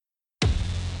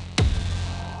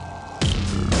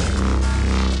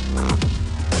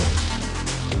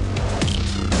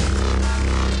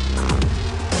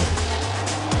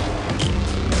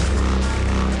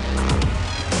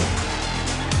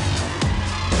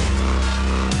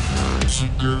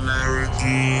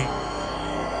Singularity.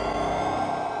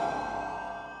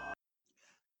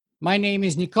 My name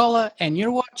is Nicola, and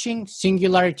you're watching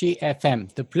Singularity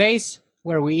FM, the place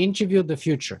where we interview the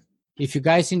future. If you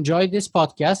guys enjoyed this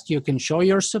podcast, you can show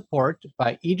your support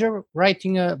by either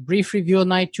writing a brief review on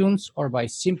iTunes or by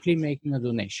simply making a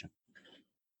donation.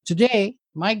 Today,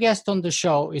 my guest on the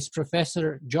show is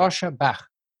Professor Joscha Bach.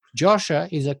 Joscha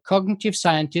is a cognitive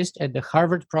scientist at the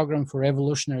Harvard Program for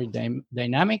Evolutionary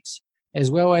Dynamics, as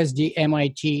well as the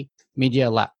MIT Media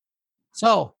Lab.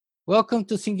 So, welcome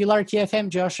to Singularity FM,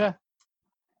 Joscha.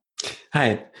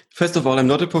 Hi. First of all, I'm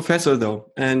not a professor,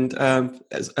 though. And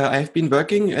I've been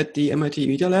working at the MIT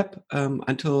Media Lab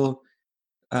until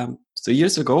 3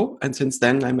 years ago. And since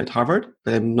then, I'm at Harvard,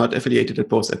 but I'm not affiliated at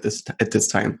both at this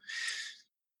time.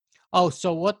 Oh,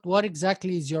 so what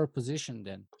exactly is your position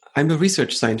then? I'm a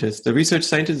research scientist. The research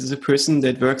scientist is a person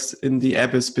that works in the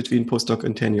abyss between postdoc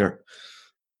and tenure.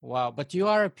 Wow, but you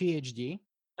are a PhD.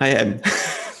 I am.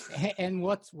 And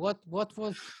what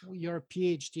was your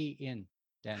PhD in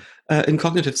then? In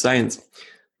cognitive science.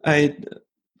 I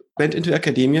went into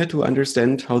academia to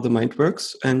understand how the mind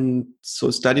works, and so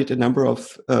studied a number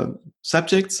of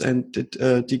subjects and did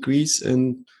degrees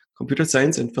in computer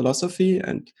science and philosophy,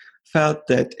 and felt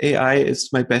that AI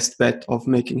is my best bet of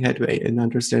making headway in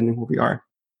understanding who we are.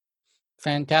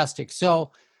 Fantastic.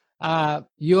 So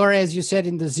you're, as you said,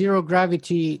 in the zero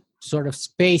gravity sort of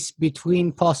space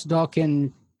between postdoc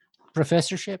and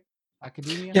professorship,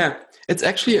 academia? Yeah, it's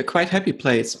actually a quite happy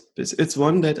place. It's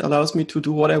one that allows me to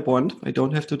do what I want. I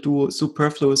don't have to do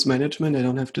superfluous management. I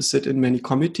don't have to sit in many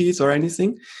committees or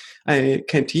anything. I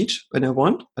can teach when I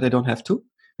want, but I don't have to,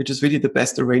 which is really the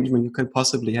best arrangement you can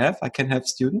possibly have. I can have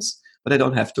students, but I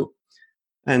don't have to.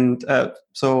 And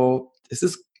so this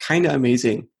is kind of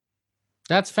amazing.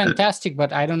 That's fantastic,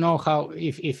 but I don't know how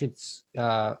if it's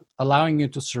allowing you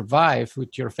to survive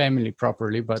with your family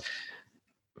properly, but...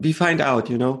 We find out,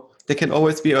 there can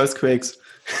always be earthquakes.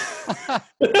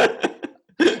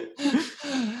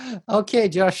 Okay,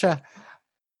 Joscha.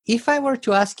 If I were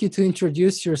to ask you to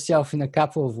introduce yourself in a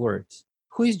couple of words,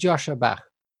 who is Joscha Bach?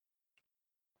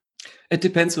 It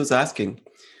depends who's asking.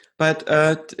 But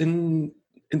in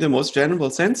the most general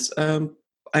sense,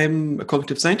 I'm a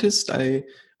cognitive scientist. I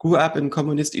grew up in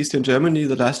communist Eastern Germany,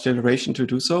 the last generation to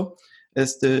do so,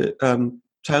 as the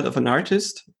child of an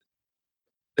artist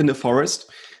in the forest.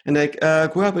 And I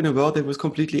grew up in a world that was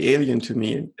completely alien to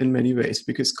me in many ways,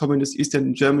 because communist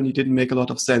Eastern Germany didn't make a lot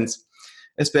of sense,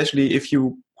 especially if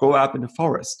you grow up in a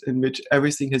forest in which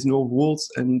everything has no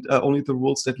rules and only the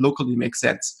rules that locally make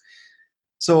sense.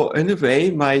 So in a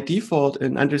way, my default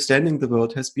in understanding the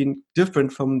world has been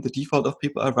different from the default of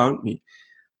people around me.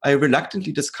 I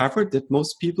reluctantly discovered that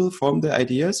most people form their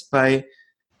ideas by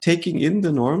taking in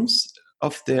the norms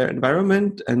of their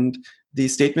environment and the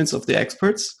statements of the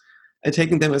experts and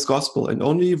taking them as gospel and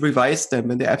only revise them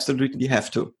when they absolutely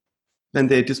have to, when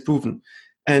they're disproven.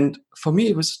 And for me,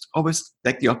 it was always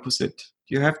like the opposite.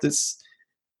 You have this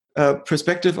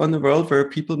perspective on the world where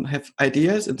people have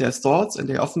ideas and their thoughts, and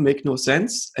they often make no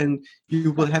sense. And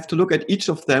you will have to look at each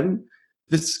of them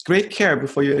with great care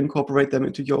before you incorporate them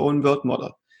into your own world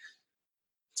model.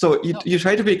 So you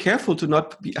try to be careful to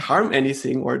not harm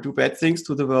anything or do bad things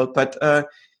to the world, but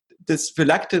this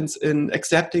reluctance in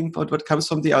accepting what comes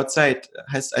from the outside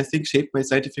has, I think, shaped my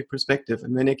scientific perspective.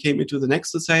 And when I came into the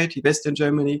next society, Western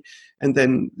Germany, and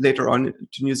then later on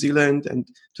to New Zealand and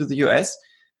to the US,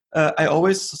 I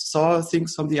always saw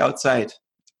things from the outside.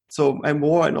 So I'm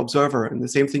more an observer, and the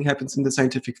same thing happens in the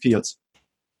scientific fields.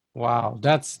 Wow,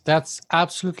 that's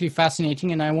absolutely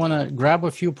fascinating. And I want to grab a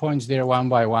few points there one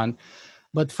by one.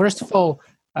 But first of all,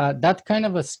 that kind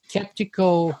of a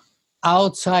skeptical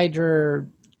outsider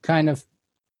kind of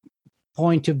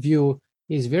point of view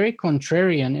is very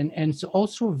contrarian and it's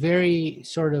also very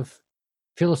sort of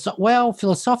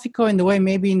philosophical in the way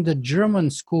maybe in the German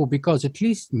school, because at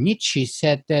least Nietzsche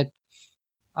said that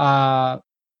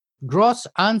gross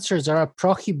answers are a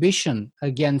prohibition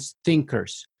against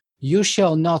thinkers. You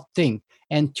shall not think.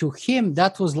 And to him,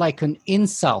 that was like an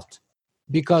insult,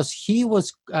 because he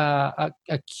was a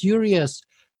curious,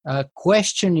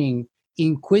 questioning,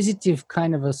 inquisitive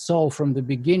kind of a soul from the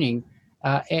beginning.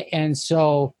 And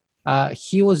so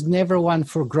he was never one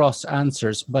for gross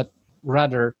answers, but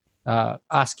rather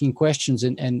asking questions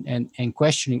and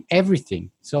questioning everything.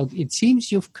 So it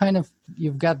seems you've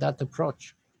got that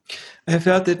approach. I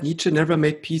felt that Nietzsche never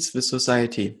made peace with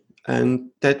society. And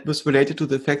that was related to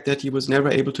the fact that he was never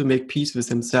able to make peace with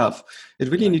himself. It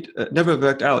really never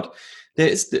worked out. There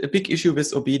is a big issue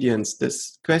with obedience.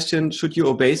 This question, should you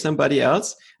obey somebody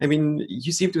else? I mean,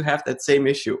 you seem to have that same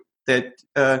issue, that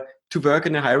to work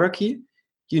in a hierarchy,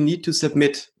 you need to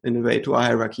submit in a way to a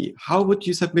hierarchy. How would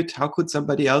you submit? How could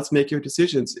somebody else make your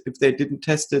decisions if they didn't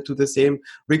test it to the same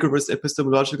rigorous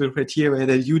epistemological criteria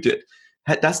that you did?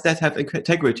 Does that have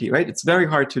integrity, right? It's very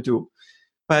hard to do.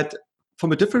 But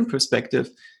from a different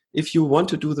perspective, if you want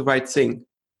to do the right thing,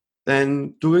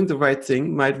 then doing the right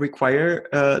thing might require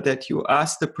that you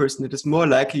ask the person that is more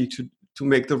likely to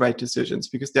make the right decisions,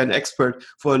 because they're an expert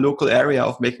for a local area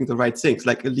of making the right things.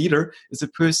 Like a leader is a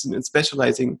person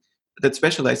that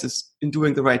specializes in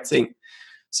doing the right thing.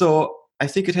 So I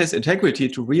think it has integrity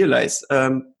to realize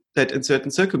that in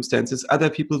certain circumstances, other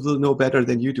people will know better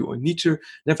than you do. And Nietzsche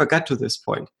never got to this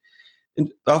point.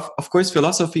 And of course,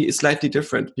 philosophy is slightly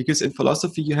different, because in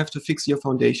philosophy, you have to fix your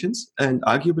foundations, and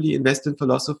arguably in Western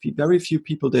philosophy, very few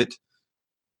people did.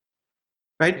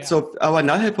 Right? Yeah. So our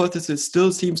null hypothesis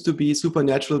still seems to be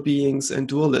supernatural beings and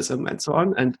dualism and so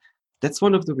on. And that's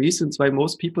one of the reasons why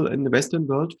most people in the Western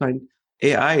world find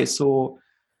AI so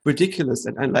ridiculous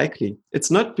and unlikely.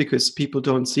 It's not because people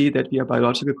don't see that we are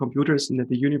biological computers and that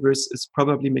the universe is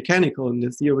probably mechanical, and the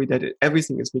theory that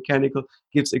everything is mechanical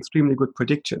gives extremely good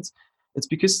predictions. It's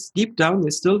because deep down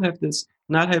they still have this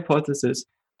null hypothesis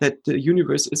that the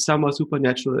universe is somehow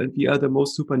supernatural and we are the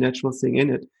most supernatural thing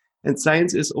in it. And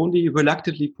science is only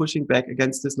reluctantly pushing back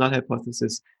against this null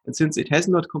hypothesis. And since it has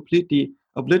not completely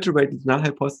obliterated the null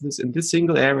hypothesis in this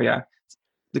single area,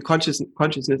 the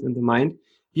consciousness in the mind,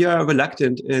 we are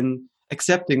reluctant in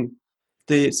accepting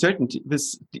the certainty,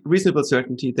 this reasonable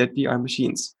certainty that we are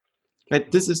machines.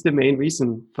 But this is the main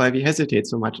reason why we hesitate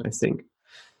so much, I think.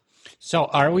 So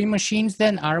are we machines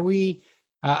then? Are we,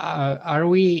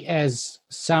 as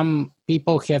some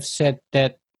people have said,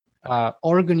 that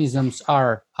organisms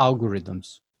are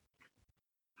algorithms?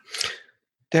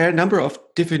 There are a number of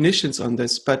definitions on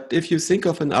this, but if you think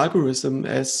of an algorithm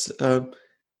as a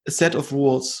set of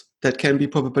rules that can be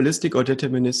probabilistic or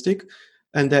deterministic,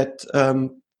 and that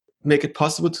make it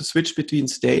possible to switch between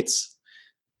states,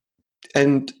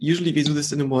 and usually we do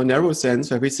this in a more narrow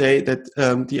sense, where we say that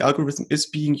the algorithm is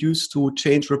being used to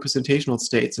change representational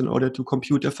states in order to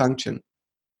compute a function,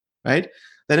 right?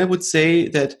 Then I would say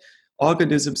that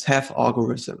organisms have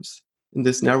algorithms in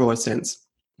this narrower sense.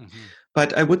 Mm-hmm.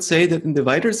 But I would say that in the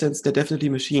wider sense, they're definitely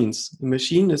machines. A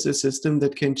machine is a system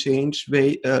that can change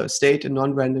state in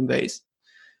non-random ways,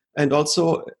 and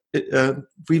also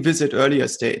revisit earlier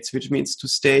states, which means to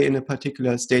stay in a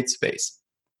particular state space.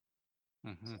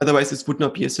 Mm-hmm. Otherwise, this would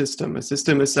not be a system. A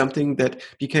system is something that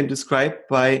we can describe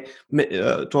by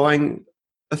drawing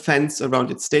a fence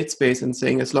around its state space and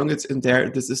saying, as long as it's in there,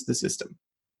 this is the system,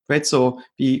 right? So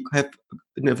we have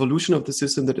an evolution of the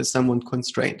system that is somewhat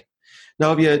constrained.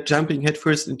 Now we are jumping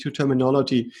headfirst into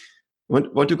terminology.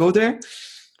 Want to go there?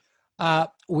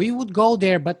 We would go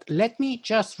there, but let me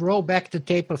just roll back the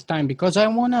tape of time, because I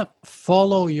want to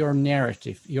follow your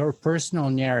narrative, your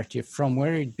personal narrative from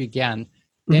where it began,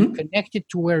 then connect it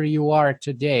to where you are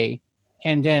today,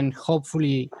 and then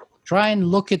hopefully try and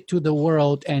look into the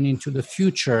world and into the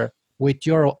future with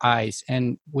your eyes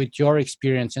and with your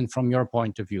experience and from your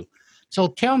point of view. So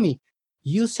tell me,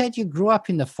 you said you grew up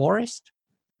in the forest?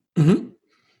 Mm-hmm.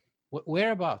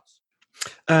 Whereabouts?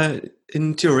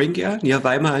 In Thuringia, near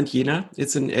Weimar and Jena.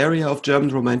 It's an area of German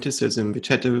Romanticism, which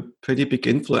had a pretty big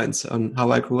influence on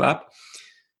how I grew up.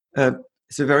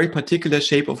 It's a very particular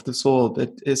shape of the soul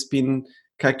that has been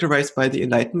characterized by the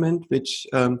Enlightenment, which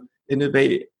in a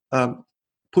way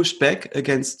pushed back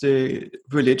against the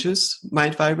religious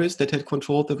mind virus that had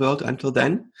controlled the world until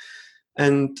then,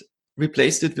 and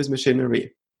replaced it with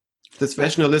machinery. This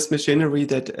rationalist machinery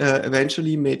that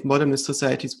eventually made modernist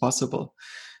societies possible.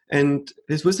 And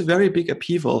this was a very big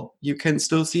upheaval. You can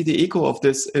still see the echo of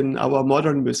this in our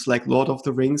modern myths like Lord of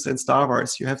the Rings and Star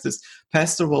Wars. You have this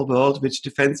pastoral world which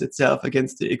defends itself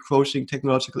against the encroaching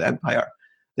technological empire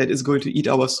that is going to eat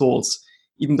our souls,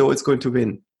 even though it's going to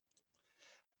win.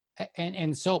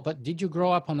 And so, but did you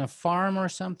grow up on a farm or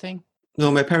something?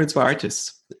 No, my parents were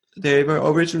artists. They were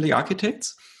originally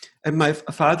architects. And my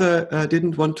father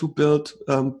didn't want to build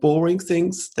boring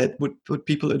things that would put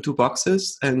people into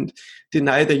boxes and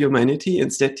deny their humanity.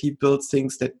 Instead, he built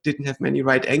things that didn't have many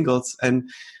right angles. And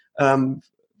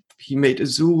he made a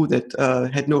zoo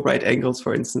that had no right angles,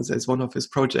 for instance, as one of his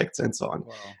projects and so on.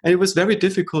 Wow. And it was very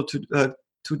difficult to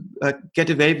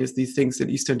get away with these things in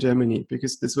Eastern Germany,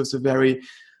 because this was a very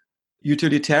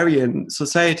utilitarian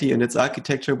society and its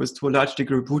architecture was to a large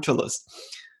degree brutalist.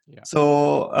 Yeah.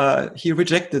 So he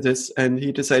rejected this and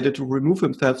he decided to remove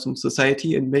himself from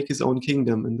society and make his own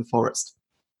kingdom in the forest.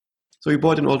 So he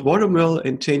bought an old watermill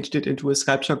and changed it into a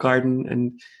sculpture garden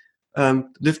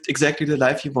and lived exactly the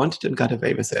life he wanted and got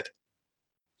away with it.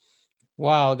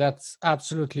 Wow, that's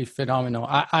absolutely phenomenal.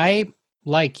 I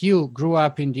like you, grew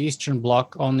up in the Eastern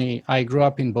Bloc, only I grew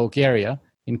up in Bulgaria,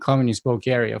 in communist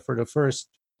Bulgaria, for the first,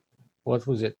 what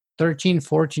was it, 13,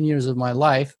 14 years of my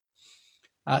life.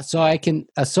 So I can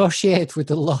associate with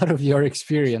a lot of your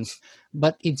experience.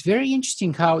 But it's very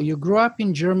interesting how you grew up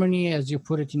in Germany, as you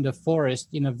put it, in the forest,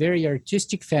 in a very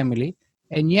artistic family,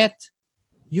 and yet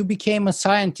you became a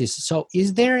scientist. So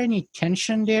is there any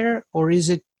tension there, or is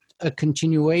it a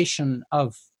continuation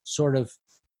of sort of,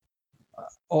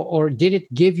 or did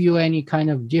it give you any kind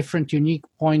of different, unique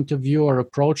point of view or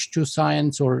approach to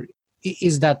science, or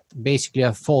is that basically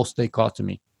a false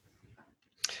dichotomy?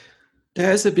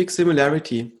 There is a big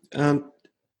similarity.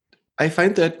 I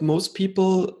find that most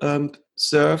people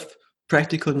serve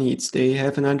practical needs. They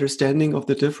have an understanding of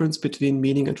the difference between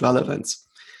meaning and relevance.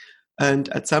 And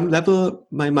at some level,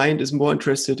 my mind is more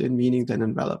interested in meaning than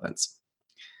in relevance.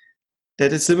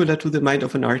 That is similar to the mind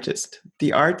of an artist.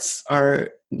 The arts are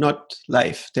not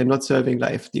life. They're not serving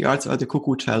life. The arts are the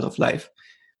cuckoo child of life.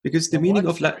 Because the meaning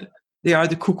of life, they are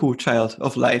the cuckoo child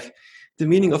of life. The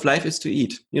meaning of life is to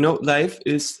eat. You know, life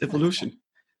is evolution.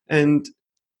 And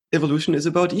evolution is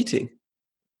about eating.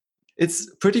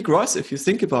 It's pretty gross if you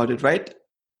think about it, right?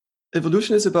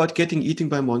 Evolution is about getting eaten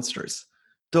by monsters.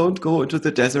 Don't go into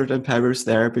the desert and perish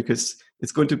there because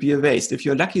it's going to be a waste. If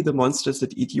you're lucky, the monsters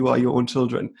that eat you are your own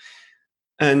children.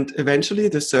 And eventually,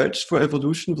 the search for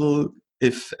evolution will,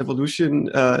 if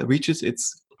evolution reaches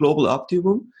its global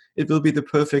optimum, it will be the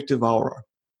perfect devourer.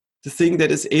 The thing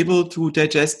that is able to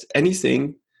digest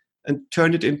anything and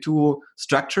turn it into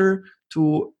structure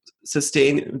to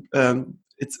sustain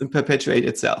its and perpetuate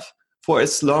itself for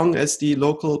as long as the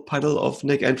local puddle of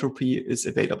negentropy is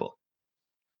available.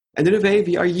 And in a way,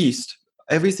 we are yeast.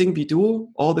 Everything we do,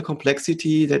 all the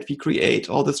complexity that we create,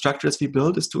 all the structures we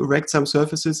build is to erect some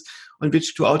surfaces on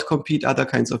which to outcompete other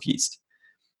kinds of yeast.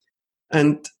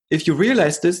 And if you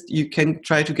realize this, you can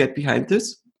try to get behind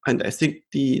this. And I think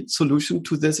the solution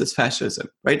to this is fascism,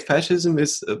 right? Fascism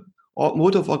is a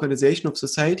mode of organization of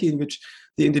society in which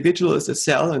the individual is a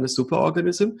cell and a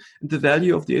superorganism, and the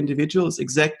value of the individual is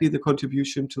exactly the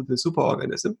contribution to the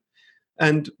superorganism.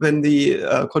 And when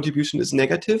the contribution is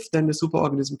negative, then the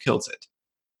superorganism kills it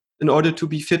in order to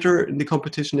be fitter in the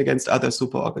competition against other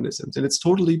superorganisms. And it's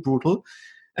totally brutal.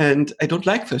 And I don't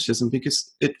like fascism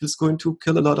because it was going to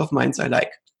kill a lot of minds I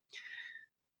like.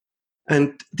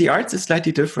 And the arts is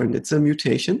slightly different. It's a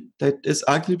mutation that is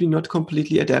arguably not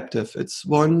completely adaptive. It's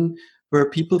one where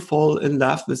people fall in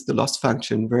love with the loss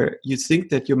function, where you think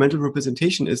that your mental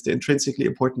representation is the intrinsically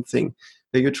important thing,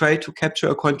 where you try to capture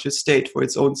a conscious state for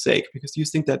its own sake because you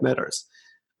think that matters.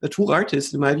 A true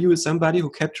artist, in my view, is somebody who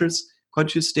captures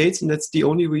conscious states, and that's the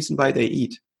only reason why they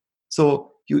eat.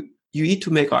 So you eat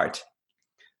to make art.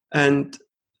 And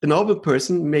a normal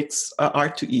person makes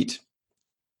art to eat.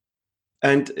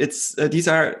 And it's these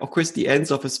are, of course, the ends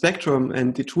of a spectrum,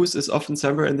 and the truth is often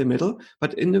somewhere in the middle.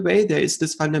 But in a way, there is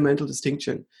this fundamental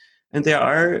distinction. And there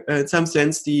are, in some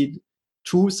sense, the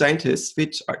true scientists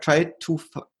which try to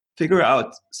figure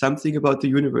out something about the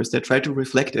universe. They try to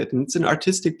reflect it. And it's an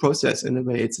artistic process in a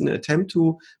way. It's an attempt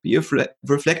to be a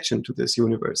reflection to this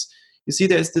universe. You see,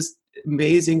 there's this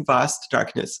amazing, vast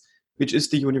darkness, which is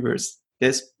the universe.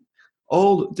 There's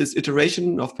all this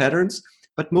iteration of patterns,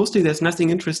 but mostly there's nothing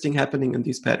interesting happening in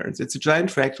these patterns. It's a giant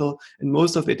fractal, and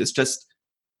most of it is just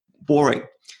boring.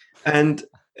 And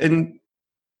in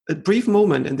a brief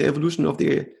moment in the evolution of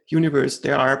the universe,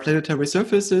 there are planetary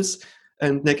surfaces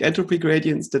and negentropy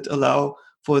gradients that allow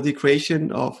for the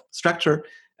creation of structure.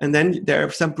 And then there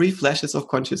are some brief flashes of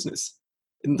consciousness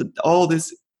in all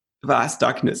this vast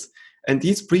darkness. And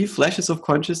these brief flashes of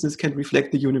consciousness can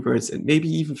reflect the universe and maybe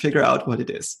even figure out what it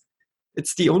is.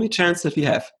 It's the only chance that we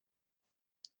have.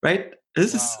 Right?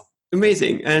 This is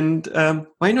amazing. And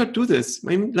why not do this?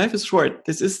 I mean, life is short.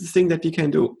 This is the thing that we can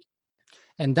do.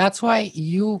 And that's why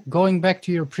you, going back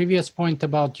to your previous point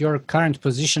about your current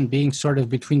position being sort of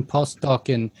between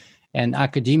postdoc and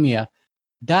academia,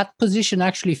 that position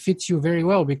actually fits you very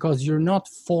well because you're not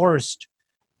forced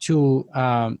to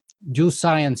do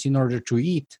science in order to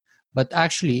eat, but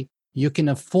actually you can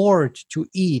afford to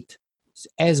eat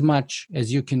as much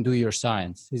as you can do your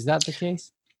science. Is that the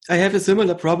case? I have a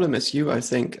similar problem as you, I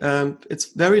think.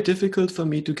 It's very difficult for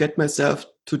me to get myself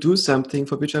to do something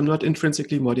for which I'm not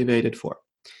intrinsically motivated for.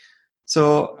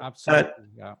 So, absolutely,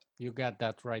 yeah, you got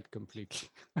that right completely.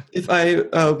 If I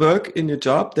work in a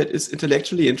job that is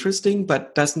intellectually interesting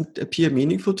but doesn't appear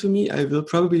meaningful to me, I will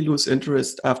probably lose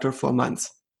interest after 4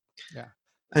 months. Yeah.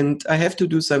 And I have to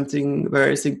do something where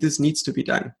I think this needs to be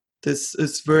done. This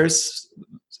is worth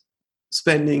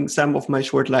spending some of my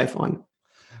short life on.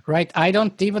 Right. I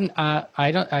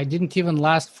didn't even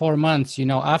last 4 months.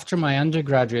 After my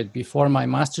undergraduate, before my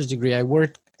master's degree, I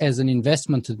worked as an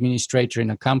investment administrator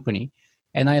in a company,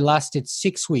 and I lasted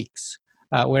 6 weeks,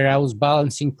 where I was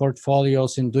balancing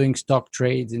portfolios and doing stock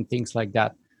trades and things like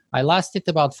that. I lasted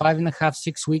about 5.5,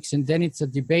 6 weeks, and then it's a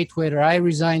debate whether I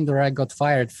resigned or I got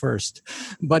fired first.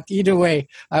 But either way,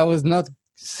 I was not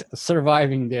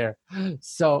surviving there,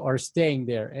 or staying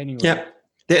there anyway. Yeah.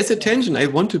 There is a tension. I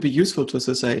want to be useful to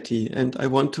society and I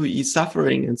want to ease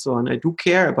suffering and so on. I do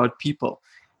care about people.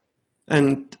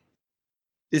 And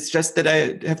it's just that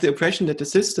I have the impression that the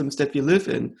systems that we live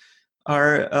in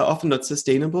are often not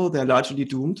sustainable. They're largely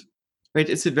doomed. Right?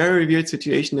 It's a very weird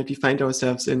situation that we find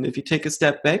ourselves in. If you take a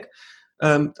step back,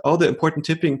 all the important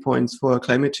tipping points for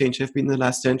climate change have been in the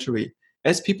last century,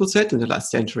 as people said in the last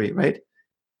century, right?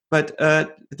 But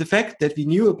the fact that we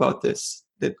knew about this,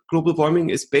 that global warming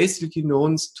is basically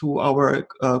known to our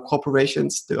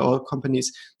corporations, to our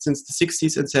companies since the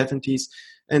 60s and 70s,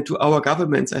 and to our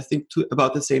governments, I think, to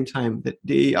about the same time, that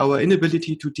our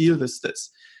inability to deal with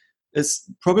this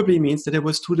probably means that there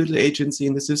was too little agency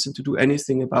in the system to do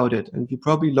anything about it. And we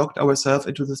probably locked ourselves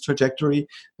into this trajectory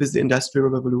with the Industrial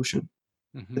Revolution.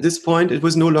 Mm-hmm. At this point, it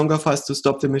was no longer for us to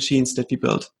stop the machines that we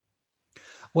built.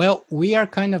 Well, we are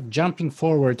kind of jumping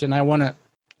forward, and I want to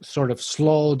sort of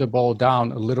slow the ball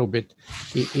down a little bit,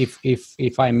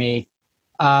 if I may.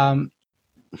 Don't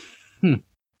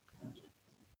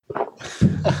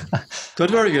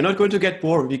worry, you're not going to get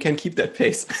bored. We can keep that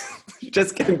pace. You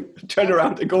just can turn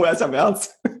around and go somewhere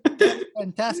else.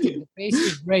 Fantastic. The pace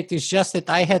is great. It's just that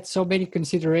I had so many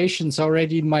considerations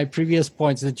already in my previous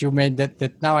points that you made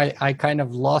that now I kind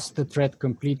of lost the thread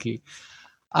completely.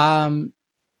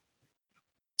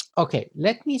 Okay,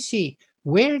 let me see.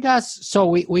 We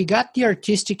got the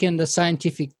artistic and the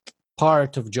scientific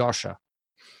part of Joscha.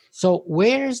 So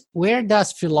where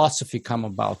does philosophy come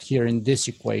about here in this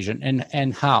equation,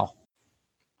 and how?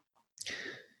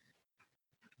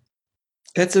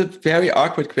 That's a very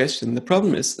awkward question. The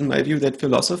problem is, in my view, that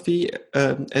philosophy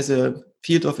as a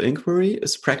field of inquiry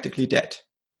is practically dead.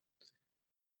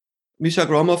 Misha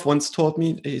Gromov once told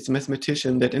me, he's a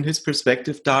mathematician, that in his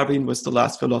perspective, Darwin was the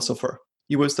last philosopher.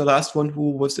 He was the last one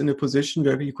who was in a position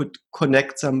where he could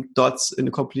connect some dots in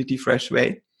a completely fresh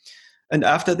way. And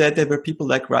after that, there were people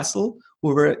like Russell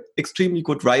who were extremely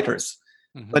good writers,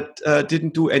 but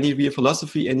didn't do any real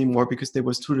philosophy anymore because there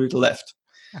was too little left.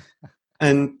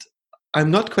 And I'm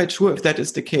not quite sure if that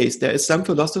is the case. There is some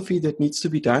philosophy that needs to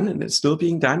be done and it's still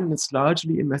being done, and it's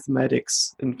largely in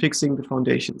mathematics and fixing the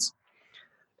foundations.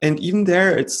 And even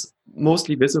there, it's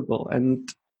mostly visible. And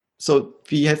so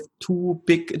we have two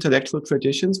big intellectual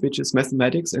traditions, which is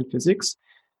mathematics and physics.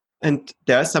 And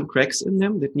there are some cracks in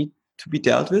them that need to be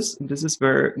dealt with. And this is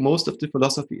where most of the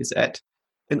philosophy is at.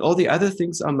 And all the other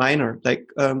things are minor, like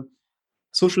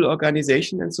social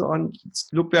organization and so on.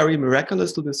 Look very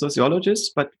miraculous to the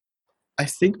sociologists, but I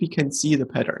think we can see the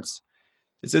patterns.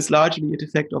 This is largely a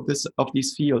defect of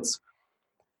these fields.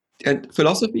 And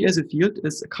philosophy as a field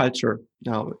is a culture.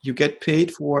 Now, you get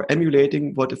paid for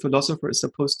emulating what a philosopher is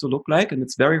supposed to look like, and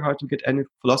it's very hard to get any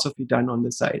philosophy done on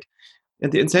the side.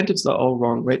 And the incentives are all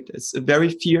wrong, right? It's a very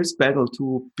fierce battle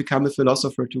to become a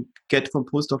philosopher, to get from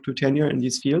postdoc to tenure in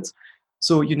these fields.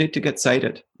 So you need to get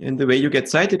cited. And the way you get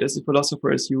cited as a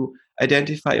philosopher is you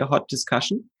identify a hot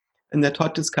discussion. In that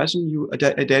hot discussion, you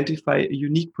identify a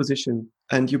unique position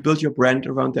and you build your brand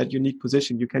around that unique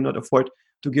position. You cannot afford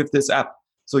to give this up.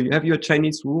 So you have your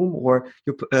Chinese room or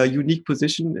your unique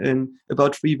position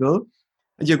about free will,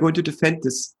 and you're going to defend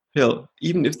this hill.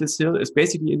 Even if this hill is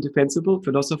basically indefensible,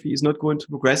 philosophy is not going to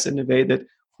progress in a way that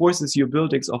forces your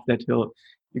buildings off that hill.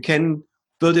 You can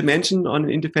build a mansion on an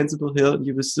indefensible hill, and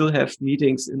you will still have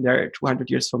meetings in there 200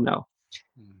 years from now.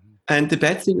 Mm-hmm. And the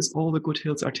bad thing is all the good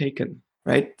hills are taken,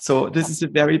 right? So this is a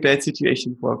very bad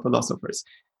situation for philosophers.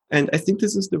 And I think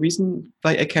this is the reason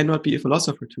why I cannot be a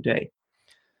philosopher today.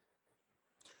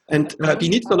 And we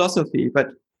need philosophy, but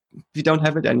we don't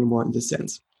have it anymore in this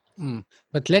sense.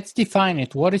 But let's define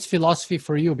it. What is philosophy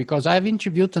for you? Because I've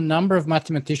interviewed a number of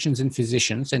mathematicians and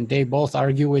physicians, and they both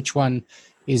argue which one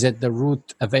is at the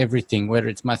root of everything, whether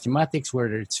it's mathematics,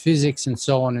 whether it's physics, and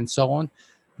so on and so on.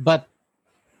 But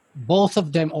both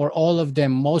of them or all of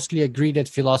them mostly agree that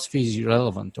philosophy is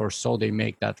irrelevant, or so they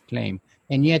make that claim.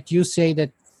 And yet you say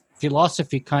that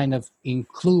philosophy kind of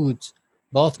includes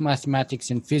both mathematics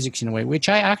and physics in a way, which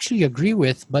I actually agree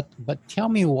with, but tell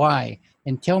me why,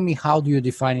 and tell me how do you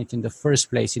define it in the first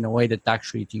place in a way that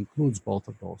actually it includes both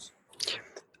of those?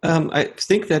 I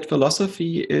think that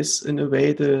philosophy is, in a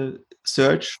way, the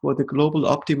search for the global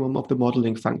optimum of the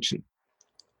modeling function.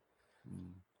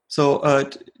 So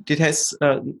it has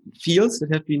fields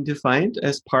that have been defined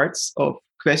as parts of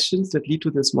questions that lead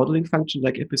to this modeling function,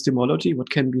 like epistemology, what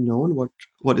can be known,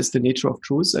 what is the nature of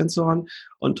truth, and so on.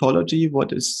 Ontology,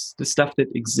 what is the stuff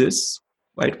that exists,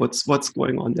 right? What's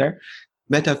going on there?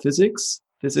 Metaphysics,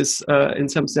 this is in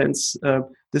some sense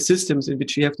the systems in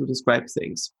which we have to describe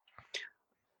things.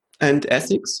 And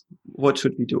ethics, what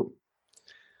should we do?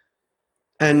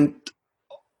 And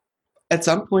at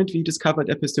some point, we discovered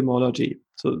epistemology.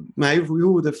 So my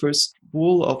view, the first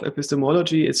rule of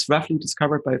epistemology is roughly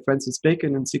discovered by Francis Bacon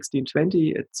in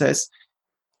 1620. It says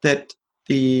that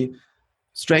the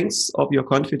strength of your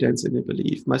confidence in a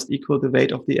belief must equal the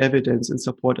weight of the evidence in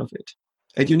support of it.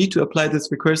 And you need to apply this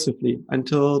recursively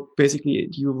until basically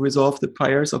you resolve the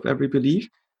priors of every belief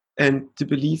and the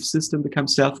belief system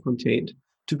becomes self-contained.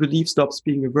 To believe stops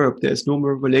being a verb. There's no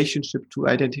more relationship to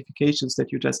identifications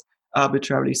that you just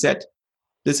arbitrarily set.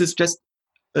 This is just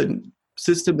a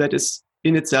system that is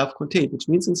in itself contained, which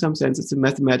means in some sense it's a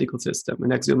mathematical system,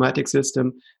 an axiomatic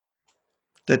system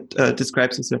that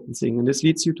describes a certain thing. And this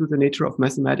leads you to the nature of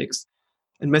mathematics.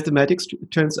 And mathematics,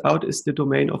 it turns out, is the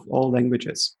domain of all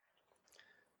languages,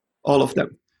 all of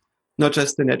them, not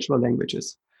just the natural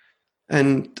languages.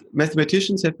 And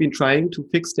mathematicians have been trying to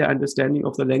fix their understanding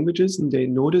of the languages, and they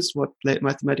noticed what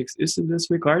mathematics is in this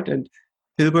regard. And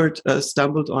Hilbert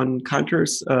stumbled on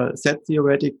Cantor's set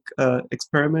theoretic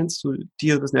experiments to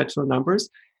deal with natural numbers,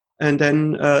 and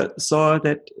then saw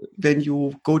that when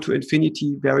you go to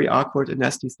infinity, very awkward and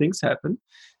nasty things happen.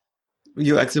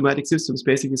 Your axiomatic systems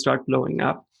basically start blowing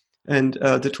up, and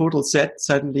the total set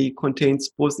suddenly contains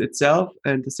both itself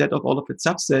and the set of all of its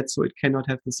subsets, so it cannot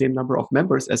have the same number of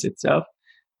members as itself.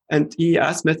 And he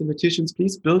asked mathematicians,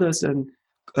 please build us an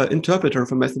interpreter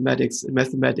for mathematics,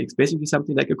 basically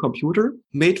something like a computer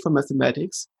made for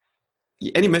mathematics,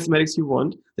 any mathematics you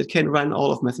want, that can run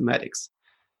all of mathematics.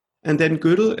 And then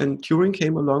Gödel and Turing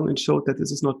came along and showed that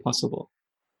this is not possible,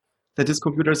 that this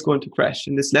computer is going to crash.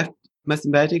 And this left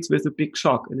mathematics with a big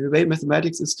shock. And in a way,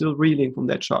 mathematics is still reeling from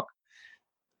that shock.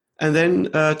 And then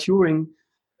Turing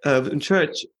and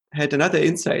Church had another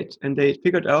insight, and they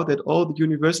figured out that all the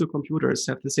universal computers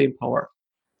have the same power.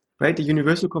 Right? The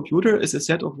universal computer is a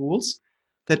set of rules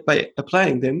that by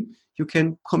applying them, you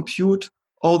can compute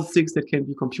all the things that can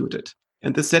be computed.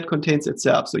 And the set contains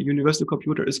itself. So a universal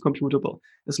computer is computable.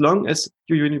 As long as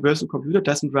your universal computer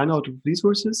doesn't run out of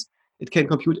resources, it can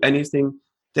compute anything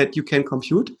that you can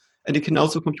compute. And it can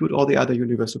also compute all the other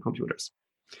universal computers.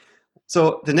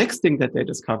 So the next thing that they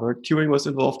discovered, Turing was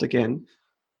involved again,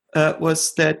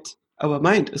 was that our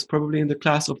mind is probably in the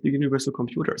class of the universal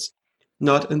computers,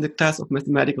 not in the class of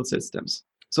mathematical systems.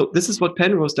 So this is what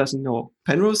Penrose doesn't know.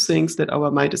 Penrose thinks that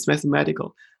our mind is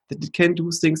mathematical, that it can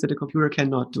do things that a computer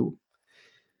cannot do.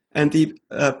 And the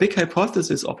big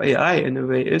hypothesis of AI, in a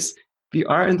way, is we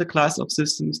are in the class of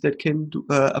systems that can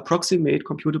approximate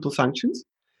computable functions,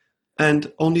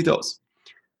 and only those.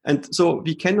 And so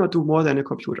we cannot do more than a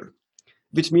computer,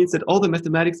 which means that all the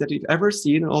mathematics that we've ever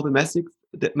seen and all the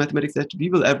mathematics that we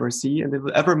will ever see and that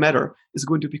will ever matter is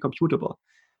going to be computable.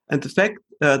 And the fact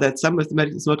that some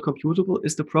mathematics is not computable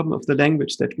is the problem of the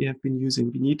language that we have been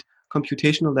using. We need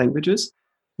computational languages,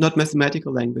 not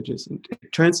mathematical languages. And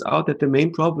it turns out that the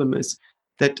main problem is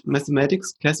that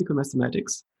mathematics, classical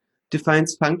mathematics,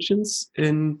 defines functions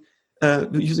in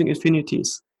using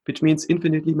infinities, which means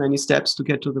infinitely many steps to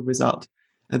get to the result.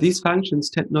 And these functions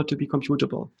tend not to be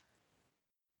computable.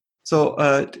 So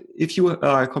if you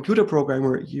are a computer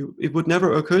programmer, it would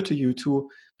never occur to you to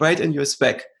write in your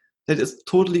spec that it's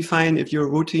totally fine if your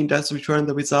routine does return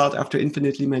the result after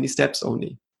infinitely many steps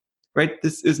only, right?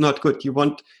 This is not good. You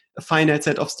want a finite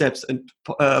set of steps and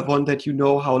one that you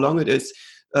know how long it is,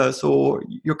 so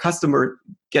your customer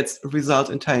gets a result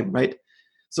in time, right?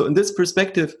 So in this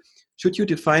perspective, should you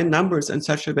define numbers in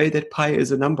such a way that pi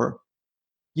is a number?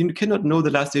 You cannot know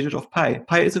the last digit of pi.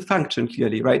 Pi is a function,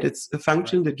 clearly, right? It's a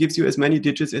function that gives you as many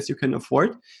digits as you can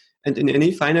afford. And in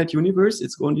any finite universe,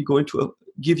 it's only going to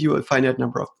give you a finite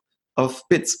number of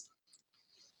bits.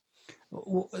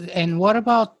 And what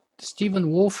about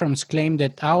Stephen Wolfram's claim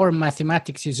that our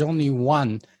mathematics is only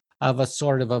one of a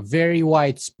sort of a very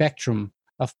wide spectrum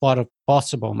of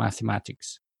possible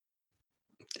mathematics?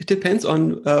 It depends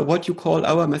on what you call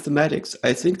our mathematics.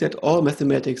 I think that all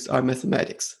mathematics are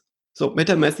mathematics. So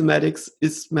meta-mathematics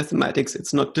is mathematics.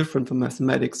 It's not different from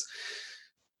mathematics.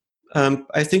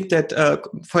 I think that,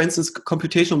 for instance,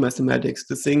 computational mathematics,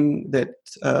 the thing that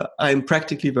I'm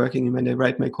practically working in when I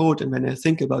write my code and when I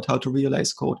think about how to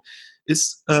realize code,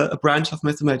 is a branch of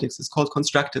mathematics. It's called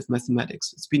constructive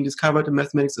mathematics. It's been discovered in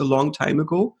mathematics a long time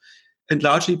ago. and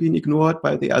largely been ignored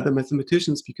by the other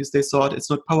mathematicians because they thought it's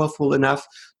not powerful enough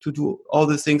to do all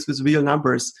the things with real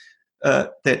numbers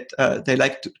that they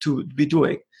like to be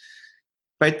doing.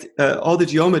 But all the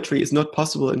geometry is not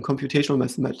possible in computational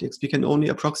mathematics. We can only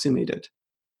approximate it.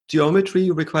 Geometry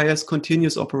requires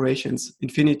continuous operations,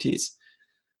 infinities.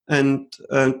 And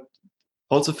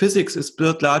also physics is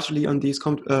built largely on these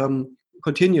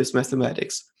continuous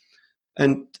mathematics.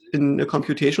 And in a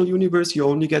computational universe, you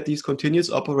only get these continuous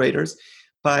operators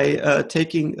by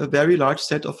taking a very large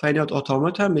set of finite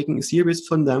automata, making a series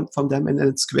from them, and then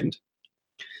it's squint.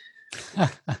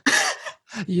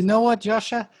 You know what,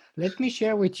 Joscha? Let me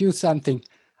share with you something.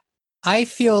 I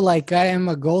feel like I am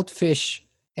a goldfish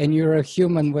and you're a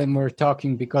human when we're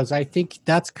talking, because I think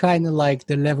that's kind of like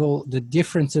the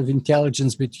difference of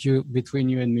intelligence between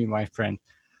you and me, my friend.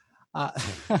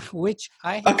 Which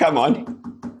I have. Oh, come on.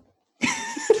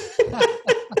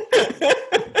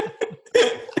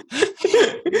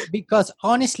 Because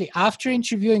honestly, after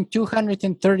interviewing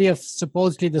 230 of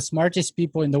supposedly the smartest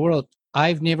people in the world,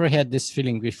 I've never had this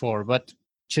feeling before. But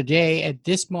today, at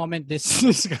this moment, this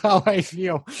is how I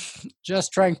feel,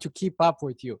 just trying to keep up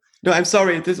with you. No, I'm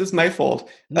sorry. This is my fault.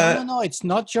 No, it's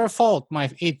not your fault.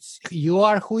 You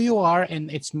are who you are, and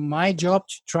it's my job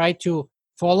to try to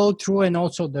follow through and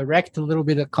also direct a little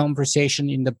bit of conversation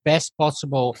in the best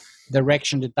possible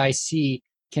direction that I see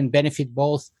can benefit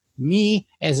both me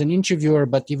as an interviewer,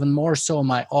 but even more so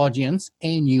my audience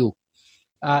and you.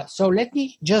 So let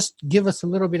me just give us a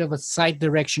little bit of a side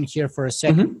direction here for a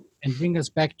second and bring us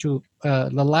back to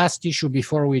the last issue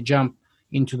before we jump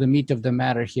into the meat of the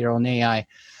matter here on AI.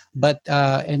 But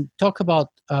and talk about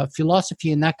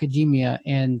philosophy and academia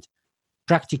and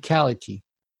practicality,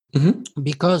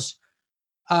 because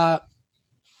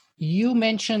you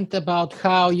mentioned about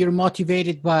how you're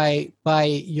motivated by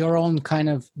your own kind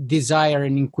of desire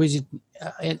and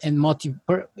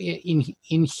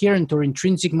inherent or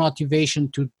intrinsic motivation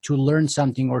to learn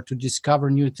something or to discover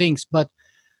new things. But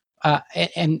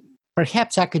and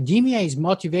perhaps academia is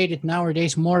motivated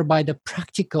nowadays more by the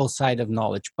practical side of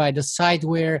knowledge, by the side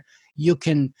where you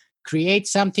can create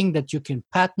something that you can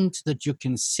patent, that you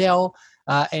can sell,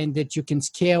 and that you can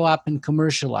scale up and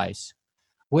commercialize.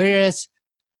 Whereas,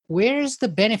 where is the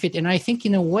benefit? And I think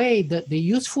in a way that the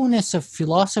usefulness of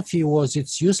philosophy was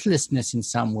its uselessness in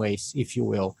some ways, if you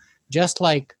will. Just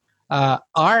like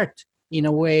art, in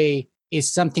a way, is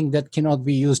something that cannot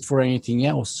be used for anything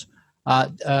else.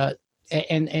 And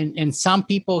some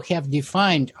people have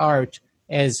defined art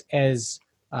as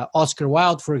Oscar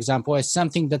Wilde, for example, as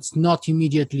something that's not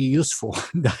immediately useful.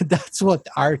 That's what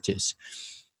art is.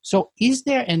 So is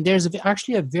there, and there's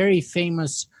actually a very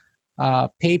famous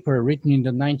paper written in the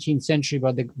 19th century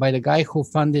by the guy who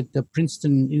funded the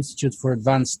Princeton Institute for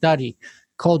Advanced Study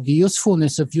called The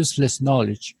Usefulness of Useless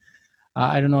Knowledge.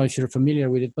 I don't know if you're familiar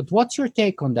with it, but what's your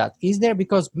take on that? Is there,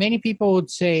 because many people would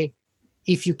say,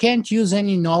 if you can't use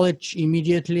any knowledge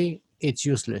immediately, it's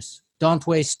useless. Don't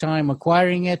waste time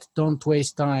acquiring it. Don't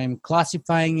waste time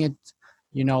classifying it,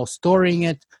 storing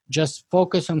it. Just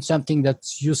focus on something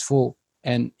that's useful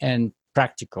and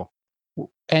practical.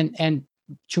 And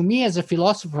to me, as a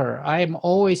philosopher, I am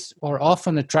always or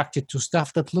often attracted to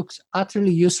stuff that looks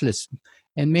utterly useless.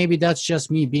 And maybe that's just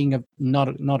me being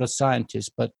not a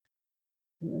scientist. But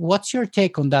what's your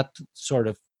take on that sort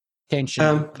of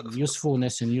tension between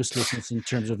usefulness and uselessness in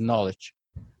terms of knowledge?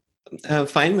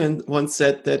 Feynman once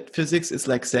said that physics is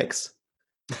like sex.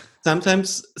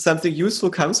 Sometimes something useful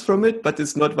comes from it, but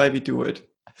it's not why we do it.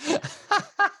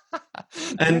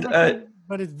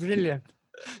 But it's brilliant.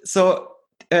 So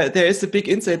there is a big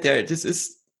insight there. This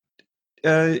is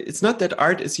it's not that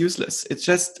art is useless. It's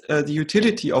just the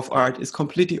utility of art is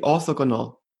completely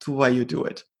orthogonal to why you do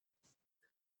it.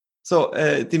 So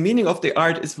the meaning of the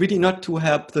art is really not to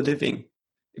help the living.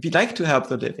 We like to help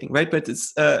the living, right? But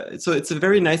it's so it's a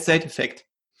very nice side effect.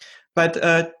 But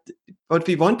what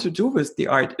we want to do with the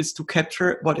art is to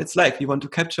capture what it's like. We want to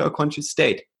capture a conscious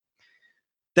state.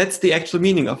 That's the actual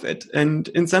meaning of it. And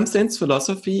in some sense,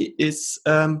 philosophy is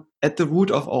at the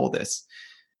root of all this.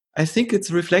 I think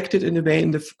it's reflected in a way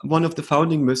in one of the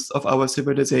founding myths of our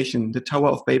civilization, the Tower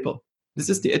of Babel. This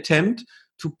is the attempt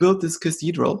to build this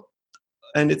cathedral.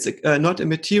 And it's not a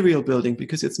material building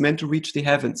because it's meant to reach the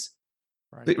heavens,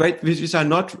 right? Which are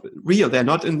not real. They're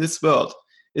not in this world.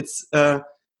 It's a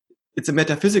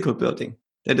metaphysical building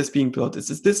that is being built.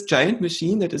 It's this giant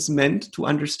machine that is meant to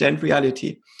understand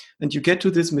reality. And you get to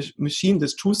this machine,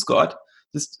 this truth God,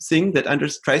 this thing that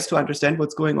tries to understand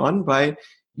what's going on by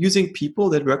using people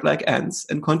that work like ants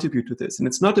and contribute to this. And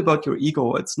it's not about your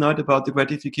ego. It's not about the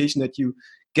gratification that you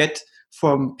get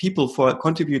from people for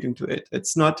contributing to it.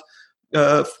 It's not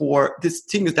for this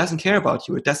thing that doesn't care about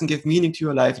you. It doesn't give meaning to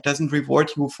your life. It doesn't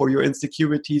reward you for your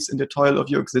insecurities and the toil of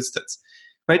your existence,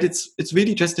 right? It's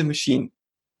really just a machine.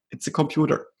 It's a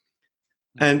computer.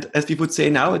 And as we would say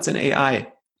now, it's an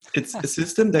AI. It's a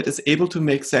system that is able to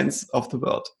make sense of the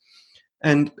world.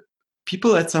 And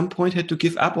people at some point had to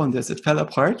give up on this. It fell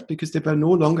apart because they were no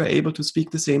longer able to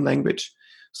speak the same language.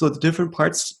 So the different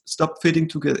parts stopped fitting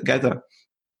together.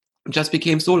 It just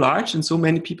became so large, and so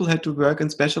many people had to work in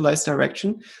specialized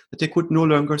direction that they could no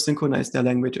longer synchronize their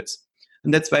languages.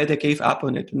 And that's why they gave up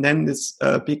on it. And then this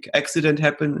big accident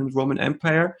happened in the Roman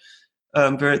Empire,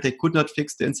 where they could not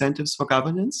fix the incentives for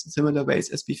governance in similar ways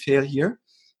as we fail here.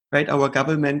 Right, our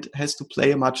government has to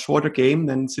play a much shorter game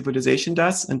than civilization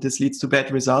does, and this leads to bad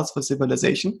results for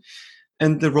civilization.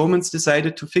 And the Romans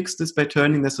decided to fix this by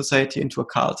turning their society into a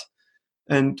cult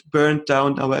and burned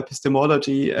down our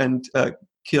epistemology and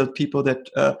killed people that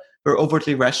were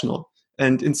overtly rational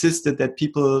and insisted that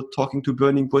people talking to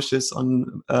burning bushes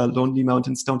on lonely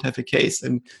mountains don't have a case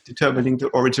in determining the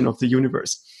origin of the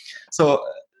universe. So,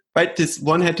 right, this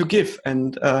one had to give,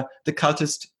 and the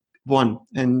cultist won,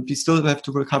 and we still have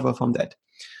to recover from that.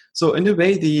 So in a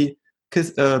way, the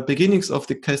beginnings of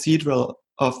the cathedral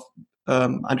of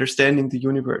understanding the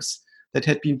universe that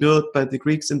had been built by the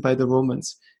Greeks and by the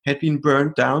Romans had been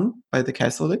burned down by the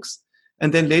Catholics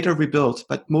and then later rebuilt,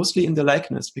 but mostly in the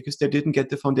likeness because they didn't get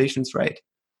the foundations right.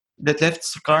 That left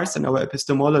scars in our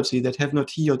epistemology that have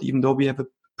not healed, even though we have a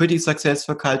pretty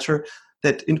successful culture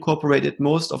that incorporated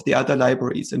most of the other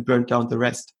libraries and burned down the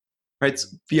rest. Right? So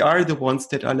we are the ones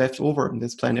that are left over on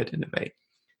this planet in a way.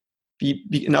 We,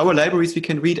 in our libraries, we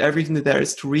can read everything that there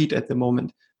is to read at the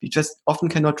moment. We just often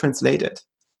cannot translate it.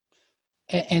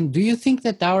 And do you think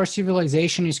that our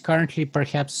civilization is currently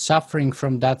perhaps suffering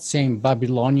from that same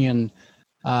Babylonian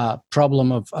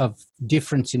problem of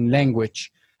difference in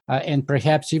language, and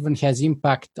perhaps even has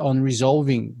impact on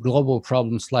resolving global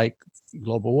problems like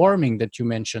global warming that you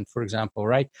mentioned, for example,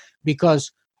 right?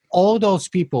 Because all those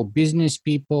people, business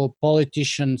people,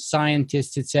 politicians,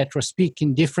 scientists, etc., speak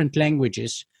in different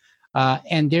languages,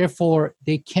 and therefore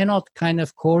they cannot kind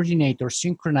of coordinate or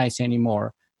synchronize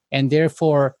anymore. And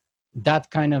therefore, that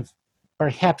kind of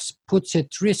perhaps puts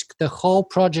at risk the whole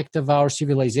project of our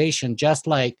civilization, just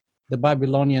like the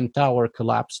Babylonian Tower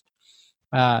collapsed.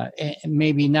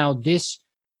 Maybe now this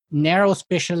narrow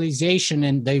specialization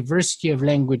and diversity of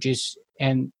languages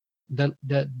and the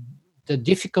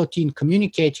difficulty in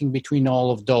communicating between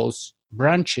all of those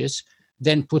branches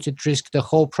then put at risk the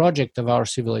whole project of our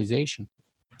civilization.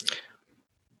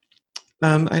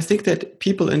 I think that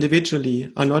people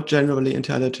individually are not generally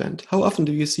intelligent. How often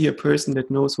do you see a person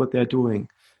that knows what they're doing?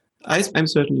 I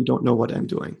certainly don't know what I'm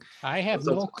doing. I have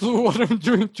no clue what I'm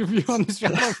doing, to be honest.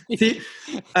 See,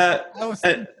 we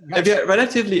are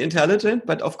relatively intelligent,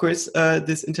 but of course,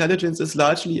 this intelligence is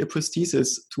largely a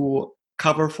prosthesis to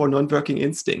cover for non-working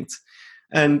instincts.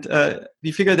 And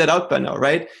we figured that out by now,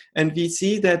 right? And we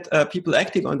see that people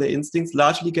acting on their instincts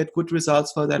largely get good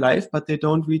results for their life, but they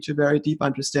don't reach a very deep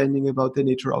understanding about the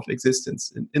nature of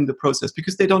existence in the process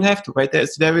because they don't have to, right?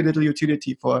 There's very little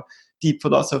utility for deep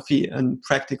philosophy and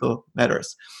practical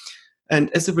matters. And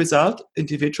as a result,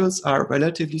 individuals are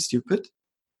relatively stupid.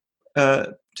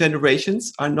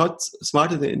 Generations are not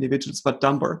smarter than individuals, but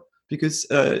dumber. Because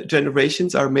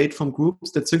generations are made from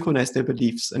groups that synchronize their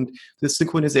beliefs. And the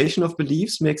synchronization of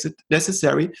beliefs makes it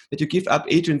necessary that you give up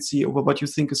agency over what you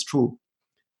think is true.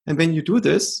 And when you do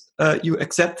this, you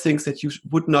accept things that you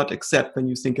would not accept when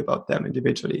you think about them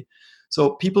individually.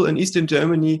 So people in Eastern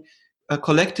Germany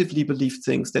collectively believe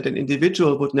things that an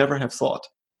individual would never have thought.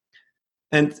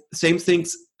 And same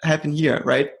things happen here,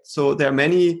 right? So there are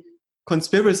many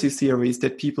conspiracy theories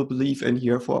that people believe in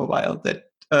here for a while that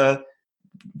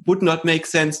would not make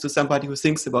sense to somebody who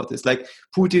thinks about this. Like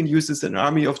Putin uses an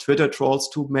army of Twitter trolls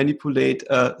to manipulate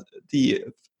the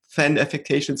fan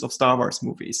affectations of Star Wars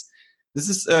movies. This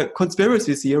is a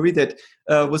conspiracy theory that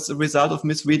was a result of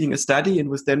misreading a study and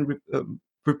was then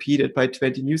repeated by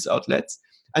 20 news outlets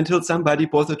until somebody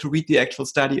bothered to read the actual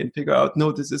study and figure out,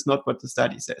 no, this is not what the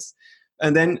study says.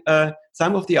 And then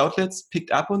some of the outlets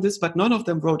picked up on this, but none of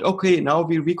them wrote, okay, now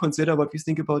we reconsider what we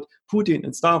think about Putin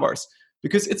and Star Wars.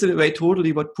 Because it's in a way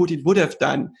totally what Putin would have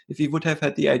done if he would have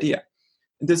had the idea.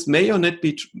 And this may or not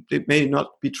be it may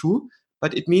not be true,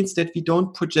 but it means that we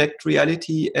don't project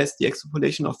reality as the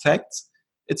extrapolation of facts.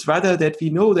 It's rather that we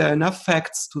know there are enough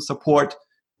facts to support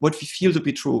what we feel to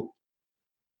be true.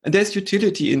 And there's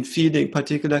utility in feeling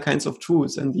particular kinds of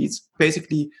truths, and these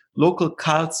basically local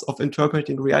cults of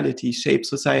interpreting reality shape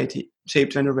society, shape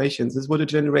generations. This is what a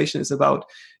generation is about.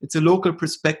 It's a local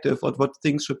perspective of what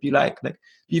things should be like. Like,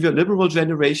 we were liberal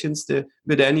generations, the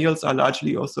millennials are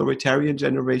largely authoritarian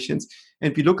generations,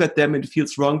 and we look at them and it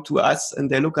feels wrong to us, and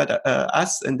they look at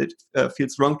us and it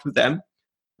feels wrong to them,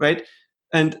 right?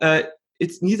 And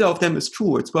it's neither of them is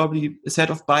true. It's probably a set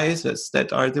of biases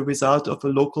that are the result of a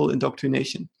local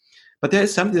indoctrination. But there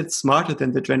is something that's smarter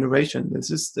than the generation. This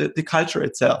is the culture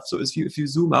itself. So if you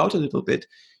zoom out a little bit,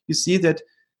 you see that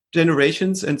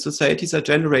generations and societies are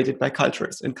generated by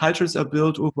cultures, and cultures are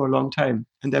built over a long time.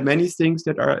 And there are many things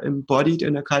that are embodied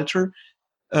in a culture,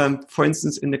 for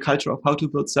instance, in the culture of how to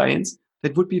build science,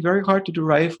 that would be very hard to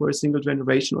derive for a single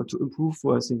generation or to improve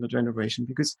for a single generation,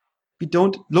 because we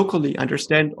don't locally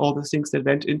understand all the things that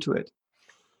went into it.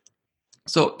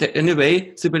 So in a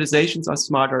way, civilizations are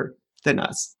smarter than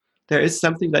us. There is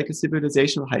something like a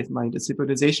civilizational hive mind, a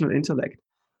civilizational intellect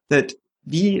that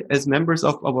we, as members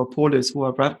of our polis who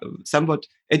are somewhat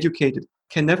educated,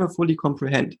 can never fully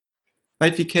comprehend.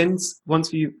 Right? We can,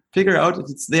 once we figure out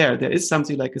that it's there is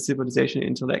something like a civilizational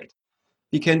intellect.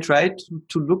 We can try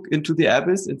to look into the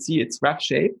abyss and see its rough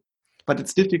shape, but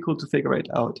it's difficult to figure it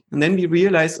out. And then we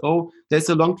realize, oh, there's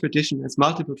a long tradition, there's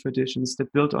multiple traditions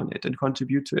that build on it and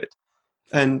contribute to it.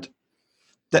 And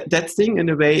that thing, in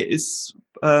a way, is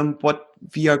what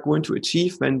we are going to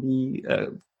achieve when we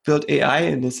build AI,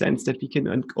 in the sense that we can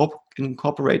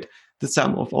incorporate the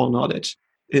sum of all knowledge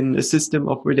in a system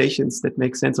of relations that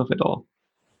make sense of it all.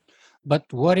 But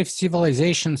what if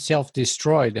civilizations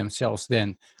self-destroy themselves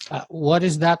then? What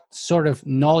does that sort of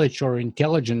knowledge or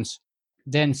intelligence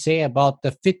then say about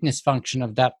the fitness function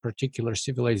of that particular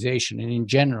civilization, and in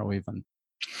general even?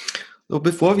 So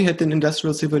before we had an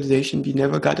industrial civilization, we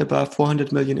never got above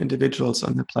 400 million individuals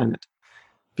on the planet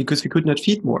because we could not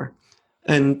feed more.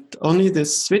 And only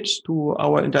this switch to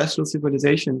our industrial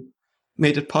civilization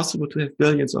made it possible to have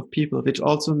billions of people, which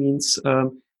also means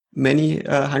many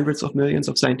hundreds of millions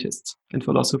of scientists and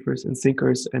philosophers and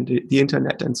thinkers and the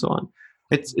internet and so on.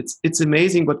 It's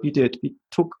amazing what we did. We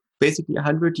took basically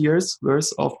 100 years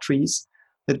worth of trees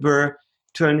that were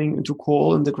turning into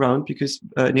coal in the ground because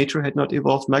nature had not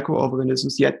evolved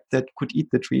microorganisms yet that could eat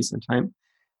the trees in time.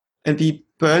 And we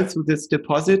burned through this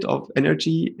deposit of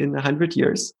energy in 100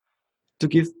 years to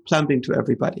give plumbing to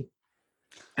everybody.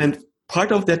 And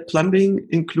part of that plumbing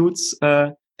includes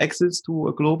access to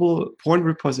a global porn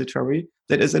repository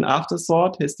that, as an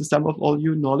afterthought, has the sum of all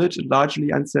your knowledge and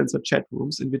largely uncensored chat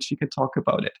rooms in which you can talk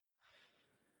about it.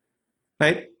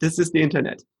 Right? This is the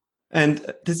internet.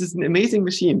 And this is an amazing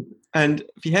machine. And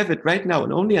we have it right now.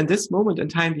 And only in this moment in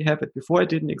time we have it. Before, it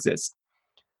didn't exist.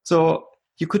 So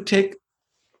you could take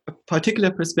a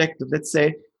particular perspective. Let's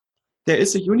say there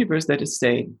is a universe that is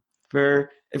sane,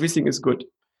 where everything is good.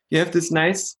 You have this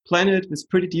nice planet with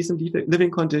pretty decent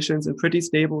living conditions and pretty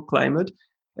stable climate,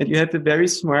 and you have a very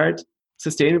smart,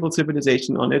 sustainable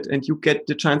civilization on it, and you get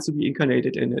the chance to be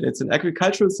incarnated in it. It's an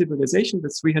agricultural civilization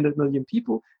with 300 million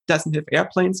people, doesn't have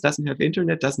airplanes, doesn't have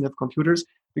internet, doesn't have computers,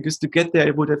 because to get there,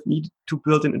 it would have needed to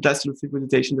build an industrial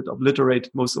civilization that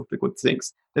obliterated most of the good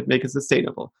things that make it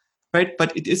sustainable, right?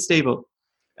 But it is stable.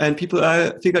 And people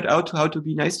figured out how to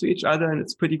be nice to each other, and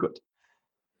it's pretty good.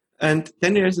 And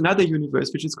then there's another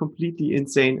universe which is completely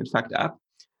insane and fucked up.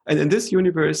 And in this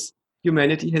universe,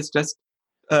 humanity has just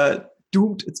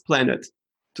doomed its planet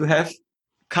to have a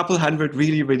couple hundred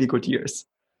really, really good years.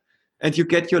 And you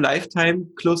get your lifetime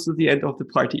close to the end of the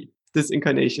party, this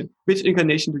incarnation. Which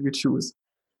incarnation do you choose?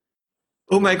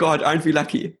 Oh my God, aren't we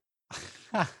lucky?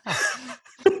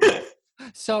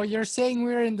 So you're saying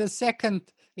we're in the second,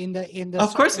 in the.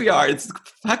 Of course we are. It's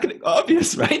fucking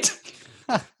obvious, right?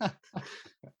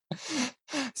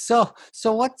 So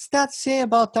what's that say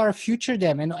about our future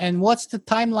then? And what's the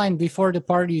timeline before the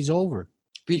party is over?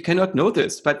 We cannot know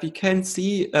this, but we can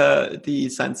see the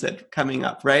sunset coming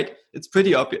up, right? It's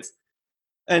pretty obvious.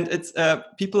 And it's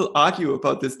people argue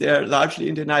about this. They're largely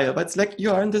in denial. But it's like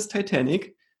you are in this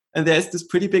Titanic, and there's this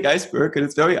pretty big iceberg, and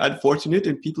it's very unfortunate,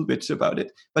 and people bitch about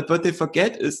it. But what they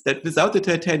forget is that without the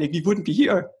Titanic, we wouldn't be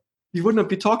here. We would not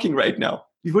be talking right now.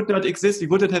 We would not exist. We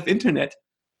wouldn't have internet.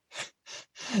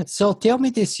 So tell me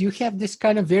this, you have this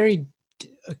kind of very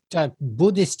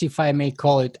Buddhist, if I may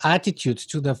call it, attitude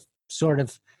to the sort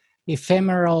of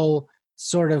ephemeral,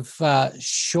 sort of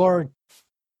short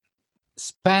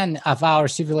span of our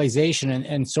civilization,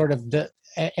 and sort of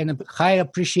and a high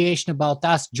appreciation about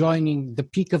us joining the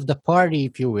peak of the party,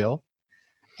 if you will.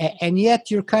 And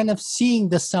yet you're kind of seeing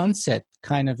the sunset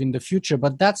kind of in the future,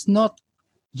 but that's not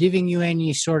giving you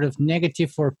any sort of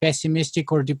negative or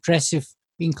pessimistic or depressive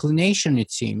inclination,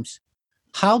 it seems.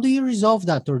 How do you resolve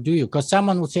that, or do you? Because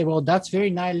someone would say, well, that's very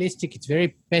nihilistic, it's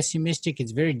very pessimistic,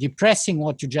 it's very depressing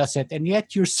what you just said, and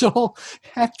yet you're so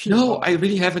happy No, about I it.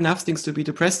 really have enough things to be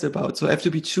depressed about, so I have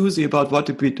to be choosy about what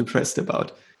to be depressed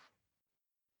about.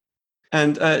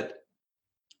 And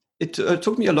it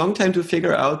took me a long time to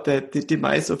figure out that the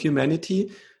demise of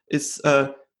humanity is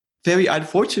very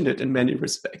unfortunate in many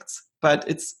respects. But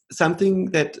it's something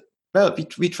that, well,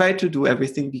 we try to do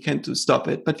everything we can to stop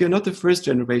it, but we're not the first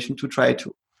generation to try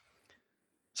to.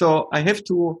 So I have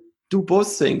to do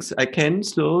both things. I can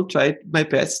still try my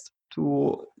best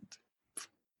to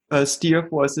steer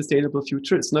for a sustainable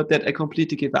future. It's not that I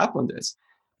completely give up on this,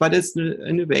 but it's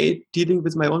in a way dealing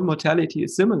with my own mortality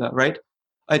is similar, right?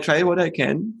 I try what I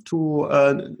can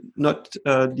to not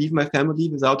leave my family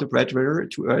without a breadwinner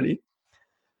too early.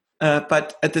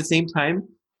 But at the same time,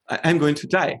 I'm going to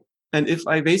die. And if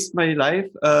I waste my life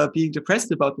being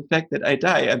depressed about the fact that I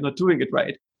die, I'm not doing it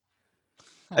right.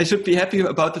 I should be happy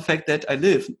about the fact that I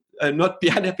live, not be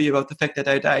unhappy about the fact that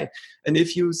I die. And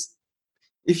if you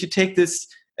take this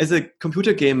as a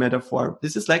computer game metaphor,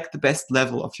 this is like the best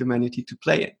level of humanity to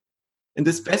play in. And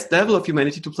this best level of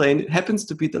humanity to play in, it happens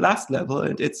to be the last level,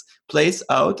 and it plays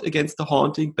out against the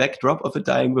haunting backdrop of a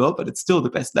dying world, but it's still the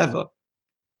best level.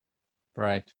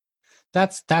 Right.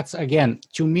 That's again,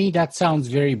 to me, that sounds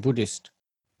very Buddhist.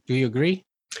 Do you agree?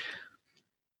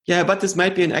 Yeah, but this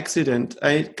might be an accident.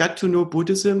 I got to know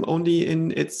Buddhism only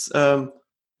in its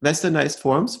westernized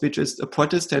forms, which is a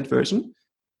Protestant version.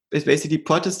 It's basically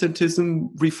Protestantism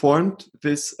reformed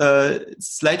with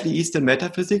slightly Eastern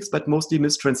metaphysics, but mostly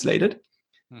mistranslated.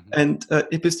 Mm-hmm. And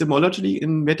epistemologically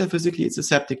and metaphysically, it's a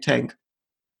septic tank.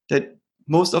 That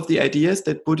most of the ideas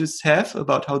that Buddhists have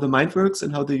about how the mind works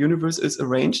and how the universe is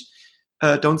arranged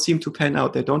don't seem to pan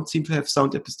out. They don't seem to have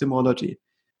sound epistemology.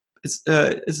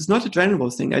 It's not a general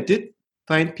thing. I did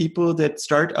find people that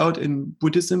start out in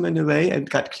Buddhism in a way and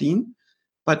got clean,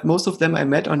 but most of them I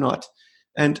met are not.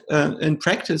 And in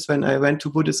practice, when I went to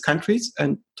Buddhist countries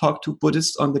and talked to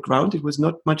Buddhists on the ground, it was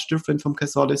not much different from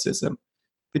Catholicism,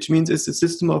 which means it's a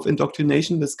system of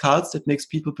indoctrination with cults that makes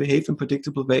people behave in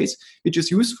predictable ways, which is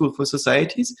useful for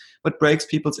societies, but breaks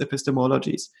people's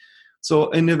epistemologies. So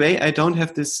in a way, I don't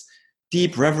have this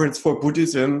deep reverence for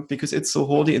Buddhism because it's so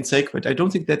holy and sacred. I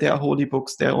don't think that there are holy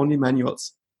books. They're only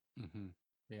manuals. Mm-hmm.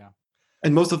 Yeah.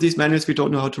 And most of these manuals we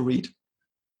don't know how to read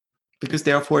because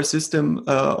they are for a system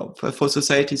for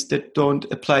societies that don't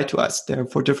apply to us. They're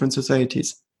for different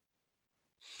societies.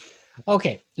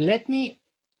 Okay, let me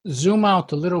zoom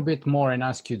out a little bit more and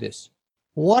ask you this.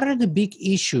 What are the big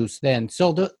issues then?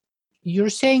 So you're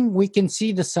saying we can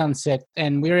see the sunset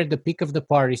and we're at the peak of the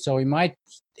party, so we might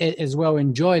as well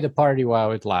enjoy the party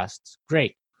while it lasts.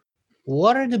 Great.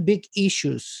 What are the big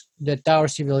issues that our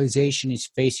civilization is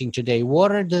facing today?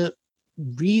 What are the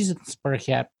reasons,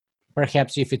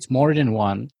 perhaps if it's more than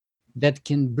one, that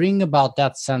can bring about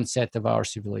that sunset of our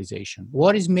civilization?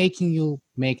 What is making you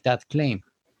make that claim?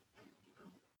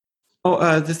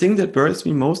 Oh, the thing that worries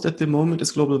me most at the moment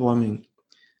is global warming.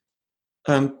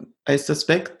 I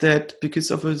suspect that because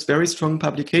of a very strong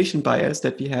publication bias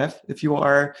that we have, if you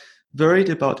are worried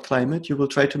about climate, you will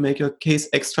try to make your case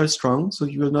extra strong. So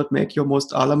you will not make your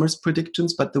most alarmist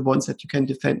predictions, but the ones that you can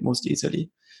defend most easily,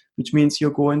 which means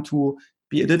you're going to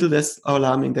be a little less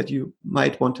alarming than you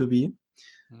might want to be.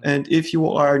 And if you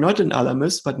are not an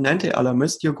alarmist, but an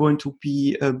anti-alarmist, you're going to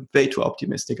be way too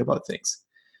optimistic about things.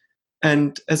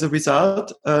 And as a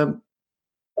result,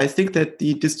 I think that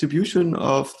the distribution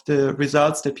of the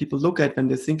results that people look at when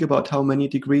they think about how many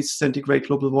degrees centigrade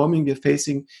global warming we're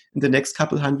facing in the next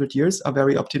couple hundred years are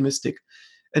very optimistic.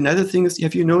 Another thing is,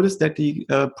 have you noticed that the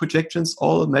projections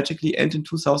all magically end in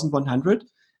 2100?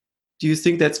 Do you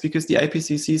think that's because the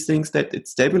IPCC thinks that it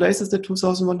stabilizes at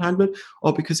 2100,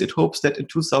 or because it hopes that in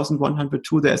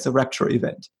 2102 there's a rapture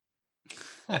event?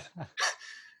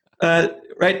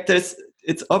 Right,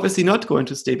 it's obviously not going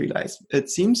to stabilize. It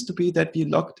seems to be that we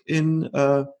locked in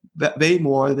way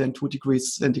more than 2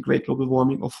 degrees centigrade global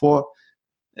warming, or 4.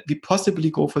 We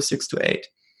possibly go for 6 to 8.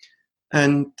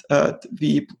 And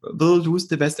we will lose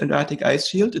the West Antarctic ice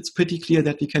shield. It's pretty clear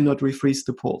that we cannot refreeze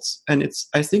the poles. And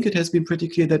I think it has been pretty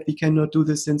clear that we cannot do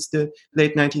this since the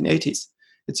late 1980s.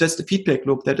 It's just a feedback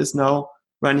loop that is now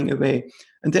running away.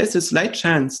 And there's a slight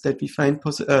chance that we find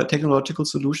technological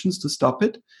solutions to stop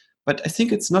it, but I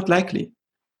think it's not likely.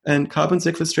 And carbon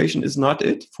sequestration is not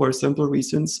it, for simple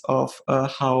reasons of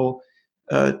how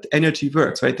energy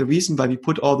works, right? The reason why we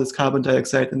put all this carbon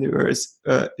dioxide in the earth,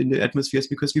 in the atmosphere, is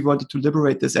because we wanted to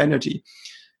liberate this energy.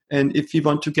 And if we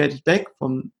want to get it back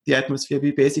from the atmosphere,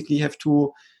 we basically have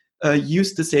to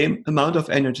use the same amount of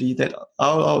energy that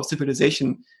our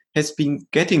civilization has been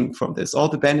getting from this, all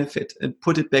the benefit, and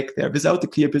put it back there without a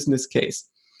clear business case.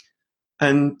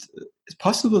 And it's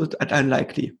possible but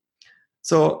unlikely.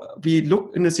 So we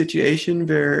look in a situation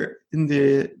where in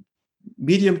the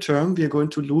medium term, we are going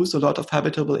to lose a lot of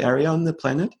habitable area on the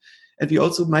planet. And we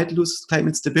also might lose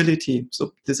climate stability.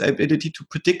 So this ability to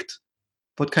predict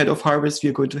what kind of harvest we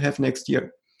are going to have next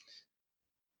year,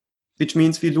 which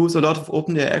means we lose a lot of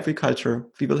open air agriculture.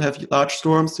 We will have large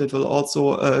storms that will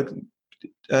also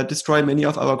destroy many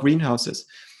of our greenhouses.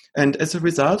 And as a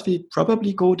result, we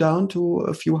probably go down to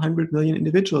a few 100 million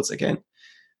individuals again.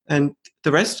 And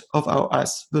the rest of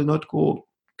us will not go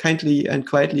kindly and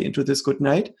quietly into this good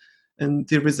night. And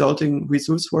the resulting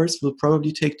resource wars will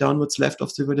probably take down what's left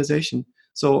of civilization.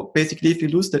 So basically, if we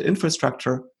lose that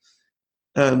infrastructure,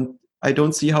 I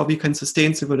don't see how we can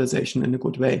sustain civilization in a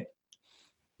good way.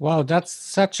 Wow, that's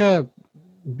such a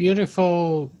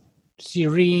beautiful,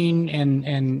 serene,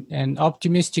 and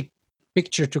optimistic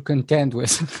picture to contend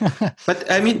with. But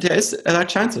I mean, there are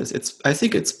chances. I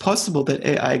think it's possible that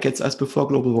AI gets us before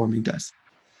global warming does.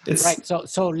 Right.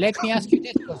 So let me ask you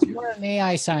this, because you are an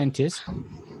AI scientist,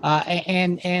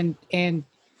 and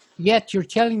yet you're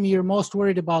telling me you're most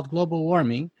worried about global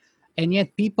warming, and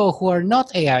yet people who are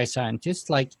not AI scientists,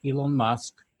 like Elon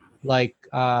Musk, like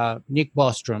Nick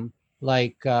Bostrom,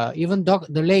 like even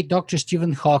the late Dr.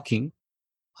 Stephen Hawking,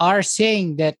 are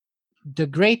saying that the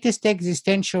greatest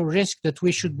existential risk that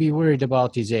we should be worried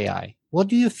about is AI. What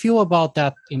do you feel about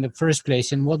that in the first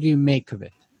place, and what do you make of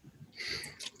it?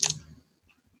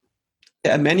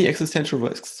 There are many existential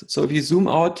risks. So if you zoom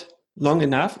out long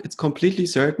enough, it's completely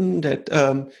certain that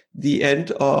the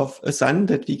end of a sun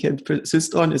that we can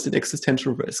persist on is an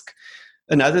existential risk.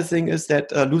 Another thing is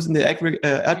that losing the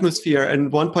atmosphere in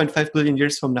 1.5 billion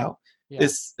years from now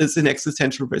is an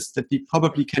existential risk that we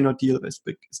probably cannot deal with,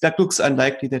 because that looks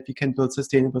unlikely that we can build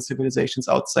sustainable civilizations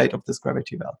outside of this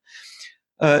gravity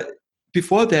well.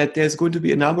 Before that, there's going to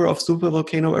be a number of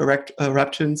supervolcano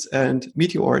eruptions and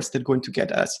meteors that are going to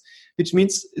get us, which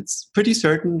means it's pretty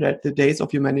certain that the days of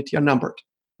humanity are numbered,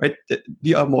 right?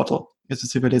 We are mortal as a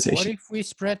civilization. What if we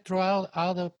spread throughout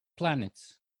other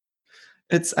planets?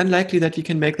 It's unlikely that we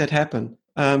can make that happen.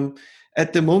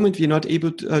 At the moment, we're not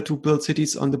able to build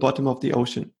cities on the bottom of the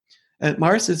ocean. And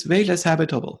Mars is way less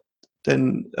habitable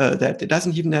than that. It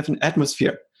doesn't even have an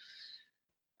atmosphere.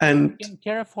 And you can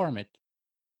terraform it.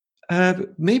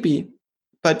 Maybe,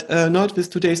 but not with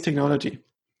today's technology.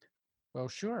 Well,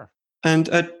 sure. And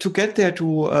to get there,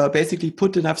 to basically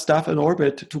put enough stuff in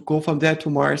orbit to go from there to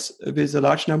Mars with a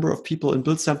large number of people and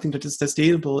build something that is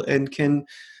sustainable and can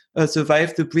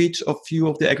survive the breach of few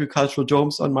of the agricultural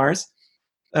domes on Mars,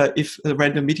 if a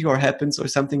random meteor happens or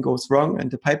something goes wrong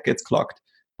and the pipe gets clogged,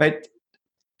 right?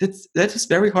 That is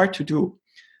very hard to do.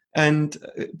 And,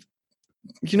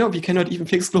 we cannot even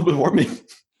fix global warming.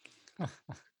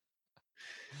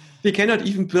 We cannot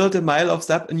even build a mile of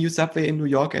a new subway in New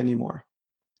York anymore.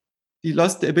 We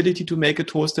lost the ability to make a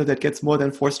toaster that gets more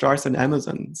than 4 stars on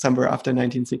Amazon somewhere after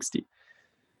 1960.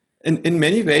 In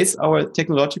many ways, our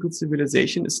technological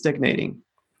civilization is stagnating.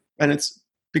 And it's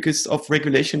because of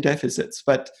regulation deficits.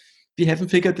 But we haven't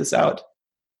figured this out.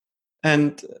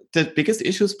 And the biggest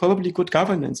issue is probably good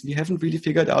governance. We haven't really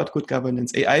figured out good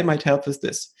governance. AI might help with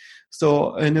this.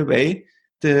 So in a way,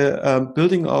 the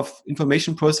building of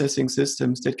information processing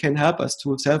systems that can help us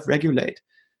to self-regulate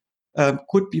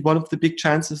could be one of the big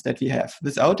chances that we have.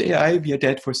 Without AI, we are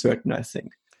dead for certain, I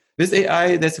think. With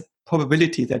AI, there's a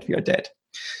probability that we are dead.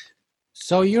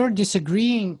 So you're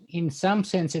disagreeing, in some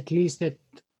sense at least, that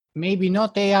maybe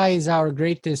not AI is our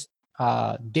greatest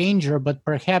danger, but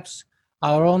perhaps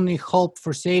our only hope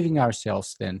for saving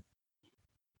ourselves then?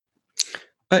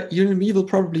 You and me will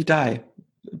probably die.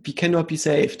 We cannot be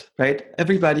saved, right?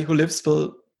 Everybody who lives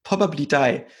will probably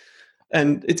die.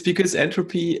 And it's because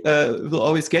entropy will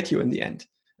always get you in the end.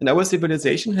 And our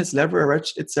civilization has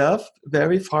leveraged itself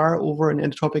very far over an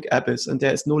entropic abyss, and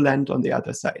there is no land on the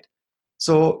other side.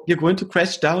 So you're going to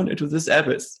crash down into this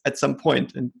abyss at some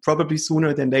point, and probably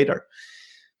sooner than later.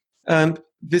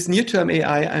 With near-term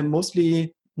AI, I'm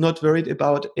mostly not worried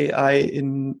about AI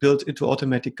built into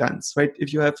automatic guns, right?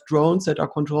 If you have drones that are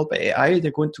controlled by AI, they're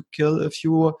going to kill a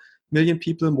few million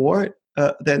people more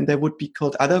than they would be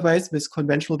killed otherwise with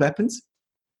conventional weapons.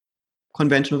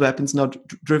 Conventional weapons not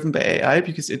driven by AI,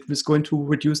 because it was going to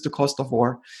reduce the cost of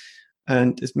war,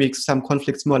 and it makes some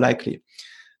conflicts more likely.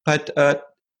 But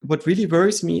what really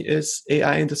worries me is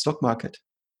AI in the stock market.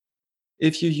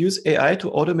 If you use AI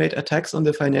to automate attacks on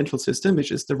the financial system,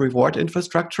 which is the reward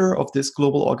infrastructure of this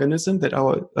global organism that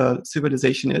our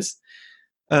civilization is,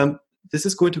 this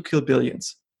is going to kill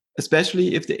billions.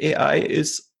 especially if the AI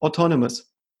is autonomous.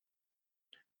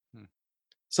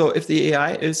 So if the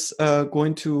AI is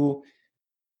going to...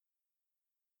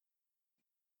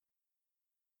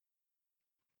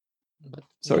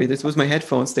 Sorry, this was my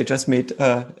headphones. They just made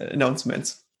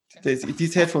announcements.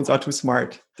 These headphones are too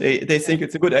smart. They think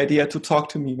it's a good idea to talk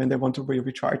to me when they want to be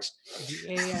recharged.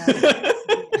 The AI.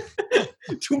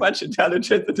 Too much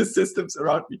intelligence in the systems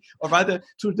around me, or rather,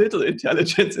 too little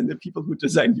intelligence in the people who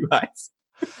design UIs.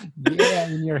 The AI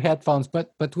in your headphones,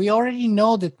 but we already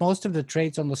know that most of the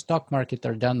trades on the stock market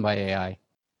are done by AI.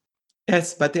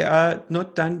 Yes, but they are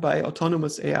not done by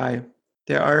autonomous AI.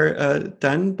 They are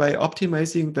done by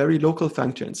optimizing very local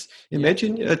functions.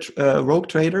 Imagine a rogue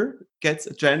trader gets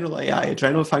a general AI, a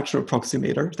general function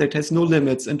approximator that has no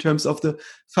limits in terms of the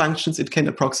functions it can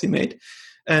approximate,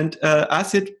 and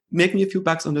ask it, make me a few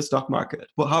bucks on the stock market,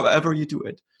 well, however you do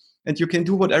it. And you can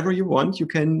do whatever you want. You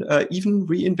can even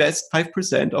reinvest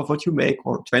 5% of what you make,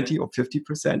 or 20 or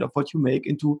 50% of what you make,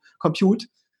 into compute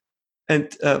and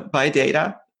buy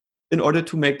data in order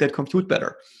to make that compute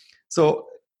better. So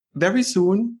very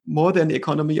soon, more than the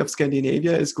economy of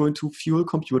Scandinavia is going to fuel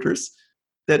computers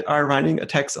that are running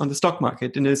attacks on the stock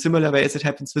market in a similar way as it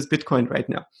happens with Bitcoin right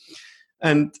now.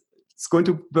 And it's going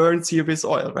to burn serious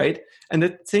oil, right? And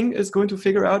that thing is going to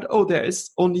figure out, oh, there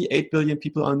is only 8 billion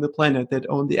people on the planet that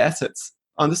own the assets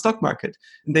on the stock market.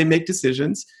 And they make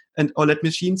decisions, or let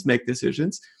machines make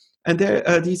decisions. And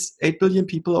these 8 billion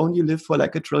people only live for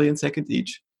like 1 trillion seconds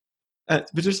each,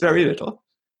 which is very little.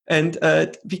 And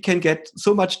we can get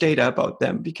so much data about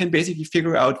them. We can basically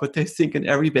figure out what they think in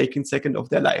every waking second of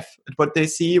their life, what they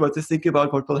see, what they think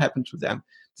about, what will happen to them.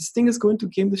 This thing is going to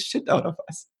game the shit out of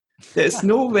us. There is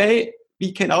no way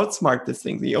we can outsmart this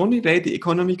thing. The only way the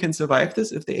economy can survive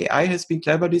this, if the AI has been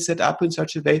cleverly set up in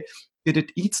such a way that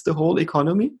it eats the whole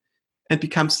economy and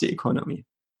becomes the economy.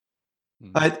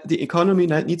 But the economy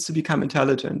needs to become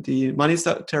intelligent. The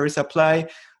monetary supply,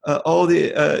 all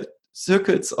the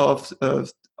circuits of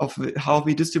how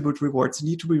we distribute rewards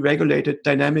need to be regulated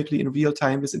dynamically in real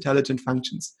time with intelligent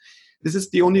functions. This is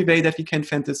the only way that we can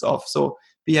fend this off. So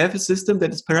we have a system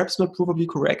that is perhaps not provably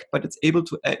correct, but it's able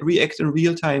to react in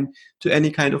real time to any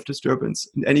kind of disturbance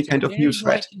and any kind of new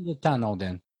threat. In the tunnel,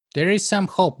 then there is some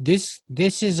hope. This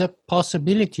is a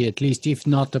possibility, at least, if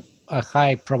not a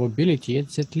high probability.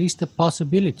 It's at least a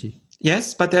possibility.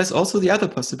 Yes, but there's also the other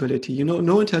possibility. You know,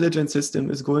 no intelligent system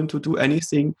is going to do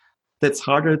anything that's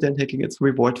harder than hacking its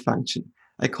reward function.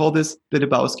 I call this the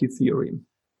Lebowski theorem.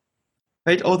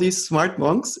 Right? All these smart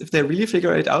monks, if they really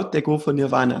figure it out, they go for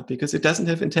nirvana because it doesn't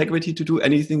have integrity to do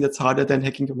anything that's harder than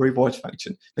hacking a reward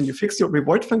function. When you fix your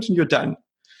reward function, you're done.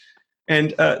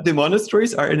 And the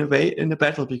monasteries are in a way in a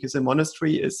battle because a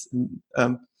monastery is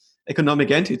an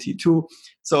economic entity too.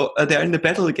 So they're in a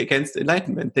battle against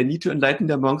enlightenment. They need to enlighten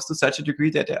their monks to such a degree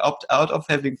that they opt out of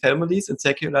having families and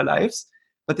secular lives,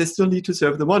 but they still need to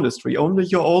serve the monastery. Only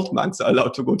your old monks are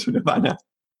allowed to go to nirvana.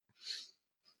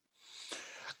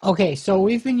 Okay, so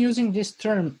we've been using this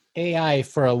term AI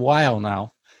for a while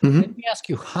now. Let me ask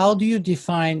you, how do you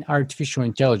define artificial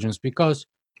intelligence? Because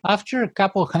after a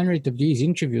couple hundred of these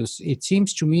interviews, it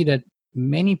seems to me that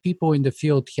many people in the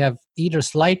field have either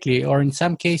slightly or in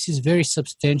some cases very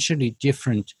substantially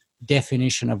different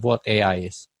definition of what AI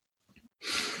is.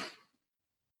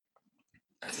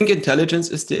 I think intelligence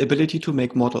is the ability to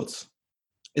make models.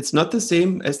 It's not the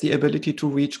same as the ability to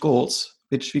reach goals,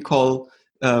 which we call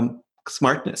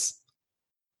smartness.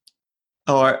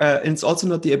 Or it's also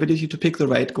not the ability to pick the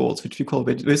right goals, which we call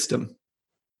wisdom.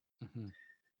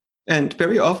 And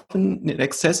very often, an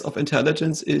excess of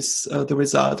intelligence is the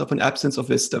result of an absence of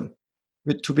wisdom,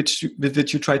 with which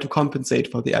you try to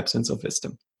compensate for the absence of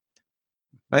wisdom.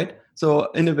 Right?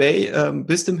 So in a way,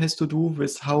 wisdom has to do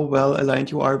with how well aligned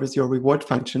you are with your reward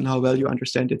function, how well you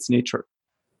understand its nature.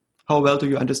 How well do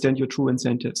you understand your true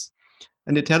incentives?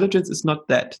 And intelligence is not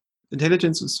that.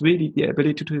 Intelligence is really the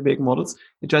ability to make models.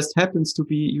 It just happens to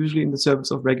be usually in the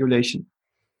service of regulation.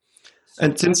 So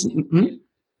and since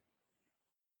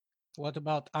what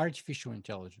about artificial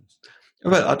intelligence?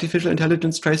 Well, artificial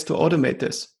intelligence tries to automate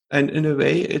this. And in a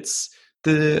way, it's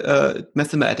the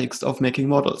mathematics of making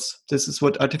models. This is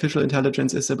what artificial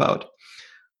intelligence is about.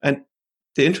 And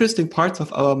the interesting parts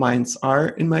of our minds are,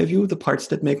 in my view, the parts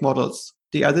that make models.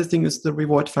 The other thing is the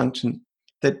reward function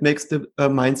that makes the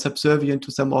mind subservient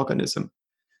to some organism,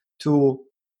 to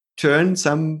turn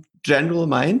some general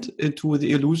mind into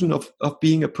the illusion of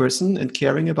being a person and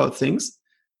caring about things.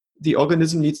 The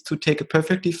organism needs to take a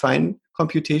perfectly fine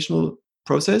computational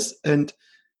process and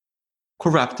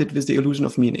corrupt it with the illusion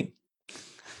of meaning.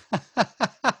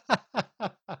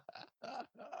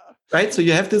 right? So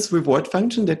you have this reward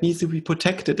function that needs to be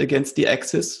protected against the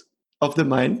axis of the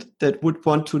mind that would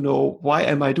want to know, why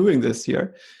am I doing this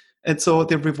here? And so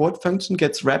the reward function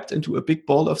gets wrapped into a big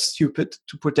ball of stupid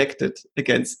to protect it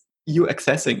against you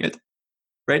accessing it,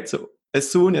 right? So as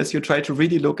soon as you try to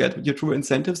really look at your true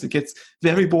incentives, it gets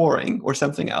very boring or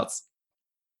something else.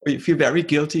 Or you feel very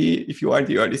guilty if you are in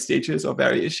the early stages, or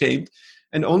very ashamed.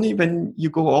 And only when you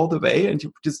go all the way and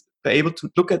you just are able to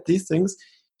look at these things,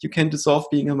 you can dissolve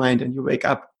being a mind and you wake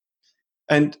up.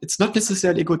 And it's not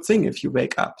necessarily a good thing if you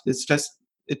wake up. It's just,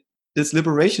 this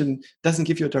liberation doesn't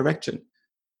give you a direction.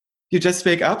 You just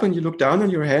wake up and you look down on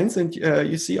your hands and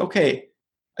you see, okay,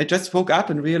 I just woke up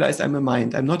and realized I'm a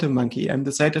mind. I'm not a monkey. I'm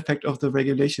the side effect of the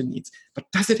regulation needs.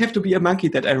 But does it have to be a monkey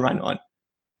that I run on?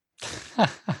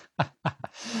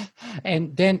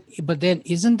 But then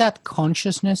isn't that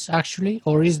consciousness actually,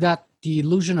 or is that the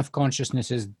illusion of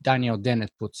consciousness, as Daniel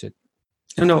Dennett puts it?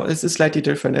 No, it's slightly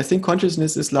different. I think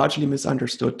consciousness is largely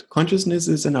misunderstood. Consciousness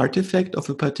is an artifact of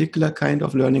a particular kind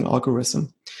of learning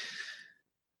algorithm.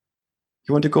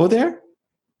 You want to go there?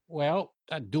 Well,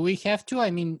 do we have to?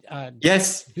 I mean,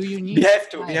 yes. Do you need? We have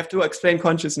to. We have to explain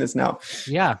consciousness now.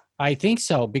 Yeah, I think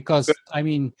so, because I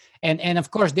mean, and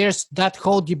of course, there's that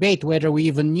whole debate whether we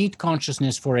even need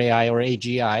consciousness for AI or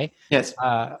AGI. Yes.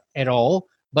 At all.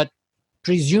 But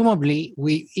presumably,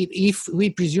 if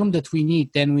we presume that we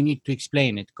need, then we need to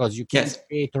explain it, because you can't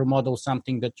create or model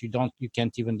something that you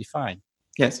can't even define.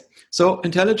 Yes. So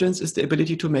intelligence is the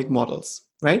ability to make models,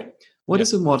 right? What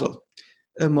is a model?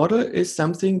 A model is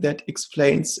something that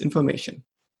explains information.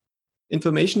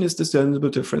 Information is discernible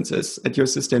differences at your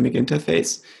systemic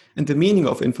interface. And the meaning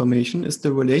of information is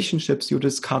the relationships you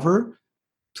discover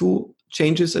to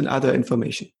changes in other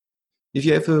information. If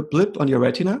you have a blip on your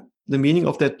retina, the meaning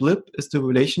of that blip is the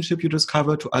relationship you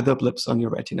discover to other blips on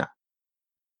your retina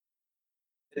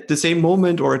at the same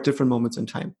moment or at different moments in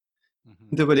time.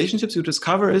 The relationships you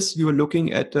discover is you are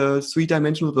looking at a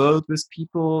three-dimensional world with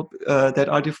people that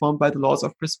are deformed by the laws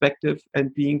of perspective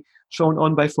and being shown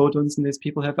on by photons, and these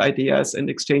people have ideas and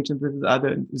exchange them with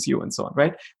other with you and so on,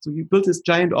 right? So you build this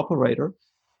giant operator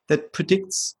that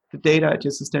predicts the data at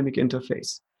your systemic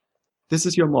interface. This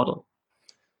is your model.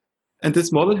 And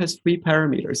this model has three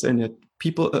parameters in it.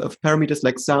 Parameters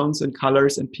like sounds and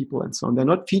colors and people and so on. They're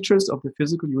not features of the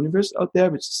physical universe out there,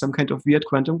 which is some kind of weird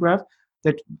quantum graph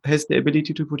that has the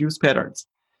ability to produce patterns.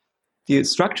 The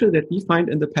structure that we find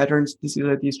in the patterns, these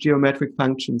are these geometric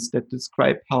functions that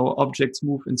describe how objects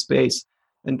move in space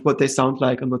and what they sound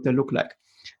like and what they look like.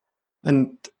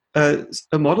 And a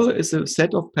model is a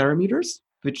set of parameters,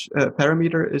 which a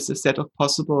parameter is a set of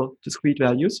possible discrete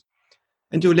values,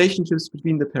 and the relationships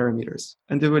between the parameters.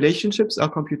 And the relationships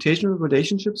are computational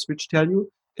relationships which tell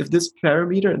you if this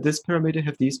parameter and this parameter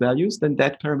have these values, then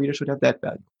that parameter should have that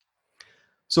value.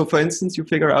 So for instance, you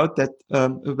figure out that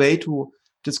a way to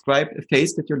describe a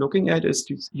face that you're looking at is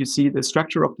you see the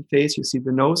structure of the face, you see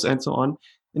the nose and so on.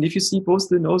 And if you see both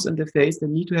the nose and the face, they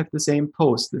need to have the same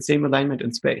pose, the same alignment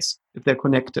in space, if they're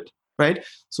connected, right?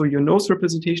 So your nose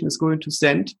representation is going to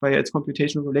send, via its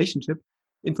computational relationship,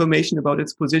 information about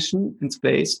its position in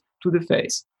space to the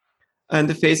face. And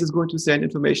the face is going to send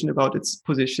information about its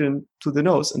position to the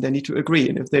nose, and they need to agree.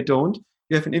 And if they don't,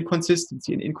 you have an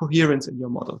inconsistency, an incoherence in your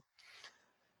model.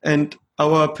 And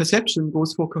our perception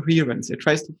goes for coherence. It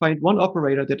tries to find one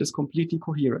operator that is completely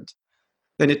coherent.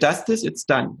 When it does this, it's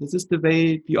done. This is the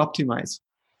way we optimize.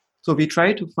 So we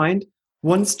try to find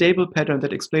one stable pattern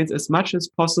that explains as much as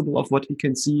possible of what we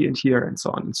can see and hear and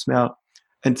so on, and smell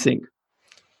and think.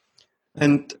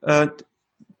 And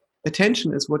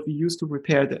attention is what we use to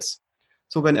repair this.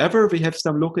 So whenever we have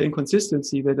some local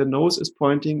inconsistency where the nose is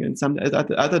pointing in some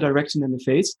other direction than the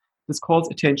face, this calls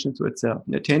attention to itself.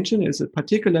 And attention is a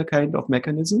particular kind of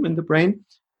mechanism in the brain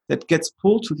that gets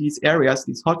pulled to these areas,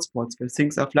 these hotspots where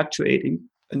things are fluctuating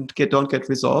and don't get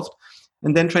resolved,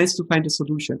 and then tries to find a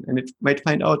solution. And it might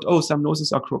find out, oh, some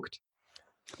noses are crooked.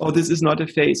 Oh, this is not a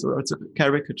face, or it's a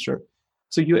caricature.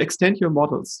 So you extend your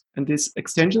models, and these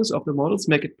extensions of the models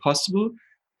make it possible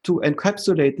to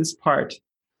encapsulate this part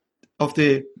of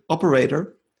the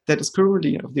operator that is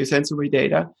currently of the sensory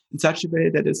data in such a way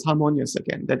that it's harmonious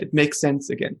again, that it makes sense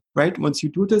again, right? Once you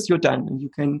do this, you're done, and you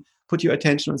can put your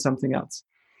attention on something else.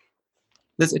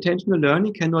 This attentional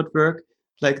learning cannot work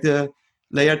like the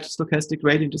layered stochastic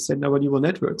gradient descent over neural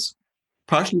networks,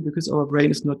 partially because our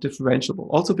brain is not differentiable,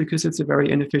 also because it's a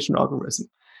very inefficient algorithm.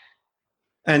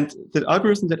 And the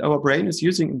algorithm that our brain is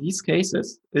using in these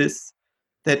cases is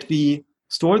that we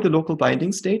store the local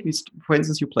binding state. For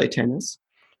instance, you play tennis.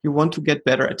 You want to get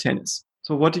better at tennis.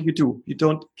 So what do?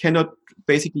 You cannot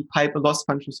basically pipe a loss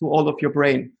function through all of your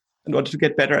brain in order to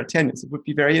get better at tennis. It would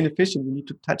be very inefficient. You need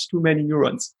to touch too many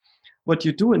neurons. What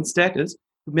you do instead is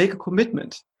you make a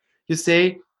commitment. You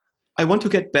say, I want to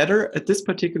get better at this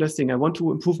particular thing. I want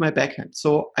to improve my backhand.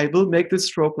 So I will make this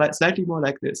stroke slightly more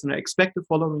like this. And I expect the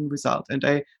following result. And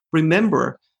I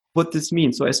remember what this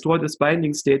means. So I store this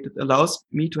binding state that allows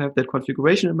me to have that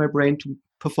configuration in my brain to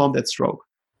perform that stroke.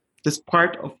 This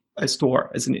part of I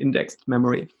store as an indexed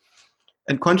memory.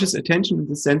 And conscious attention in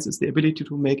this sense is the ability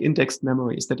to make indexed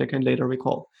memories that I can later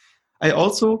recall. I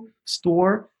also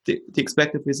store the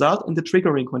expected result and the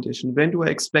triggering condition. When do I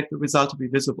expect the result to be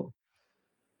visible?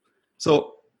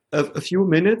 So a few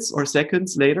minutes or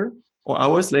seconds later or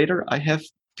hours later, I have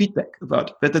feedback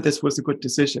about whether this was a good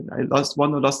decision. I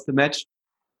won or lost the match.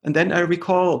 And then I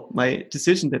recall my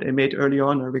decision that I made early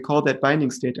on. I recall that binding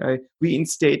state. I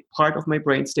reinstate part of my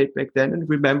brain state back then and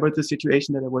remember the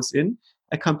situation that I was in.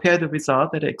 I compare the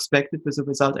result that I expected with the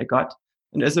result I got.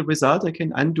 And as a result, I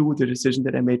can undo the decision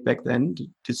that I made back then,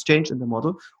 this change in the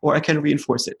model, or I can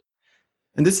reinforce it.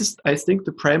 And this is, I think,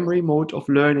 the primary mode of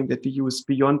learning that we use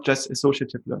beyond just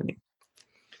associative learning.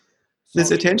 So This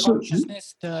attention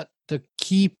consciousness, the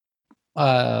key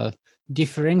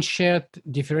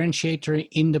differentiator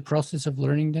in the process of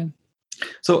learning then?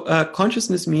 So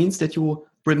consciousness means that you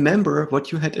remember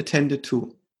what you had attended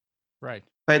to. Right.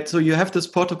 So you have this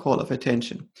protocol of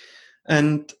attention.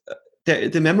 And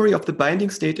the memory of the binding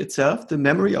state itself, the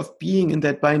memory of being in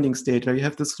that binding state, where you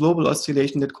have this global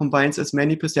oscillation that combines as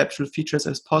many perceptual features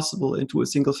as possible into a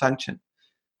single function.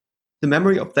 The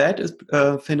memory of that is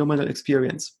phenomenal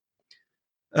experience.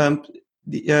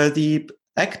 The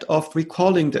act of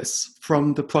recalling this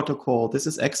from the protocol, this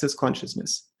is access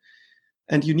consciousness.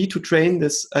 And you need to train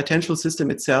this attentional system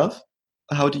itself.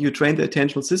 How do you train the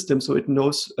attentional system so it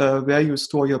knows where you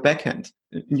store your backhand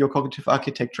in your cognitive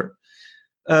architecture?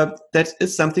 That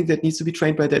is something that needs to be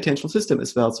trained by the attentional system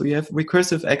as well. So you have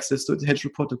recursive access to the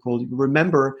attentional protocol. You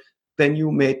remember when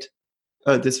you made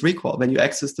this recall, when you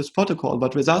access this protocol,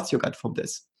 what results you got from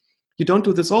this. You don't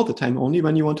do this all the time, only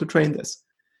when you want to train this.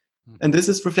 And this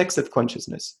is reflexive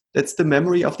consciousness. That's the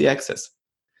memory of the access.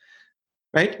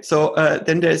 Right? So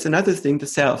then there's another thing, the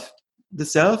self. The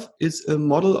self is a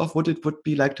model of what it would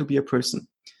be like to be a person.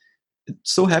 It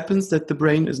so happens that the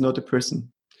brain is not a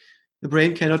person. The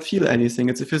brain cannot feel anything.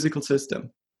 It's a physical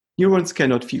system. Neurons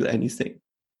cannot feel anything.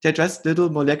 They're just little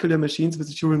molecular machines with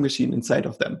a Turing machine inside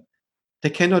of them. They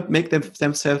cannot make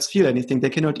themselves feel anything. They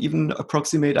cannot even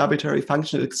approximate arbitrary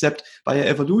functions except via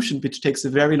evolution, which takes a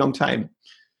very long time.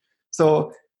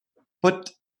 So what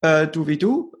do we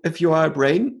do if you are a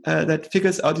brain that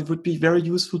figures out it would be very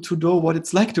useful to know what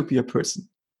it's like to be a person?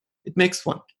 It makes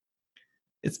one.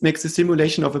 It makes a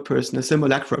simulation of a person, a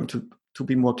simulacrum, to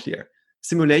be more clear.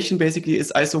 Simulation basically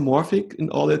is isomorphic in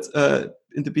all its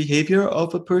in the behavior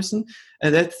of a person,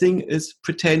 and that thing is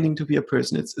pretending to be a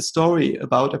person. It's a story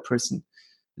about a person.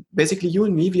 Basically, you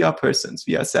and me, we are persons,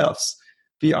 we are selves.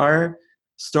 We are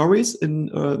stories in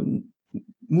a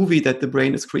movie that the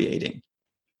brain is creating.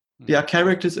 We are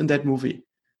characters in that movie.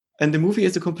 And the movie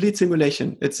is a complete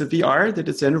simulation. It's a VR that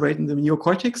is generated in the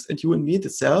neocortex, and you and me, the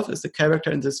self, is the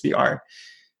character in this VR.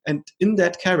 And in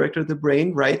that character, the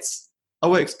brain writes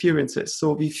our experiences.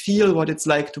 So we feel what it's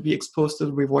like to be exposed to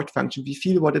the reward function. We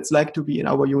feel what it's like to be in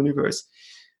our universe.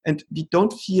 And we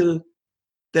don't feel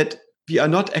that we are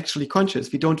not actually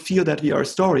conscious. We don't feel that we are a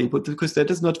story, but because that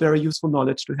is not very useful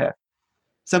knowledge to have.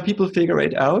 Some people figure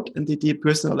it out and they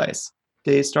depersonalize.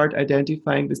 They start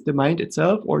identifying with the mind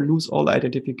itself or lose all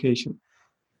identification.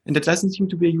 And that doesn't seem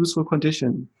to be a useful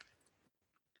condition.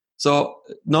 So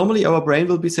normally our brain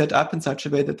will be set up in such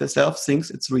a way that the self thinks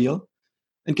it's real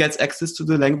and gets access to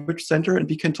the language center, and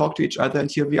we can talk to each other, and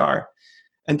here we are.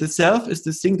 And the self is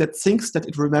the thing that thinks that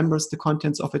it remembers the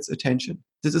contents of its attention.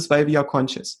 This is why we are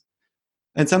conscious.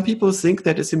 And some people think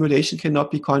that a simulation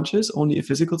cannot be conscious, only a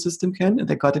physical system can, and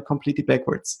they got it completely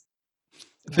backwards.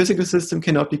 A physical system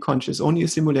cannot be conscious, only a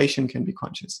simulation can be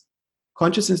conscious.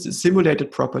 Consciousness is a simulated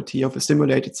property of a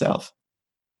simulated self.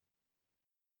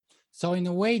 So in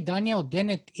a way, Daniel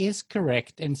Dennett is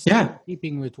correct and still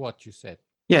keeping with what you said.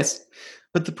 Yes,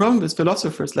 but the problem with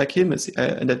philosophers like him is,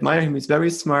 and admire him, he's very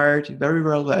smart, very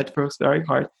well read, works very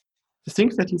hard. The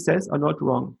things that he says are not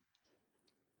wrong,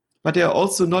 but they are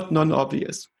also not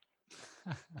non-obvious.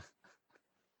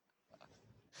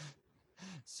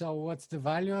 So what's the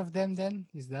value of them then?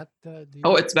 Is that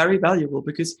it's very valuable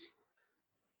because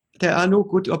there are no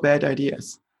good or bad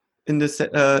ideas in this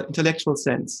intellectual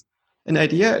sense. An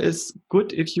idea is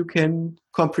good if you can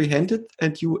comprehend it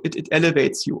and it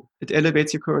elevates you. It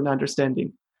elevates your current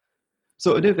understanding.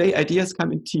 So in a way, ideas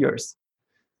come in tiers.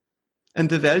 And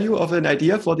the value of an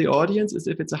idea for the audience is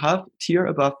if it's a half tier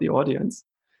above the audience.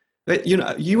 But, you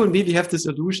and me, we have this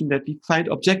illusion that we find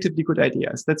objectively good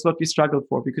ideas. That's what we struggle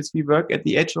for because we work at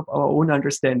the edge of our own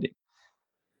understanding.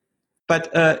 But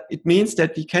it means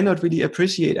that we cannot really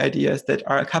appreciate ideas that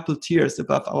are a couple tiers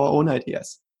above our own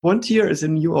ideas. One tier is a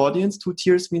new audience. 2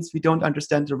 tiers means we don't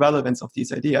understand the relevance of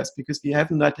these ideas because we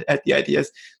have not had the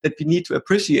ideas that we need to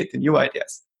appreciate the new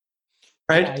ideas.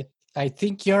 Right? Yeah, I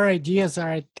think your ideas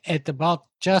are at about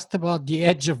just about the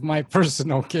edge of my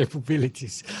personal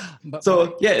capabilities.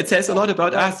 So yeah, it says a lot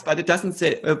about us, but it doesn't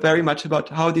say very much about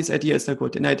how these ideas are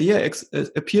good. An idea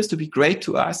appears to be great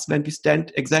to us when we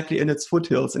stand exactly in its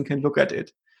foothills and can look at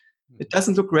it. It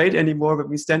doesn't look great anymore when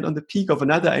we stand on the peak of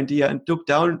another idea and look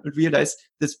down and realize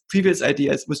this previous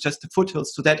idea was just the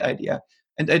foothills to that idea.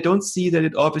 And I don't see that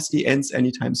it obviously ends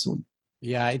anytime soon.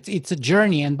 Yeah, it's a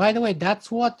journey. And by the way,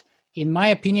 that's what, in my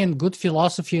opinion, good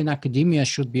philosophy in academia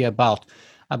should be about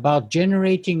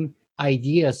generating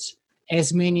ideas,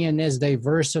 as many and as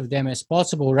diverse of them as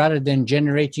possible, rather than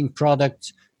generating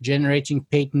products, generating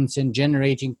patents, and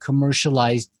generating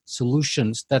commercialized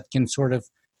solutions that can sort of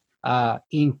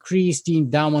increase the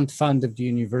endowment fund of the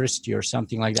university or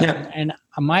something like that. Yeah. And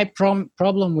my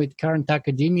problem with current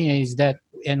academia is that,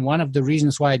 and one of the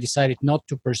reasons why I decided not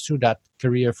to pursue that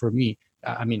career for me,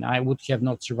 I mean, I would have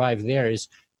not survived there, is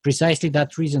precisely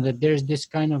that reason, that there's this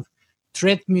kind of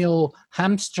treadmill,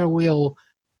 hamster wheel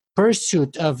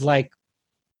pursuit of like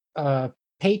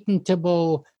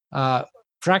patentable,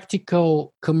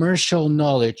 practical, commercial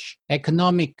knowledge,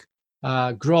 economic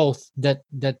growth that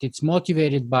it's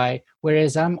motivated by,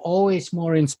 whereas I'm always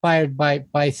more inspired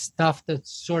by stuff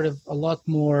that's sort of a lot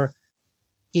more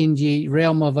in the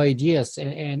realm of ideas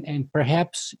and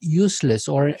perhaps useless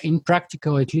or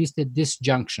impractical, at least at this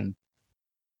junction.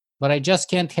 But I just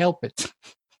can't help it.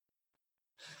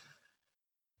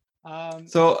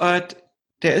 So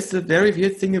there is a very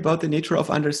weird thing about the nature of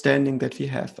understanding that we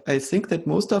have. I think that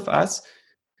most of us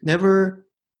never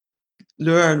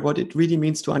learn what it really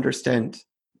means to understand,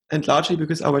 and largely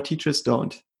because our teachers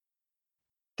don't.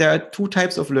 There are 2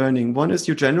 types of learning. One is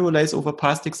you generalize over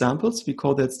past examples. We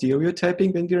call that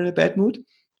stereotyping when we're in a bad mood,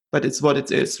 but it's what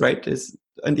it is, right?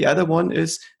 And the other one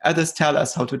is others tell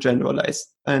us how to generalize,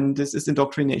 and this is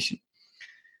indoctrination.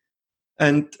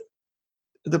 And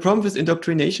the problem with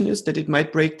indoctrination is that it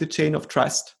might break the chain of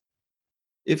trust.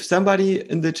 If somebody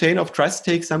in the chain of trust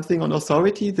takes something on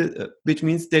authority, which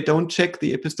means they don't check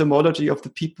the epistemology of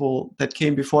the people that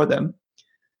came before them,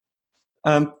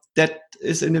 that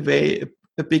is in a way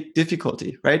a big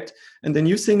difficulty, right? And the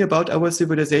new thing about our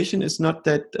civilization is not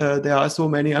that there are so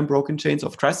many unbroken chains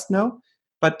of trust now,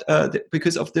 but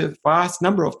because of the vast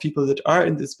number of people that are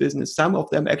in this business, some of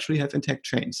them actually have intact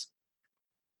chains.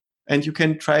 And you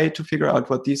can try to figure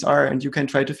out what these are, and you can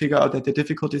try to figure out that the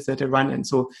difficulties that they run in.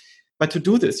 So, but to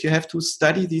do this, you have to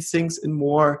study these things in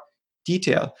more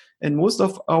detail. And most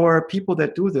of our people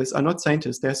that do this are not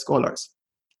scientists, they're scholars.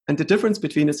 And the difference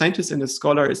between a scientist and a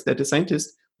scholar is that the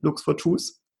scientist looks for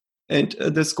truth, and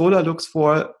the scholar looks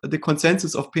for the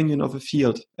consensus of opinion of a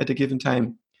field at a given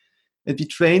time. And we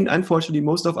train, unfortunately,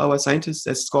 most of our scientists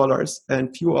as scholars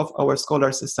and few of our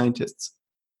scholars as scientists.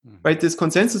 Right, this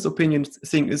consensus opinion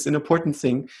thing is an important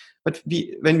thing, but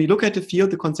when we look at the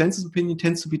field, the consensus opinion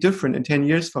tends to be different in 10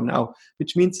 years from now,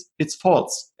 which means it's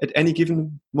false. At any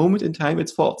given moment in time,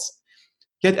 it's false.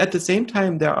 Yet at the same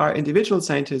time, there are individual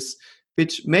scientists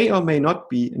which may or may not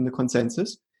be in the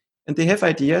consensus, and they have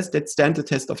ideas that stand the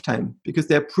test of time because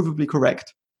they're provably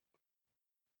correct.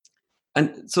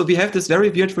 And so we have this very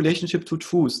weird relationship to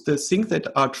truth. The things that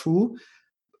are true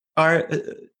are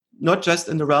not just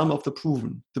in the realm of the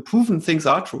proven. The proven things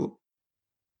are true,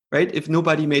 right? If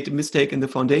nobody made a mistake in the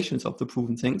foundations of the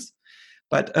proven things.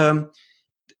 But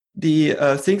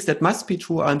the things that must be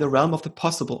true are in the realm of the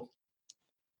possible.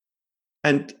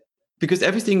 And because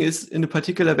everything is in a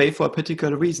particular way for a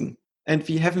particular reason. And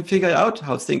we haven't figured out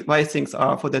why things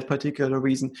are for that particular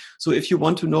reason. So if you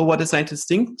want to know what a scientist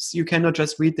thinks, you cannot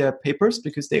just read their papers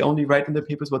because they only write in the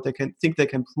papers what they can think they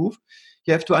can prove.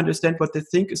 You have to understand what they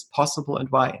think is possible and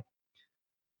why.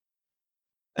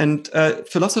 And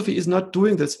philosophy is not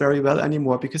doing this very well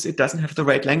anymore because it doesn't have the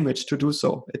right language to do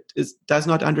so. It does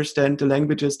not understand the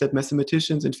languages that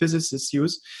mathematicians and physicists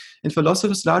use. And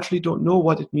philosophers largely don't know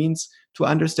what it means to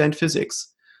understand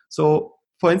physics. So,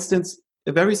 for instance,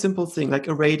 a very simple thing like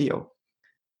a radio.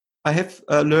 I have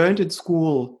learned in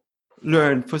school,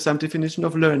 for some definition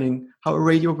of learning, how a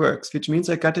radio works, which means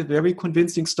I got a very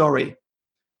convincing story.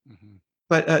 Mm-hmm.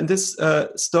 But this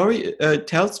story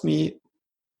tells me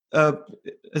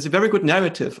as a very good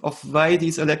narrative of why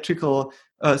these electrical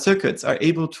circuits are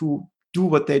able to do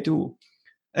what they do.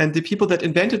 And the people that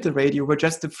invented the radio were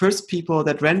just the first people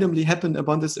that randomly happened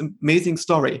upon this amazing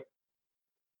story.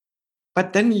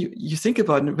 But then you think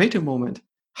about it, wait a moment,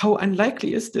 how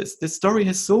unlikely is this? This story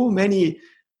has so many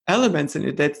elements in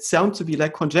it that sound to be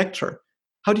like conjecture.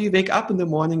 How do you wake up in the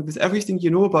morning with everything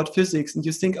you know about physics and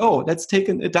you think, oh, let's take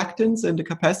an inductance and a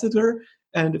capacitor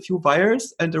and a few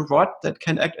wires and a rod that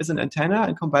can act as an antenna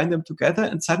and combine them together,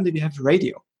 and suddenly we have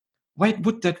radio. Why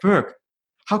would that work?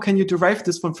 How can you derive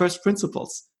this from first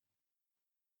principles?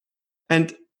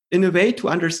 And in a way, to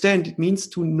understand, it means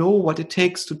to know what it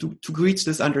takes to reach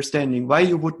this understanding, why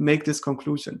you would make this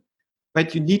conclusion.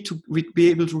 But you need to be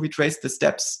able to retrace the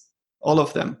steps, all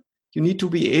of them. You need to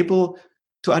be able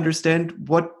to understand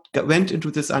what went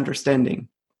into this understanding.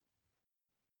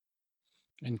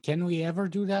 And can we ever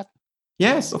do that?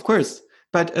 Yes, of course.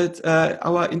 But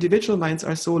our individual minds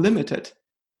are so limited.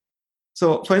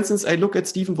 So, for instance, I look at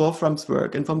Stephen Wolfram's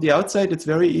work, and from the outside, it's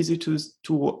very easy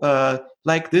to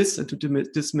like this and to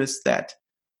dismiss that.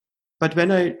 But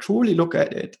when I truly look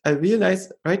at it, I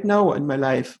realize right now in my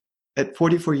life, at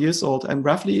 44 years old, I'm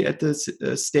roughly at this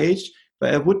stage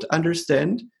where I would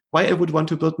understand why I would want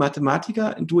to build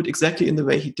Mathematica and do it exactly in the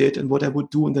way he did and what I would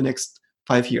do in the next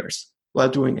 5 years while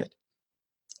doing it.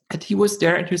 And he was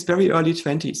there in his very early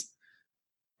 20s.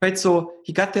 Right? So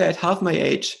he got there at half my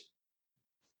age.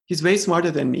 He's way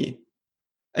smarter than me.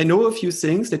 I know a few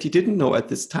things that he didn't know at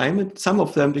this time, and some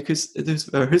of them because these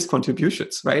are his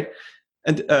contributions, right?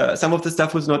 And some of the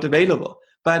stuff was not available.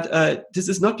 But this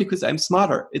is not because I'm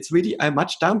smarter. It's really I'm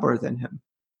much dumber than him.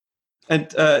 And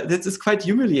this is quite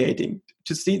humiliating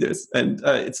to see this. And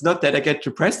it's not that I get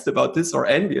depressed about this or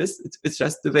envious. It's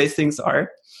just the way things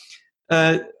are.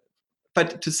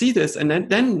 But to see this, and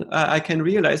then I can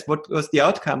realize what was the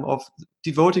outcome of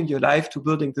devoting your life to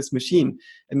building this machine.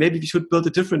 And maybe we should build a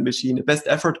different machine, a best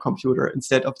effort computer,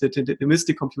 instead of the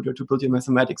deterministic computer to build your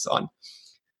mathematics on.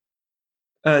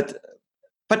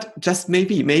 But just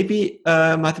maybe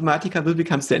Mathematica will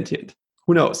become sentient.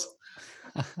 Who knows?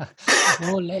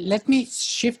 Well, let me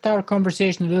shift our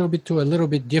conversation a little bit to a little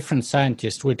bit different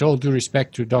scientist, with all due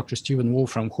respect to Dr. Stephen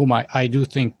Wolfram, whom I do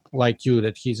think, like you,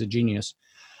 that he's a genius.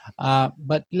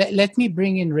 But let me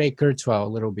bring in Ray Kurzweil a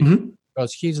little bit,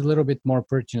 because he's a little bit more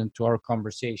pertinent to our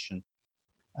conversation.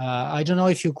 I don't know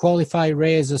if you qualify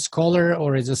Ray as a scholar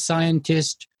or as a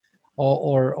scientist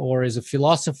or as a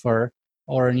philosopher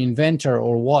or an inventor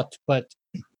or what, but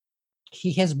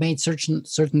he has made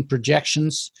certain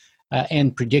projections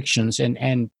and predictions,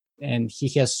 and he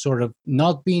has sort of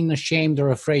not been ashamed or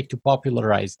afraid to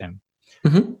popularize them.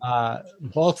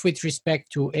 Both with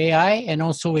respect to AI and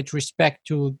also with respect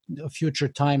to the future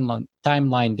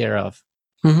timeline thereof.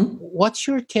 What's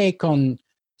your take on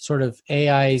sort of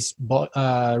AI's,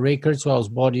 Ray Kurzweil's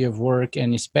body of work,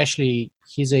 and especially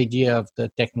his idea of the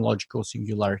technological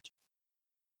singularity?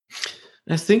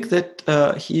 I think that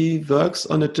he works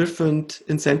on a different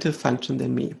incentive function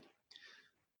than me.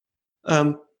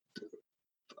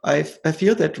 I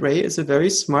feel that Ray is a very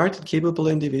smart and capable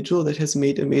individual that has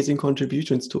made amazing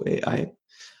contributions to AI.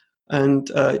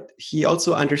 And he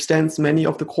also understands many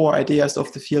of the core ideas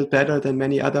of the field better than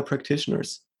many other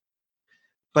practitioners.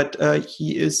 But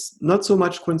he is not so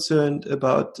much concerned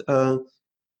about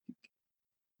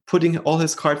putting all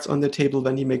his cards on the table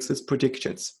when he makes his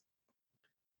predictions.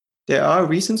 There are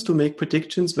reasons to make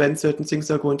predictions when certain things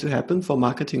are going to happen for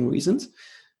marketing reasons.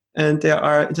 And there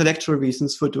are intellectual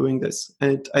reasons for doing this.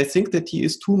 And I think that he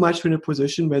is too much in a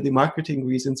position where the marketing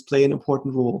reasons play an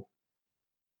important role,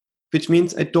 which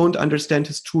means I don't understand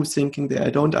his true thinking there. I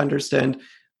don't understand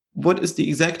what is the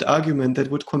exact argument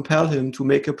that would compel him to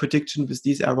make a prediction with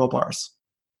these error bars.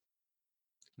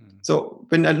 So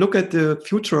when I look at the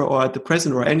future or at the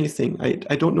present or anything,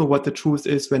 I don't know what the truth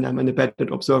is when I'm an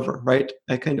embedded observer, right?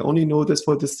 I can only know this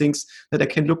for the things that I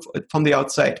can look from the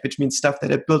outside, which means stuff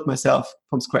that I built myself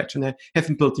from scratch, and I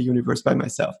haven't built the universe by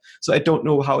myself. So I don't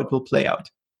know how it will play out.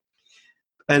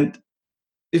 And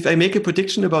if I make a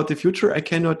prediction about the future, I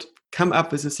cannot come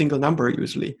up with a single number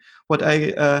usually. What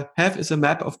I have is a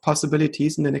map of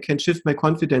possibilities, and then I can shift my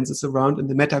confidences around in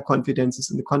the meta-confidences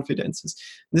and the confidences.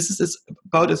 This is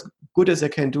about as good as I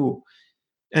can do.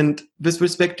 And with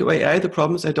respect to AI, the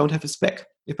problem is I don't have a spec.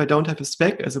 If I don't have a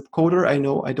spec as a coder,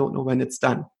 I don't know when it's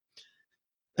done.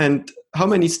 And how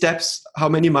many steps, how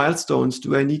many milestones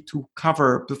do I need to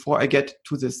cover before I get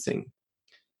to this thing?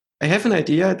 I have an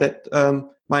idea that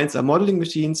minds are modeling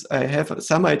machines. I have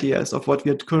some ideas of what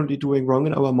we are currently doing wrong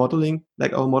in our modeling.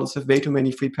 Like our models have way too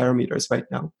many free parameters right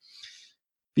now.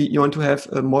 You want to have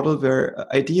a model where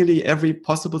ideally every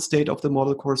possible state of the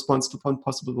model corresponds to one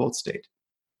possible world state.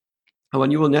 Our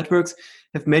neural networks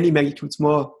have many magnitudes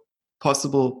more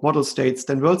possible model states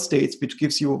than world states, which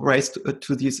gives you rise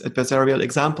to these adversarial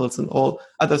examples and all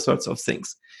other sorts of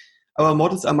things. Our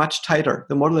models are much tighter.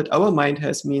 The model that our mind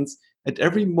has means at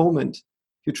every moment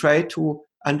you try to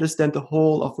understand the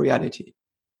whole of reality.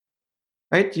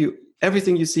 Right?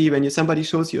 Everything you see when somebody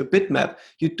shows you a bitmap,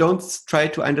 you don't try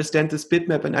to understand this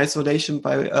bitmap in isolation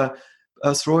by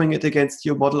throwing it against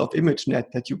your model of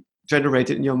ImageNet that you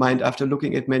generated in your mind after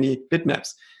looking at many bitmaps.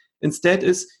 Instead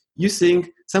you think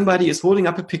somebody is holding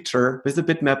up a picture with a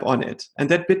bitmap on it, and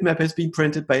that bitmap has been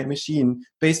printed by a machine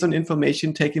based on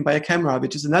information taken by a camera,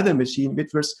 which is another machine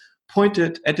which was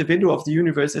pointed at the window of the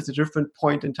universe at a different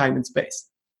point in time and space.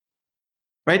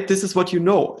 Right? This is what you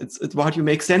know. It's what you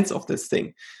make sense of this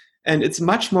thing. And it's a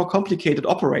much more complicated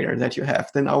operator that you have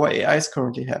than our AIs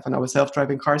currently have and our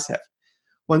self-driving cars have.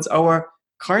 Once our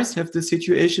cars have this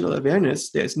situational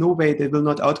awareness, there's no way they will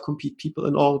not outcompete people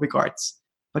in all regards.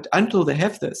 But until they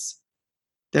have this,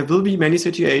 there will be many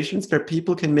situations where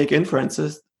people can make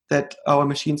inferences that our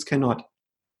machines cannot.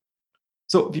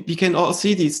 So we can all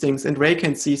see these things, and Ray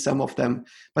can see some of them.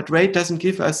 But Ray doesn't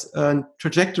give us a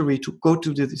trajectory to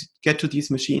get to these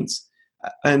machines.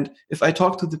 And if I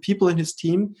talk to the people in his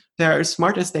team, they're as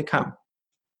smart as they come.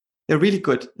 They're really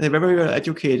good. They're very well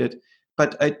educated.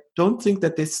 But I don't think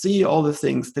that they see all the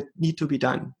things that need to be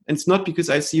done. And it's not because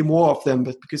I see more of them,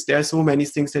 but because there are so many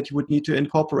things that you would need to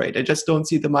incorporate. I just don't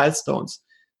see the milestones.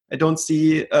 I don't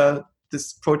see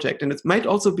this project. And it might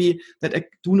also be that I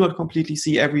do not completely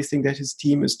see everything that his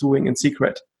team is doing in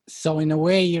secret. So in a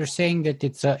way, you're saying that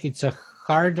it's a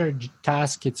harder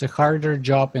task, it's a harder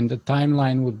job, and the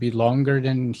timeline would be longer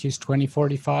than his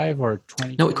 2045 or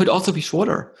 20. No, it could also be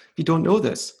shorter. We don't know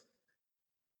this.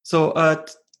 So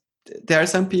there are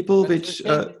some people which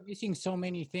they're missing so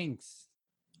many things.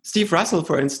 Steve Russell,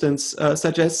 for instance,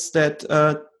 suggests that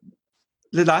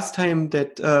the last time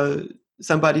that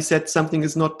somebody said something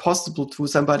is not possible to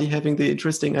somebody having the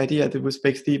interesting idea, that was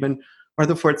back when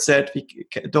Rutherford said we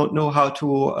don't know how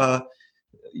to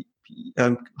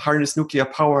harness nuclear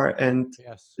power, and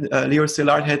Yes. Leo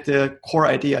Szilard had the core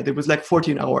idea. There was like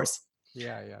 14 hours.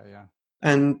 Yeah.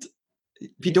 And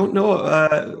we don't know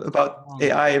about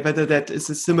AI, whether that is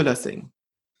a similar thing.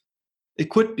 It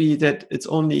could be that it's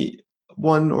only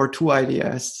one or two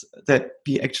ideas that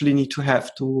we actually need to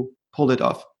have to pull it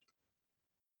off,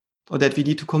 or that we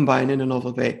need to combine in a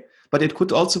novel way. But it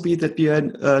could also be that we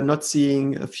are not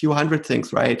seeing a few hundred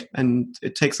things right, and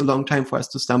it takes a long time for us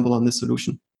to stumble on the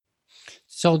solution.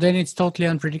 So then it's totally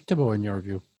unpredictable in your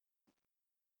view?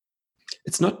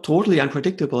 It's not totally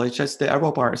unpredictable. It's just the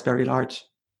error bar is very large.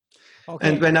 Okay.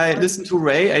 And when I listen to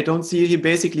Ray, I don't see him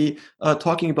basically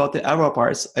talking about the error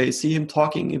bars. I see him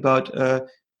talking about a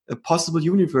possible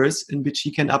universe in which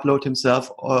he can upload himself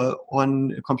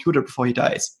on a computer before he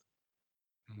dies.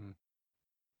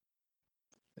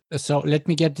 So let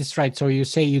me get this right. So you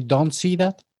say you don't see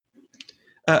that?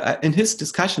 In his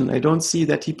discussion, I don't see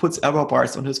that he puts error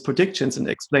bars on his predictions and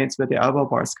explains where the error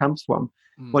bars comes from.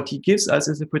 What he gives us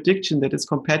is a prediction that is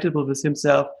compatible with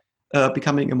himself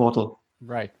becoming immortal.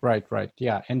 Right.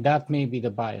 Yeah, and that may be the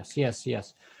bias.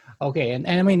 Yes. Okay, and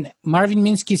I mean, Marvin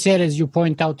Minsky said, as you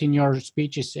point out in your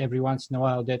speeches every once in a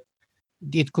while, that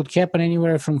it could happen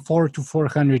anywhere from 400 to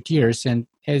 400 years, and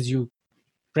as you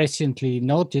presently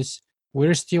notice,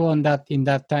 we're still in that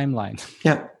timeline.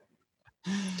 Yeah.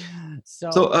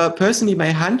 So personally, my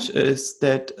hunch is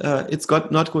that it's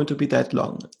not going to be that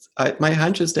long. My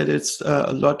hunch is that it's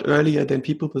a lot earlier than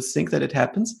people will think that it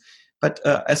happens. But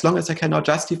as long as I cannot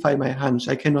justify my hunch,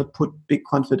 I cannot put big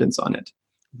confidence on it.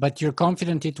 But you're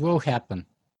confident it will happen?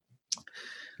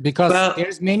 Because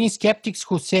there's many skeptics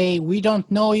who say, we don't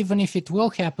know even if it will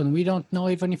happen. We don't know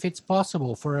even if it's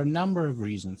possible, for a number of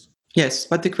reasons. Yes,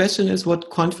 but the question is,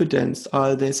 what confidence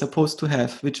are they supposed to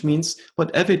have? Which means,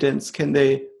 what evidence can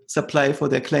they supply for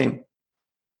their claim?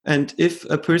 And if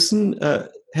a person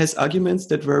has arguments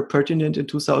that were pertinent in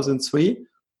 2003,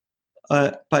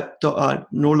 but are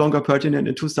no longer pertinent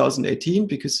in 2018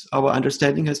 because our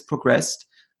understanding has progressed,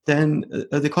 then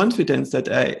the confidence that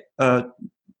I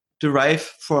derive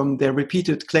from their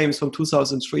repeated claims from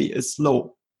 2003 is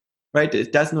low, right?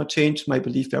 It does not change my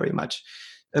belief very much.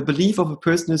 A belief of a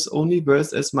person is only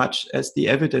worth as much as the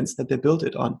evidence that they built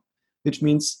it on, which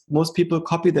means most people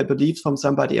copy their beliefs from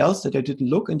somebody else that they didn't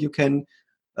look, and you can,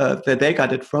 where they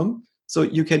got it from. So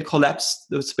you can collapse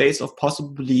the space of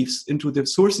possible beliefs into the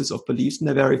sources of beliefs, and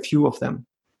there are very few of them.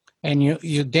 And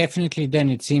you definitely, then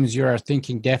it seems you are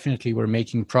thinking definitely we're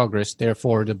making progress.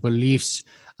 Therefore, the beliefs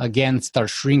against are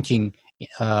shrinking.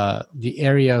 The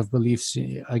area of beliefs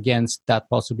against that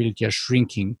possibility are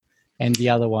shrinking, and the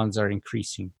other ones are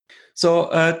increasing.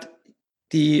 So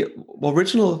the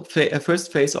original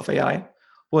first phase of AI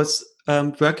was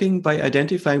working by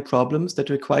identifying problems that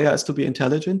require us to be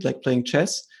intelligent, like playing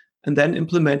chess, and then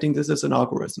implementing this as an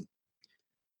algorithm.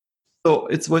 So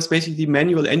it was basically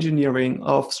manual engineering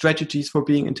of strategies for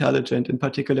being intelligent in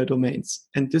particular domains.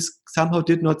 And this somehow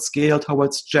did not scale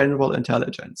towards general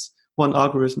intelligence, one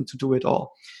algorithm to do it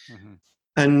all. Mm-hmm.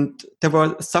 And there were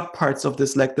subparts of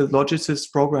this, like the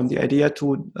logicist program, the idea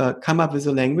to come up with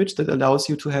a language that allows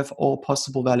you to have all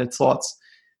possible valid thoughts.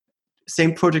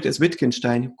 Same project as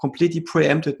Wittgenstein, who completely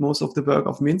preempted most of the work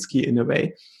of Minsky in a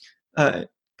way, but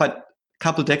a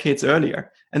couple decades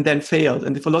earlier, and then failed.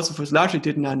 And the philosophers largely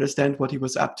didn't understand what he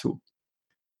was up to,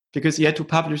 because he had to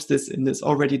publish this in this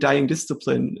already dying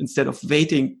discipline instead of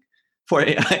waiting for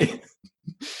AI.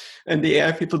 And the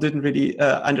AI people didn't really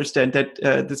understand that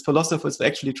this philosopher was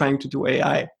actually trying to do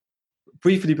AI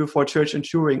briefly before Church and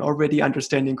Turing already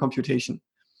understanding computation.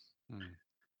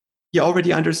 He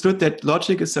already understood that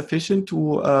logic is sufficient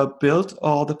to build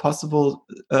all the possible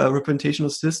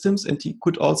representational systems, and he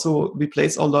could also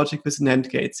replace all logic with NAND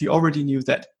gates. He already knew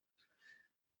that.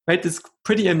 Right? It's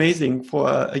pretty amazing for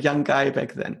a young guy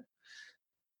back then.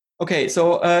 Okay,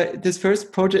 so this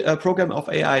first program of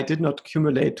AI did not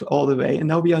accumulate all the way, and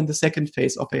now we are in the second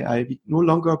phase of AI. We no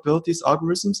longer build these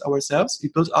algorithms ourselves. We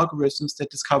build algorithms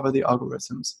that discover the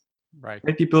algorithms. Right.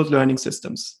 We build learning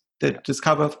systems that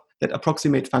that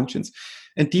approximate functions.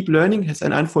 And deep learning has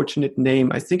an unfortunate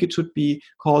name. I think it should be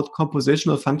called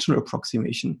compositional functional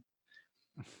approximation.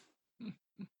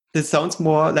 This sounds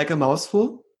more like a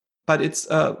mouthful, but it's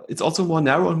also more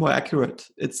narrow and more accurate.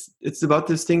 It's about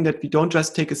this thing that we don't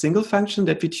just take a single function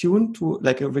that we tune to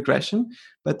like a regression,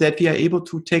 but that we are able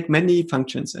to take many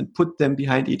functions and put them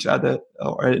behind each other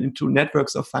or into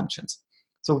networks of functions.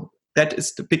 So that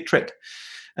is the big trick.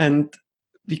 And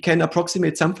we can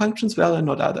approximate some functions well and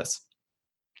not others.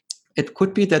 It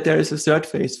could be that there is a third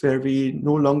phase where we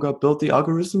no longer build the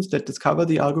algorithms that discover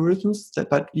the algorithms,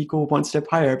 but we go one step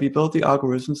higher. We build the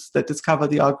algorithms that discover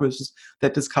the algorithms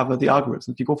that discover the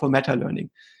algorithms. We go for meta-learning.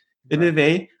 In a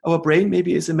way, our brain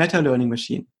maybe is a meta-learning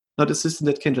machine, not a system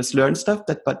that can just learn stuff,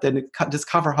 but then it can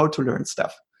discover how to learn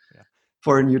stuff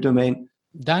for a new domain.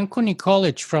 Dan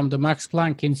College from the Max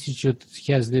Planck Institute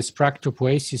has this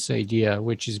practopoiesis idea,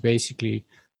 which is basically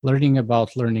learning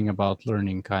about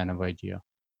learning kind of idea.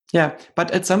 Yeah,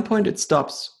 but at some point it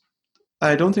stops.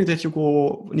 I don't think that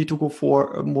you need to go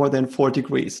for more than 4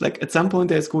 degrees. Like at some point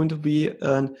there's going to be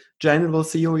a general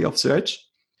theory of search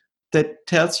that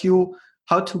tells you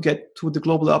how to get to the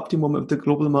global optimum if the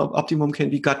global optimum can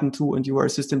be gotten to and you are a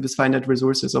system with finite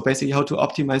resources, or basically how to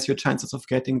optimize your chances of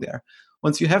getting there.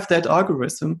 Once you have that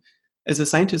algorithm, as a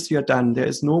scientist, you are done. There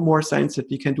is no more science that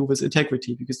we can do with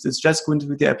integrity because it's just going to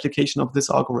be the application of this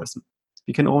algorithm.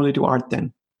 We can only do art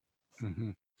then. Mm-hmm.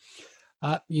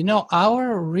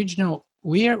 Our original,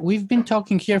 we've been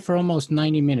talking here for almost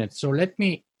 90 minutes. So let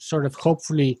me sort of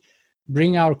hopefully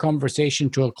bring our conversation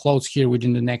to a close here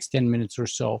within the next 10 minutes or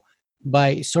so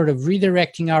by sort of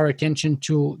redirecting our attention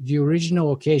to the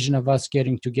original occasion of us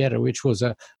getting together, which was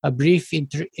a brief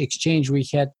exchange we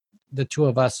had, the two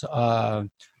of us,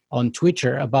 on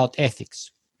Twitter about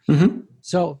ethics. Mm-hmm.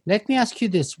 So let me ask you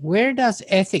this. Where does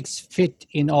ethics fit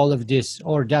in all of this,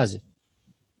 or does it?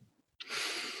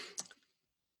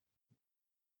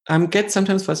 I get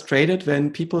sometimes frustrated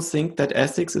when people think that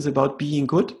ethics is about being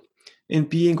good, and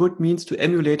being good means to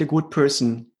emulate a good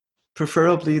person,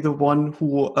 preferably the one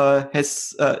who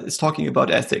is talking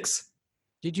about ethics.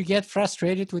 Did you get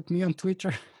frustrated with me on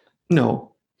Twitter?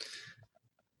 No.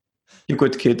 You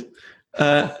good kid.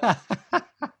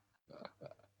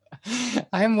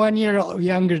 I'm 1 year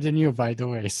younger than you, by the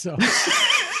way, so...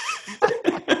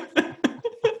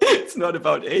 It's not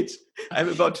about age. I'm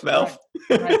about 12.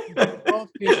 Right. Both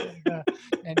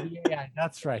and the AI.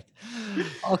 That's right.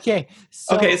 Okay.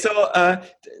 So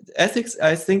ethics,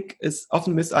 I think, is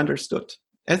often misunderstood.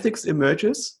 Ethics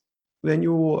emerges when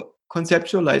you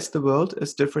conceptualize the world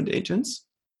as different agents,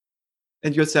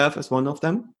 and yourself as one of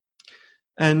them,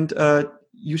 and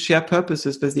you share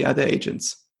purposes with the other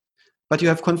agents, but you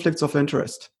have conflicts of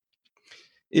interest.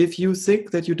 If you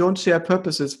think that you don't share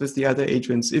purposes with the other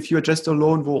agents, if you're just a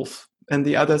lone wolf and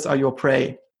the others are your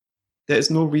prey, there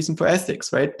is no reason for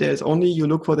ethics, right? There's only you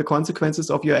look for the consequences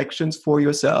of your actions for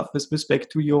yourself with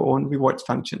respect to your own reward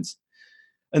functions.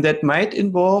 And that might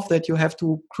involve that you have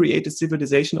to create a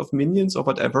civilization of minions or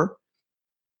whatever,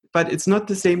 but it's not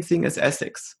the same thing as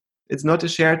ethics. It's not a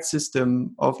shared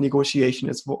system of negotiation.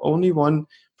 It's only one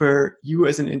where you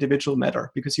as an individual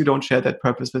matter because you don't share that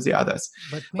purpose with the others.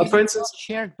 But for instance, it's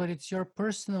not shared, but it's your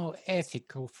personal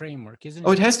ethical framework, isn't it?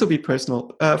 Oh, it has to be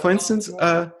personal. For instance,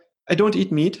 I don't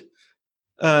eat meat.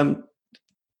 um,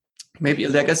 maybe a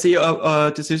legacy or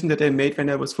a decision that I made when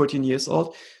I was 14 years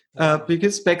old.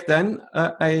 Because back then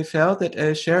I felt that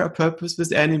I share a purpose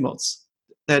with animals.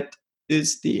 That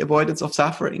is the avoidance of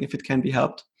suffering, if it can be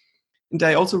helped. And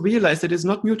I also realized that it's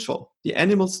not mutual. The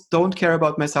animals don't care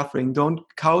about my suffering.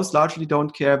 Cows largely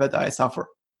don't care that I suffer.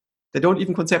 They don't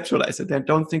even conceptualize it. They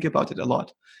don't think about it a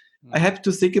lot. I had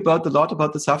to think a lot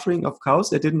about the suffering of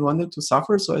cows. I didn't want them to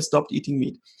suffer, so I stopped eating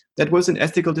meat. That was an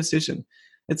ethical decision.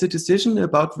 It's a decision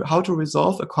about how to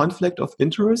resolve a conflict of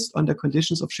interest under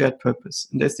conditions of shared purpose.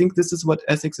 And I think this is what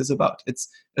ethics is about. It's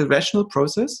a rational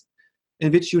process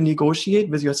in which you negotiate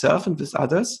with yourself and with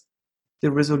others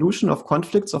the resolution of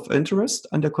conflicts of interest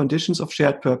under conditions of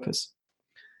shared purpose.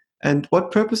 And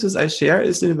what purposes I share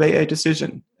is in a way a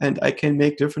decision. And I can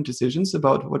make different decisions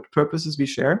about what purposes we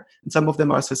share. And some of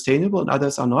them are sustainable and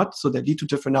others are not, so they lead to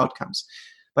different outcomes.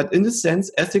 But in this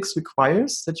sense, ethics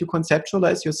requires that you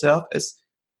conceptualize yourself as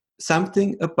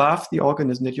something above the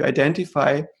organism, that you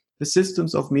identify the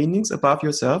systems of meanings above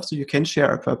yourself so you can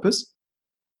share a purpose.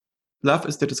 Love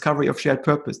is the discovery of shared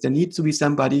purpose. There needs to be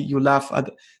somebody you love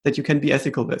that you can be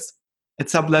ethical with. At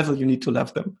some level, you need to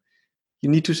love them. You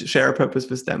need to share a purpose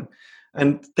with them.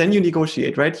 And then you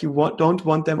negotiate, right? You don't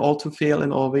want them all to fail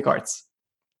in all regards.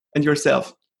 And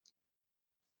yourself.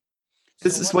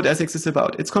 This is what ethics is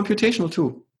about. It's computational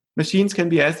too. Machines can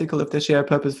be ethical if they share a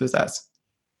purpose with us.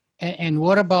 And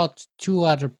what about two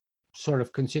other sort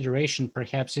of consideration,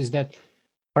 perhaps, is that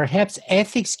perhaps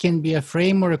ethics can be a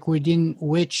framework within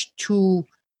which two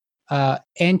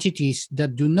entities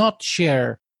that do not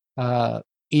share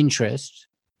interests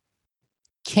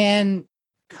can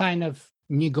kind of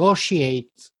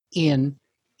negotiate in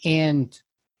and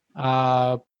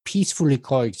peacefully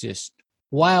coexist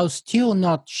while still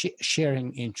not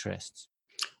sharing interests.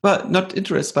 Well, not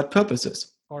interests, but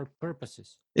purposes. Or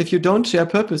purposes. If you don't share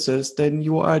purposes, then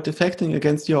you are defecting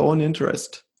against your own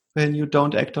interest when you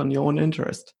don't act on your own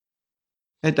interest.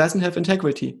 It doesn't have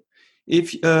integrity.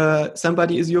 If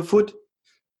somebody is your foot,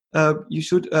 you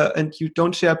should, and you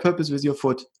don't share purpose with your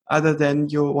foot, other than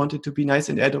you want it to be nice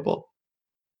and edible.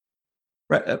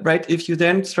 Right? If you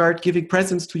then start giving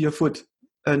presents to your foot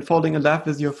and falling in love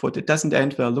with your foot, it doesn't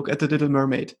end well. Look at the Little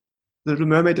Mermaid. The Little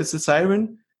Mermaid is a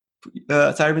siren.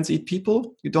 Sirens eat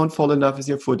people. You don't fall in love with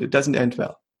your foot. It doesn't end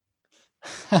well.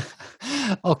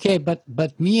 Okay, but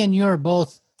me and you are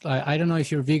both. I don't know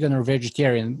if you're vegan or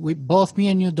vegetarian. Me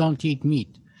and you don't eat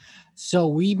meat, so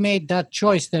we made that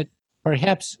choice that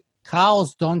perhaps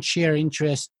cows don't share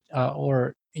interest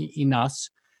or in us.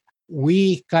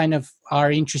 We kind of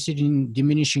are interested in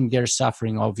diminishing their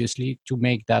suffering, obviously, to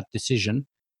make that decision.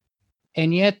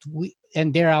 And yet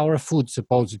they're our food,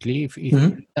 supposedly, if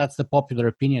that's the popular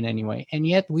opinion anyway. And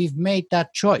yet we've made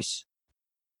that choice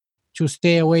to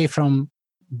stay away from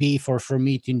beef or from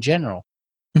meat in general.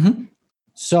 Mm-hmm.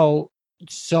 So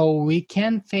we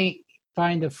can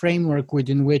find a framework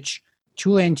within which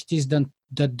two entities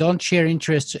that don't share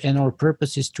interests and or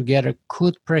purposes together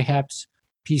could perhaps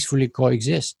peacefully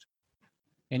coexist.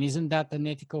 And isn't that an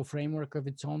ethical framework of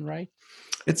its own right?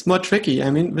 It's more tricky.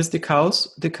 I mean, with the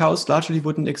cows largely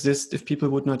wouldn't exist if people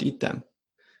would not eat them.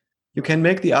 You can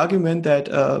make the argument that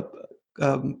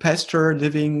pasture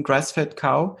living grass-fed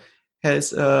cow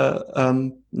has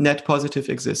a net positive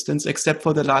existence, except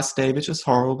for the last day, which is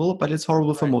horrible, but it's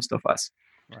horrible for most of us.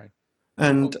 Right.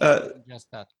 And just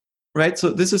that. Right. So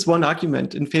this is one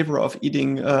argument in favor of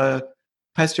eating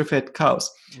pasture-fed cows.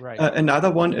 Right.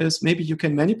 Another one is maybe you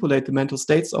can manipulate the mental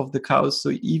states of the cows,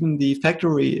 so even the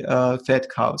factory-fed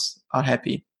cows are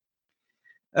happy.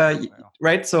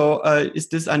 Right. So is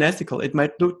this unethical? It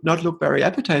might not look very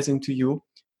appetizing to you,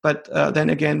 but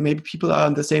then again, maybe people are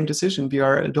on the same decision. We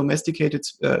are a domesticated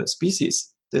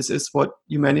species. This is what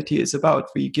humanity is about.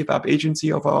 We give up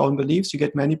agency of our own beliefs. You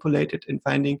get manipulated in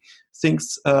finding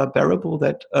things bearable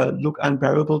that look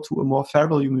unbearable to a more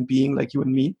feral human being like you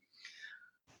and me.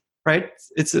 Right?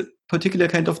 It's a particular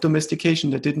kind of domestication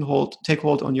that didn't take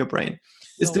hold on your brain.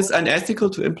 Is this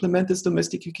unethical to implement this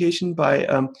domestication by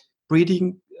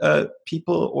breeding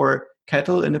people or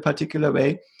cattle in a particular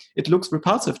way? It looks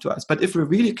repulsive to us. But if we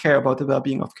really care about the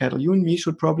well-being of cattle, you and me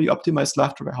should probably optimize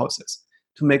slaughterhouses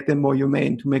to make them more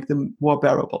humane, to make them more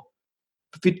bearable.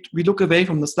 We look away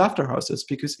from the slaughterhouses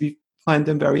because we find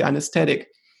them very unaesthetic.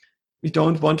 We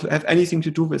don't want to have anything to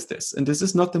do with this. And this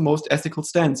is not the most ethical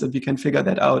stance, and we can figure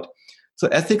that out. So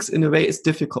ethics, in a way, is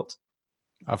difficult.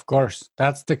 Of course.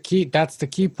 That's the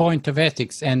key point of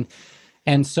ethics.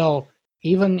 And so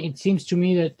even it seems to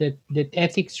me that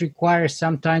ethics requires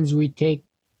sometimes we take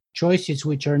choices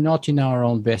which are not in our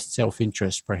own best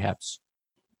self-interest, perhaps.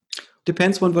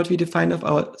 Depends on what we define of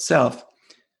ourself.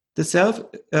 The self,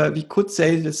 we could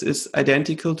say this is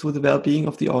identical to the well-being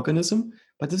of the organism,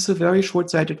 but this is a very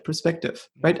short-sighted perspective,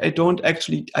 right? I don't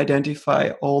actually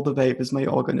identify all the way with my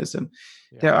organism.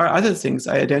 There are other things.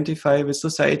 I identify with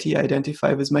society, I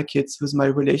identify with my kids, with my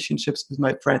relationships, with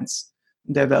my friends,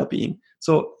 their well-being.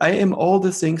 So I am all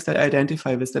the things that I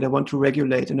identify with that I want to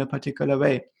regulate in a particular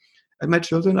way. And my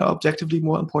children are objectively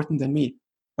more important than me,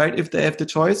 right? If they have the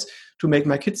choice to make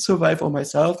my kids survive or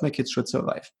myself, my kids should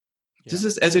survive. This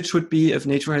is as it should be if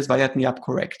nature has wired me up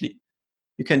correctly.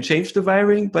 You can change the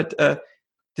wiring, but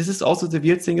this is also the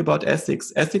weird thing about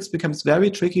ethics. Ethics becomes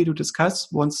very tricky to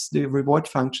discuss once the reward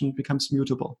function becomes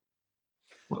mutable.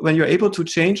 When you're able to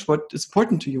change what is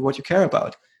important to you, what you care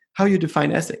about, how you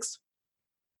define ethics.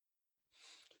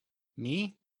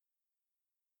 Me?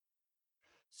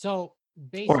 So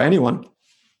basically, or anyone.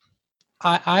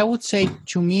 I would say,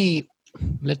 to me,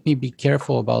 let me be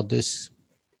careful about this.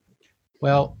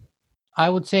 Well, I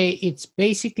would say it's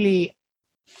basically,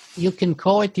 you can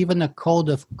call it even a code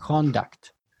of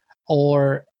conduct,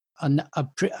 or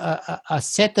a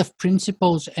set of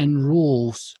principles and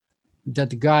rules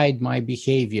that guide my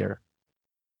behavior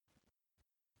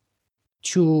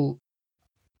to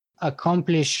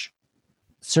accomplish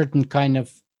certain kind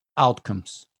of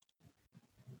outcomes.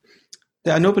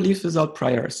 There are no beliefs without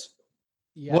priors.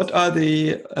 Yes. What are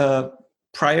the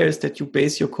priors that you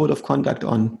base your code of conduct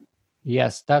on?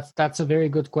 Yes, that's a very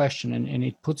good question, and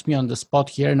it puts me on the spot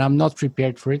here, and I'm not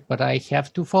prepared for it, but I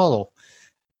have to follow.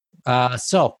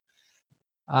 So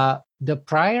the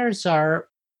priors are,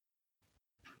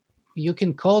 you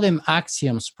can call them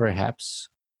axioms, perhaps.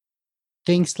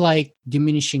 Things like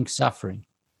diminishing suffering.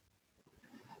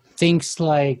 Things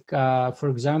like, for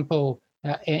example,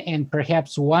 and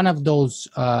perhaps one of those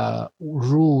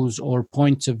rules or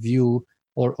points of view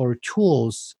or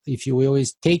tools, if you will,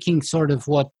 is taking sort of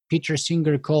what Peter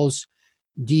Singer calls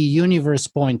the universe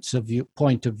point of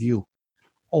view,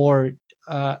 or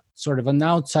sort of an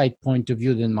outside point of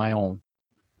view than my own,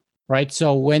 right?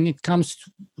 So when it comes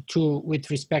to with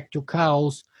respect to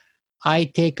cows, I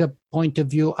take a point of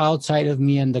view outside of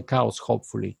me and the cows,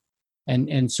 hopefully,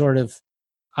 and sort of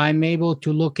I'm able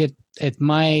to look at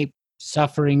my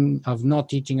suffering of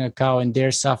not eating a cow and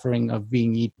their suffering of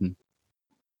being eaten,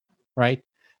 right?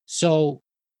 So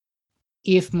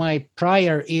if my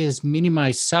prior is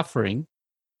minimize suffering,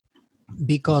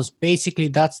 because basically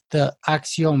that's the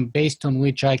axiom based on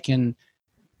which I can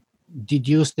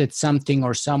deduce that something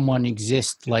or someone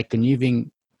exists, like a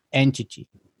living entity,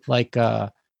 like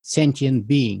a sentient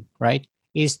being, right?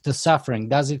 Is the suffering,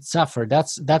 does it suffer?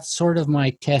 That's sort of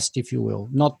my test, if you will.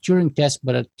 Not Turing test,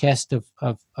 but a test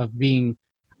of being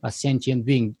a sentient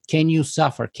being. Can you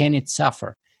suffer? Can it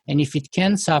suffer? And if it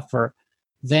can suffer,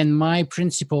 then my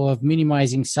principle of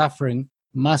minimizing suffering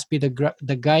must be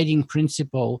the guiding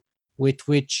principle with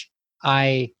which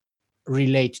I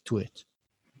relate to it.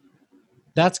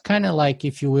 That's kind of like,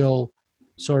 if you will,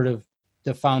 sort of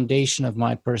the foundation of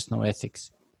my personal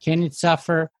ethics. Can it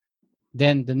suffer?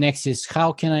 Then the next is,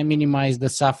 how can I minimize the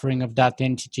suffering of that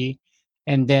entity?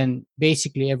 And then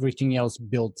basically everything else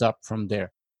builds up from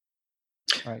there.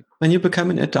 Right. When you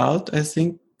become an adult, I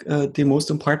think the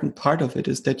most important part of it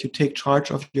is that you take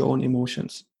charge of your own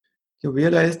emotions. You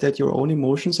realize that your own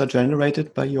emotions are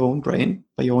generated by your own brain,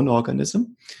 by your own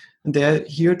organism, and they're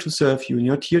here to serve you.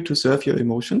 You're not here to serve your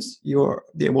emotions.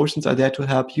 The emotions are there to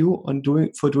help you on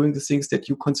doing the things that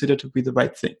you consider to be the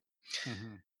right thing. Mm-hmm.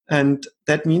 And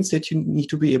that means that you need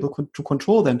to be able to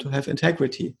control them, to have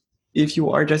integrity. If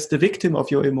you are just the victim of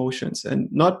your emotions and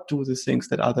not do the things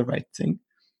that are the right thing,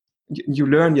 you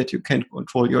learn that you can't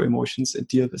control your emotions and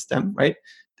deal with them, right?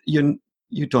 You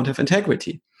don't have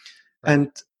integrity. Right.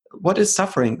 And what is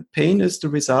suffering? Pain is the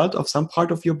result of some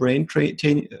part of your brain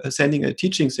sending a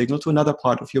teaching signal to another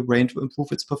part of your brain to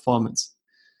improve its performance.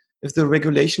 If the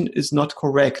regulation is not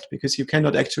correct, because you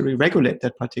cannot actually regulate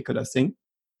that particular thing,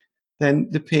 then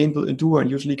the pain will endure and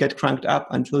usually get cranked up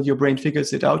until your brain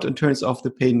figures it out and turns off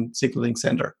the pain signaling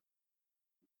center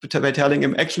by telling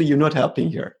him, actually, you're not helping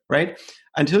here, right?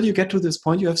 Until you get to this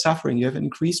point, you have suffering. You have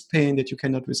increased pain that you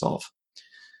cannot resolve.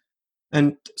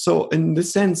 And so in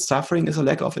this sense, suffering is a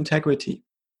lack of integrity.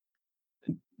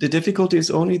 The difficulty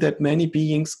is only that many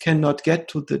beings cannot get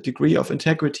to the degree of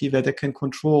integrity where they can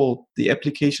control the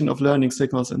application of learning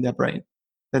signals in their brain,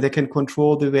 where they can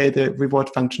control the way the reward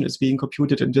function is being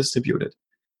computed and distributed.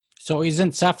 So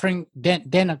isn't suffering,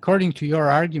 then according to your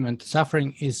argument,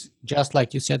 suffering is, just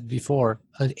like you said before,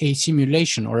 a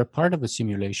simulation or a part of a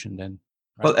simulation then?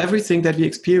 Right? Well, everything that we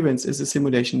experience is a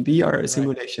simulation. We are a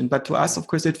simulation. But to us, of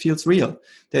course, it feels real.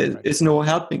 There is no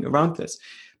helping around this.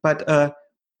 But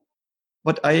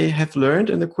what I have learned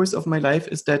in the course of my life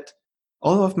is that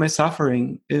all of my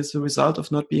suffering is a result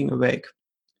of not being awake.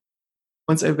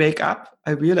 Once I wake up,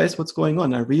 I realize what's going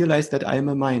on. I realize that I am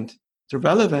a mind. The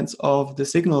relevance of the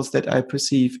signals that I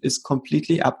perceive is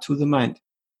completely up to the mind.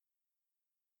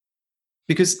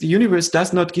 Because the universe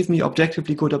does not give me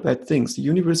objectively good or bad things. The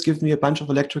universe gives me a bunch of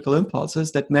electrical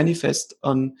impulses that manifest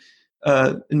on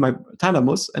in my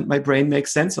thalamus, and my brain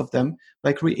makes sense of them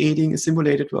by creating a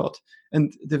simulated world.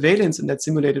 And the valence in that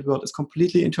simulated world is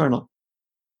completely internal.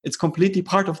 It's completely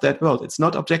part of that world. It's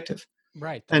not objective.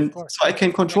 Right. Of And course. so I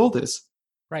can control this.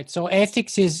 Right. So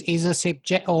ethics is a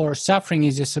subject, or suffering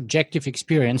is a subjective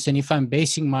experience. And if I'm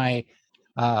basing my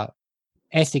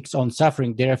ethics on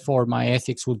suffering, therefore my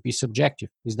ethics would be subjective.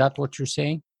 Is that what you're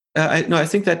saying? I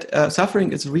think that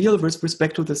suffering is real with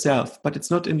respect to the self, but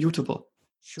it's not immutable.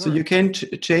 Sure. So you can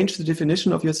change the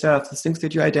definition of yourself, the things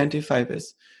that you identify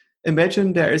with.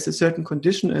 Imagine there is a certain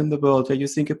condition in the world where you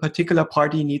think a particular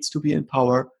party needs to be in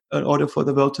power in order for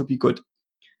the world to be good.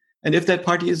 And if that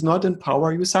party is not in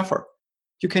power, you suffer.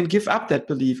 You can give up that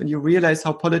belief and you realize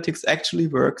how politics actually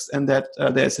works, and that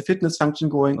there's a fitness function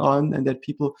going on, and that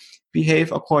people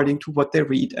behave according to what they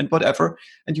read and whatever.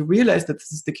 And you realize that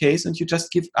this is the case, and you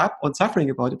just give up on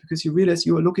suffering about it because you realize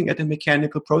you are looking at a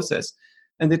mechanical process.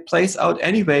 And it plays out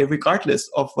anyway, regardless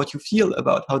of what you feel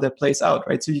about how that plays out,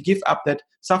 right? So you give up that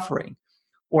suffering.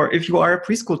 Or if you are a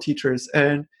preschool teacher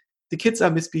and the kids are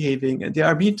misbehaving and they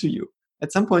are mean to you,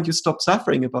 at some point you stop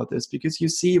suffering about this because you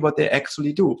see what they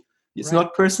actually do. It's Right.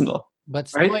 not personal.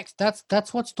 But right? Stoics,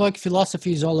 that's what Stoic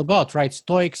philosophy is all about, right?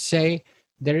 Stoics say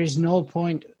there is no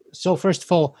point. So first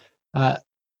of all,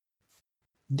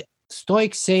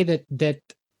 Stoics say that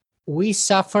we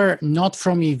suffer not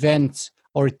from events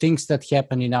or things that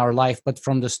happen in our life, but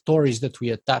from the stories that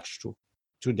we attach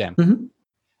to them. Mm-hmm.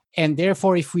 And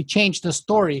therefore, if we change the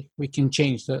story, we can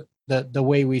change the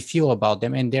way we feel about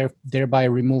them, and thereby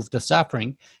remove the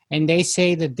suffering. And they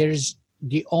say that there's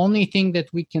the only thing that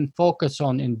we can focus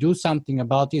on and do something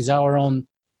about is our own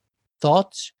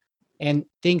thoughts, and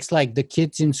things like the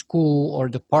kids in school or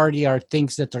the party are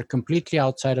things that are completely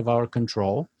outside of our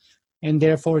control, and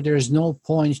therefore there's no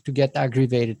point to get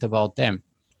aggravated about them.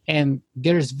 And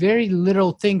there's very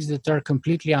little things that are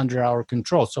completely under our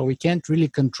control. So we can't really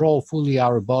control fully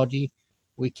our body.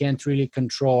 We can't really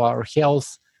control our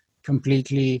health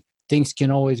completely. Things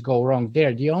can always go wrong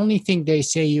there. The only thing they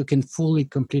say you can fully,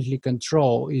 completely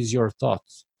control is your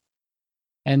thoughts.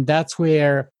 And that's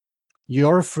where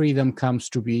your freedom comes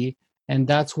to be. And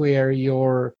that's where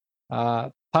your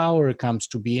power comes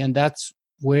to be. And that's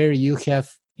where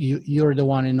you're the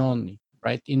one and only.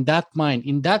 Right? In that mind,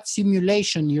 in that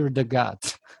simulation, you're the God.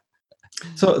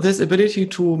 So this ability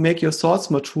to make your thoughts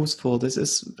more truthful, this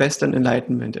is Western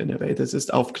enlightenment in a way. This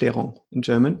is Aufklärung in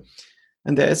German.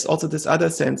 And there is also this other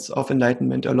sense of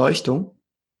enlightenment, Erleuchtung,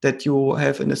 that you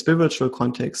have in a spiritual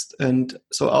context. And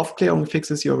so Aufklärung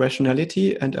fixes your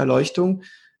rationality, and Erleuchtung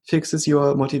fixes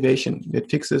your motivation. It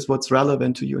fixes what's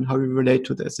relevant to you and how you relate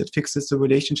to this. It fixes the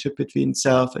relationship between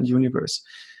self and universe.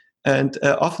 And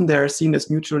often they are seen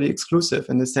as mutually exclusive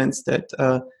in the sense that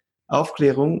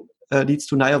Aufklärung leads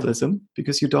to nihilism,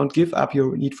 because you don't give up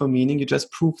your need for meaning. You just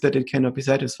prove that it cannot be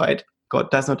satisfied. God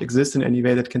does not exist in any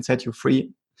way that can set you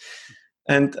free.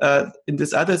 And in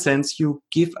this other sense, you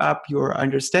give up your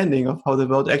understanding of how the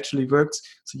world actually works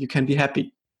so you can be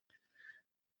happy.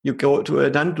 You go to a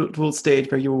non-dual state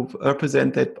where you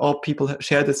represent that all people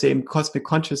share the same cosmic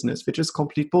consciousness, which is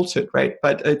complete bullshit, right?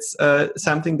 But it's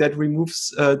something that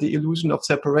removes the illusion of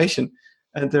separation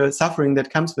and the suffering that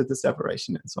comes with the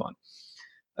separation and so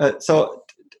on.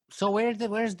 So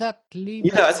where's that leave?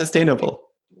 Neither are sustainable.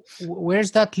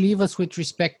 Where's that leave us with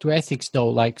respect to ethics, though?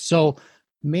 Like, so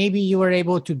maybe you were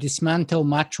able to dismantle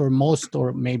much or most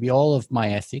or maybe all of my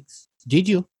ethics. Did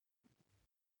you?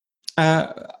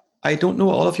 I don't know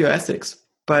all of your ethics,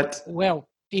 but well,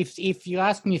 if you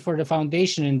ask me for the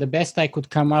foundation, and the best I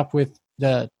could come up with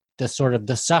the sort of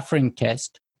the suffering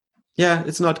test. Yeah,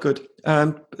 it's not good.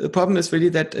 The problem is really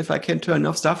that if I can turn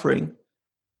off suffering,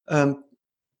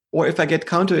 or if I get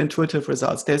counterintuitive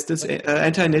results, there's this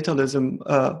antinatalism.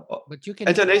 But you can.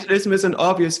 Antinatalism is an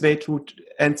obvious way to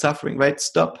end suffering, right?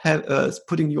 Stop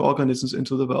putting new organisms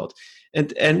into the world,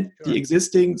 and end the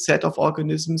existing set of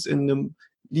organisms in the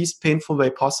least painful way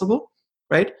possible,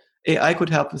 right? AI could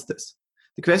help with this.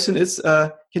 The question is,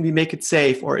 can we make it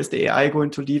safe, or is the AI going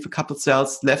to leave a couple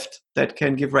cells left that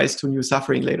can give rise to new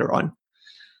suffering later on?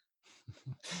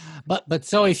 But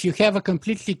so if you have a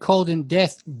completely cold and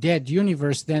dead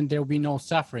universe, then there will be no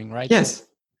suffering, right? Yes.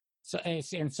 So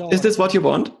is this what you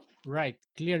want? Right,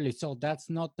 clearly. So that's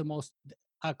not the most.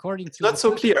 according It's to the not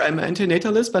so clear. I'm an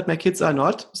antinatalist, but my kids are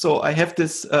not. So I have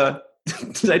this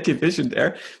slight division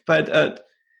there. But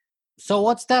So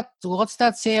what's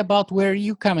that say about where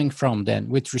you coming from then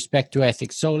with respect to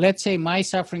ethics? So let's say my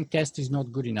suffering test is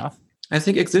not good enough. I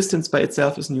think existence by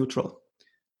itself is neutral.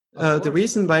 Of The course.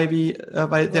 reason why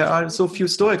there are so few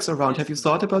Stoics around, have you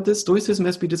thought about this? Stoicism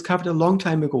has been discovered a long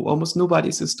time ago. Almost nobody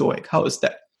is a Stoic. How is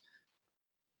that?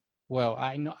 Well,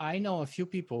 I know a few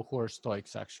people who are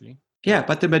Stoics actually. Yeah,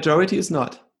 but the majority is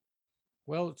not.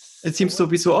 Well, It so seems to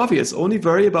be so obvious. Only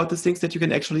worry about the things that you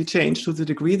can actually change to the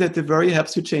degree that the worry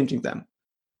helps you changing them.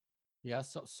 yeah,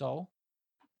 so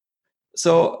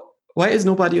So why is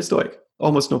nobody a Stoic?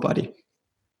 Almost nobody.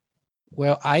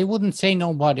 well, I wouldn't say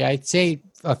nobody. I'd say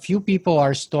a few people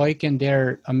are Stoic and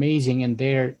they're amazing and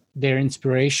they're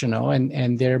inspirational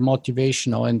and they're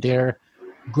motivational and they're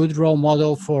good role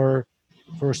model for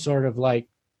sort of like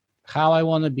how I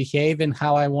want to behave and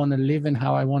how I want to live and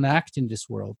how I want to act in this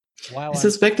world. I While I'm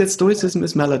suspect that Stoicism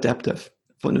is maladaptive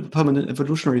from an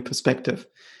evolutionary perspective.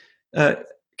 Uh,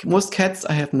 Most cats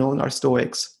I have known are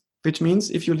Stoics, which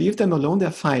means if you leave them alone,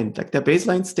 they're fine. Like their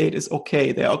baseline state is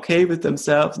okay. They're okay with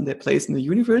themselves and their place in the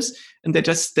universe, and they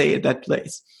just stay in that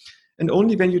place. And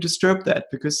only when you disturb that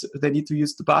because they need to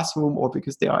use the bathroom or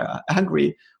because they are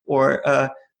hungry or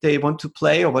they want to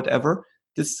play or whatever,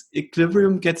 this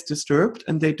equilibrium gets disturbed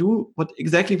and they do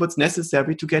exactly what's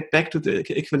necessary to get back to the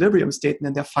equilibrium state, and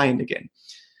then they're fine again.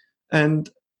 And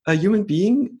a human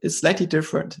being is slightly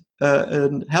different. A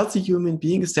healthy human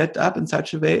being is set up in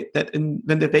such a way that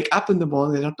when they wake up in the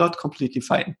morning, they're not completely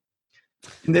fine.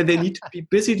 And then they need to be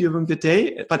busy during the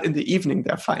day, but in the evening,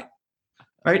 they're fine.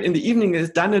 Right? In the evening, it's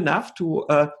done enough to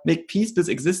make peace with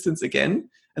existence again.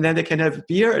 And then they can have a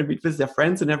beer and meet with their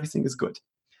friends and everything is good.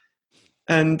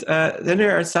 And then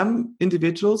there are some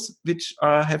individuals which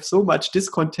have so much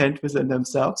discontent within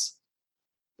themselves.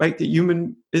 Right? The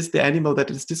human is the animal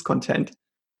that is discontent,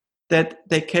 that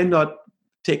they cannot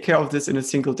take care of this in a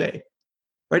single day.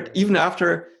 Right? Even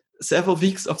after several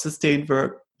weeks of sustained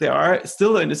work, they are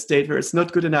still in a state where it's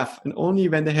not good enough. And only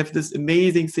when they have this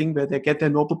amazing thing where they get their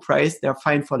Nobel Prize, they're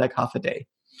fine for like half a day.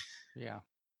 yeah.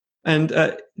 And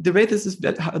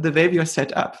the way we are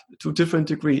set up to different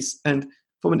degrees. And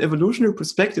from an evolutionary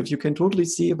perspective, you can totally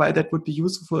see why that would be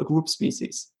useful for a group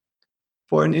species.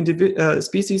 For an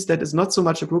species that is not so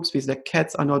much a group species, like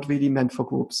cats are not really meant for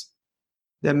groups.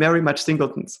 They're very much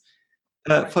singletons.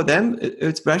 For them,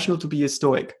 it's rational to be a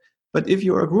Stoic. But if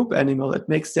you're a group animal, it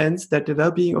makes sense that the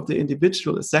well-being of the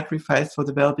individual is sacrificed for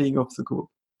the well-being of the group.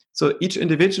 So each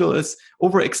individual is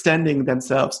overextending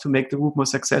themselves to make the group more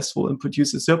successful and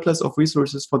produce a surplus of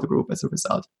resources for the group as a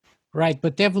result. Right,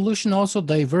 but evolution also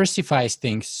diversifies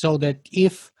things so that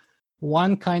if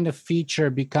one kind of feature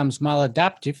becomes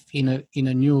maladaptive in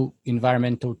a new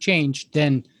environmental change,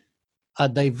 then a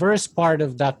diverse part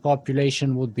of that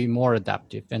population would be more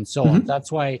adaptive and so on.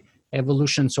 That's why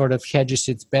evolution sort of hedges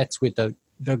its bets with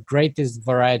the greatest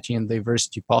variety and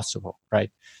diversity possible,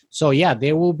 right? So yeah,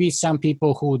 there will be some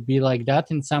people who would be like that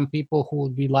and some people who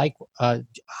would be like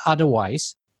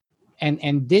otherwise.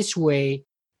 And this way,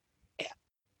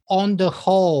 on the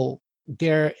whole,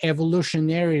 they're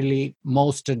evolutionarily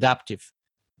most adaptive.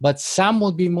 But some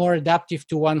would be more adaptive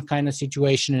to one kind of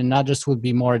situation and others would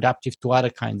be more adaptive to other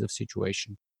kinds of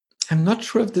situation. I'm not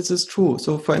sure if this is true.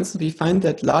 So, for instance, we find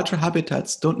that larger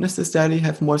habitats don't necessarily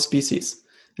have more species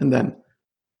in them.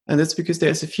 And that's because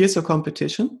there's a fiercer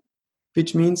competition,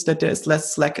 which means that there's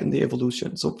less slack in the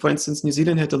evolution. So, for instance, New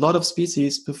Zealand had a lot of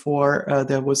species before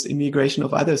there was immigration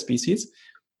of other species,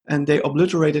 and they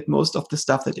obliterated most of the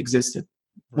stuff that existed.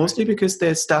 Right. Mostly because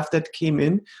the stuff that came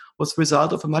in was the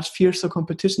result of a much fiercer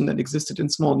competition that existed in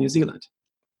small New Zealand.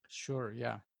 Sure,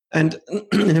 yeah. And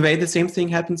in a way, the same thing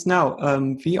happens now.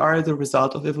 We are the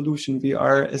result of evolution. We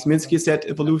are, as Minsky said,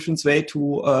 evolution's way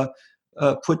to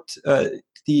put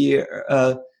the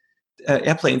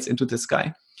airplanes into the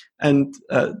sky and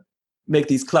make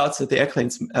these clouds that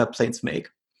the planes make.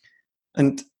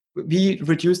 And we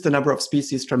reduce the number of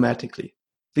species dramatically.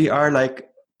 We are like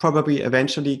probably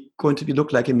eventually going to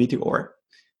look like a meteor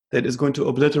that is going to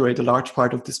obliterate a large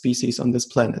part of the species on this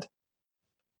planet.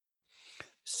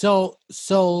 So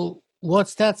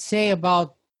what's that say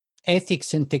about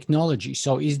ethics and technology?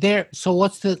 So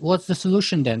what's the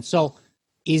solution then? So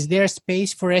is there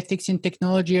space for ethics in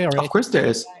technology? Or of course there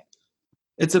is.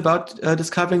 It's about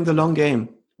discovering the long game,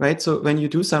 right? So when you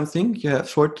do something, you have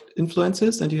short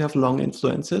influences and you have long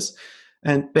influences.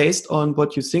 And based on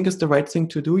what you think is the right thing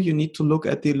to do, you need to look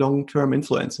at the long-term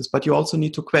influences. But you also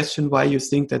need to question why you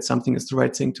think that something is the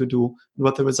right thing to do and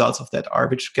what the results of that are,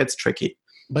 which gets tricky.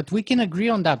 But we can agree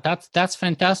on that. That's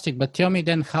fantastic. But tell me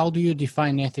then, how do you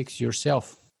define ethics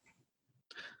yourself?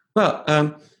 Well,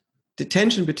 the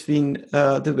tension between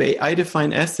the way I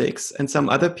define ethics and some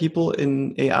other people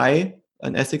in AI,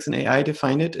 and ethics in AI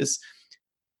define it, is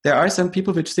there are some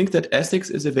people which think that ethics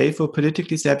is a way for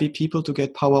politically savvy people to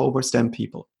get power over STEM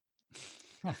people.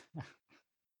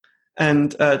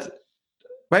 And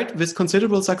right, with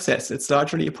considerable success, it's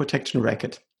largely a protection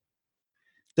racket.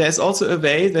 There's also a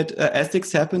way that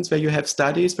ethics happens where you have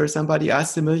studies where somebody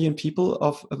asks 1,000,000 people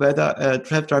of whether a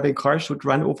self-driving car should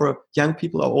run over young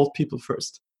people or old people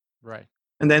first. Right.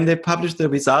 And then they publish the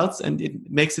results, and it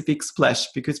makes a big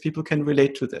splash because people can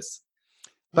relate to this.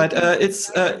 But it's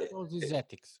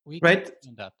ethics. We right.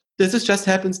 That. This is just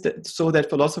happens so that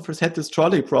philosophers had this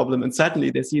trolley problem, and suddenly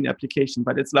they see an application.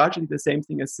 But it's largely the same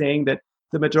thing as saying that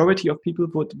the majority of people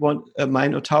would want a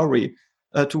Minotauri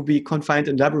to be confined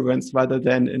in labyrinths rather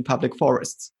than in public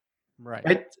forests.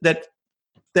 Right.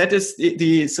 That is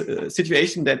the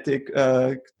situation that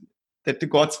the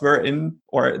gods were in,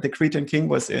 or the Cretan king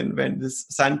was in, when his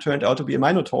son turned out to be a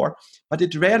Minotaur. But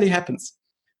it rarely happens.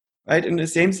 Right? In the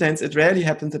same sense, it rarely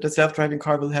happens that a self-driving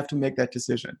car will have to make that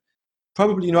decision.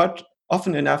 Probably not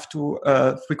often enough to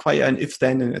require an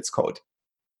if-then in its code.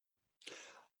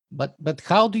 But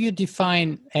how do you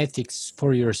define ethics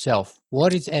for yourself?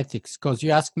 What is ethics? Because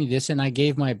you asked me this and I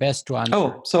gave my best to answer.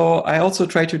 Oh, so I also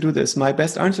try to do this. My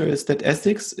best answer is that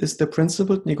ethics is the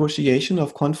principled negotiation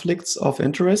of conflicts of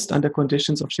interest under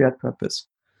conditions of shared purpose.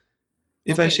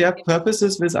 If I share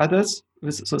purposes with others,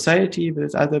 with society,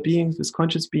 with other beings, with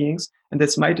conscious beings, and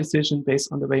that's my decision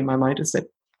based on the way my mind is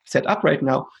set up right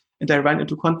now, and I run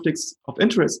into conflicts of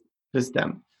interest with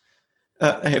them,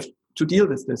 I have to deal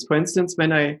with this. For instance,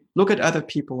 when I look at other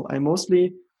people, I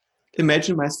mostly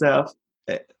imagine myself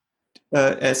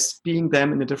as being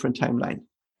them in a different timeline.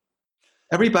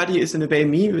 Everybody is in a way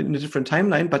me in a different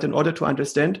timeline, but in order to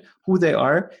understand who they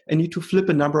are, I need to flip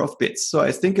a number of bits. So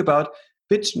I think about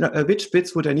which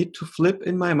bits would I need to flip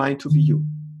in my mind to be you.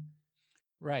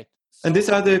 Right. And these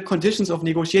are the conditions of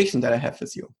negotiation that I have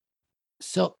with you.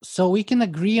 So we can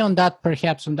agree on that,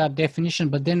 perhaps, on that definition,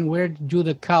 but then where do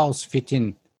the cows fit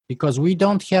in? Because we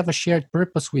don't have a shared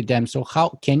purpose with them. So how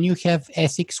can you have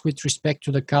ethics with respect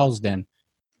to the cows then?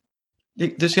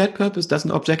 The shared purpose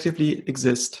doesn't objectively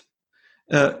exist.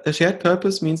 A shared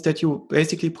purpose means that you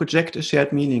basically project a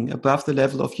shared meaning above the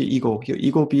level of your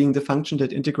ego being the function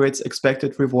that integrates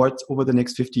expected rewards over the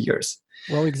next 50 years.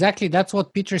 Well, exactly. That's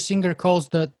what Peter Singer calls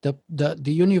the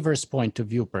universe point of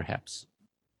view, perhaps.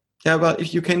 Yeah, well,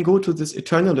 if you can go to this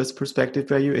eternalist perspective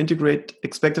where you integrate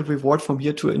expected reward from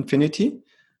here to infinity,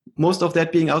 most of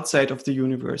that being outside of the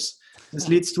universe, this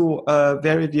leads to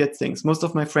very weird things. Most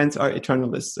of my friends are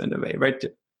eternalists in a way, right?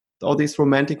 All these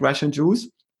romantic Russian Jews,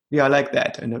 we are like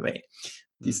that in a way.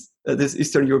 This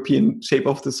Eastern European shape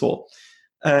of the soul.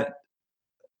 It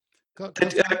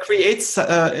creates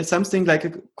something like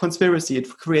a conspiracy. It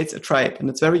creates a tribe, and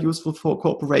it's very useful for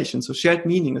cooperation. So shared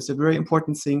meaning is a very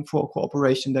important thing for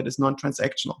cooperation that is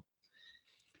non-transactional.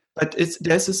 But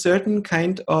there's a certain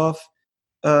kind of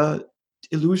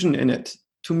illusion in it.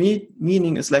 To me,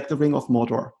 meaning is like the ring of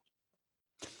Mordor.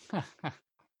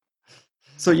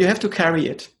 So you have to carry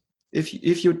it.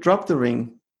 If you drop the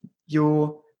ring,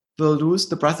 you will lose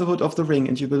the brotherhood of the ring,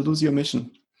 and you will lose your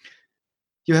mission.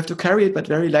 You have to carry it, but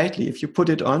very lightly. If you put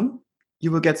it on, you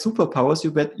will get superpowers,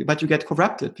 but you get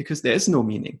corrupted because there is no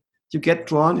meaning. You get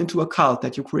drawn into a cult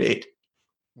that you create.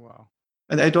 Wow.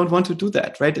 And I don't want to do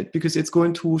that, right? Because it's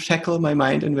going to shackle my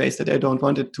mind in ways that I don't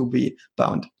want it to be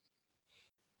bound.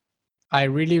 I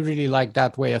really, really like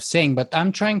that way of saying, but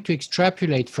I'm trying to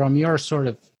extrapolate from your sort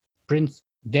of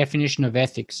definition of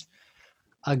ethics,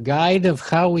 a guide of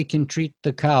how we can treat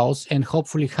the cows and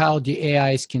hopefully how the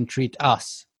AIs can treat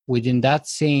us within that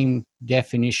same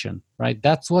definition, right?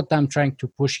 That's what I'm trying to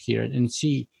push here and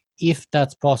see if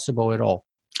that's possible at all.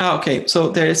 Okay. So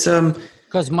there is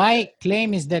because my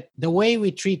claim is that the way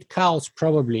we treat cows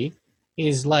probably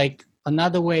is like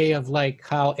another way of like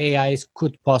how AIs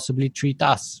could possibly treat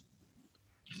us.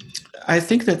 I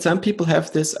think that some people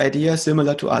have this idea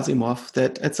similar to Asimov,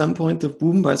 that at some point the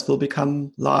Boombas will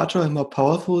become larger and more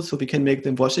powerful, so we can make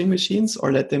them washing machines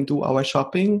or let them do our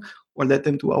shopping or let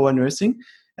them do our nursing.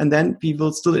 And then we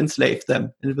will still enslave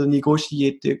them and will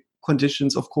negotiate the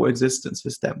conditions of coexistence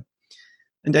with them.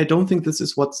 And I don't think this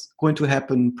is what's going to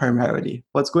happen primarily.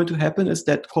 What's going to happen is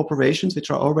that corporations,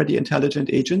 which are already intelligent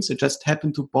agents, that just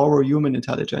happen to borrow human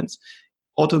intelligence,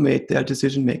 automate their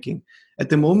decision-making. At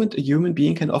the moment, a human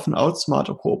being can often outsmart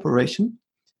a corporation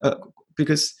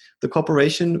because the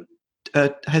corporation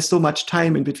has so much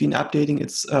time in between updating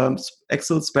its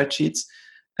Excel spreadsheets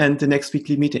and the next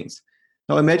weekly meetings.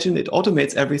 Now imagine it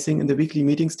automates everything and the weekly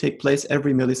meetings take place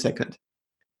every millisecond.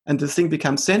 And the thing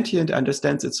becomes sentient,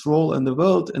 understands its role in the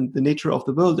world and the nature of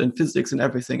the world and physics and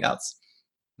everything else,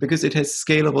 because it has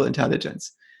scalable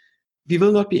intelligence. We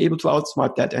will not be able to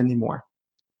outsmart that anymore.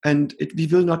 And we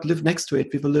will not live next to it.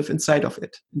 We will live inside of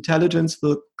it. Intelligence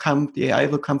will come, the AI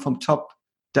will come from top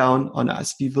down on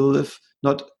us. We will live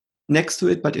not next to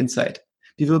it, but inside.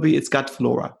 We will be its gut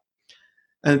flora.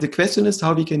 And the question is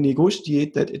how we can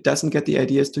negotiate that it doesn't get the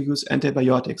ideas to use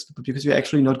antibiotics, because we're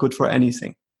actually not good for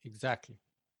anything. Exactly.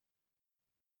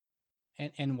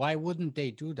 And why wouldn't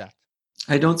they do that?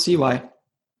 I don't see why.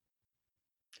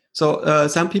 So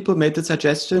some people made the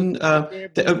suggestion.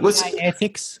 There was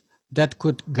ethics that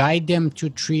could guide them to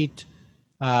treat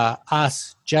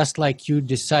us just like you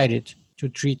decided to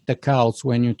treat the cows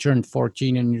when you turned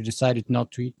 14 and you decided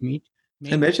not to eat meat.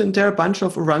 Maybe. Imagine there are a bunch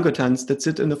of orangutans that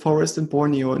sit in the forest in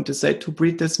Borneo and decide to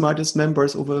breed the smartest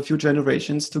members over a few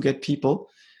generations to get people.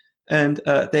 And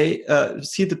they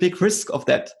see the big risk of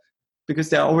that because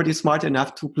they're already smart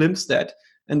enough to glimpse that.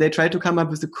 And they try to come up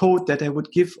with a code that they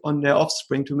would give on their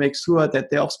offspring to make sure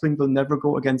that their offspring will never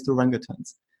go against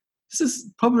orangutans. This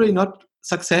is probably not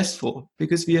successful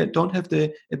because we don't have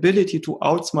the ability to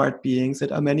outsmart beings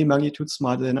that are many magnitudes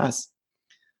smarter than us.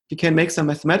 We can make some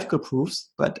mathematical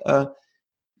proofs, but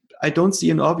I don't see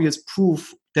an obvious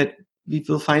proof that we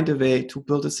will find a way to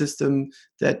build a system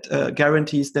that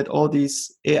guarantees that all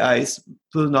these AIs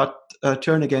will not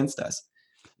turn against us.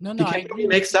 No, we can only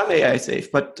make some AI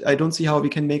safe, but I don't see how we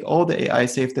can make all the AI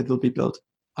safe that will be built.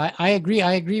 I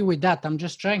agree with that. I'm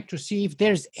just trying to see if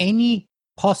there's any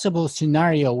possible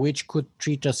scenario which could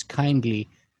treat us kindly,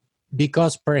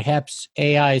 because perhaps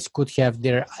AIs could have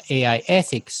their AI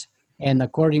ethics, and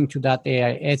according to that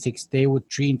AI ethics, they would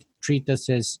treat us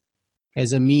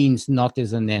as a means, not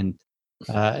as an end.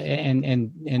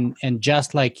 And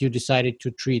just like you decided to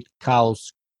treat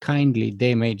cows kindly,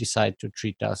 they may decide to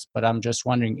treat us. But I'm just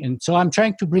wondering, and so I'm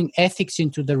trying to bring ethics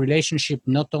into the relationship,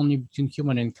 not only between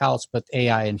human and cows, but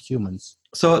AI and humans.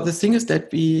 So the thing is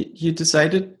that you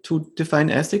decided to define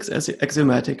ethics as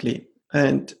axiomatically,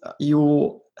 and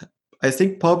you, I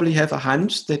think, probably have a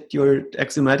hunch that your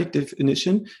axiomatic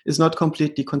definition is not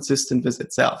completely consistent with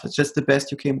itself. It's just the best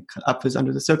you came up with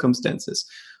under the circumstances.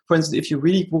 For instance, if you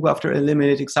really go after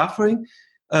eliminating suffering,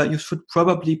 you should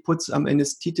probably put some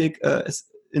anesthetic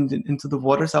into the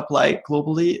water supply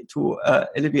globally to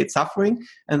alleviate suffering,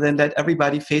 and then let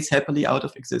everybody phase happily out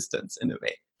of existence in a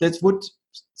way. That would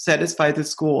satisfy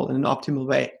this goal in an optimal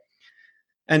way.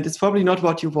 And it's probably not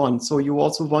what you want. So you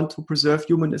also want to preserve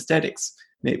human aesthetics,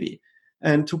 maybe.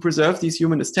 And to preserve these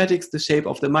human aesthetics, the shape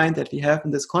of the mind that we have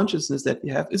and this consciousness that we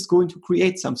have is going to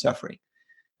create some suffering.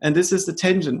 And this is the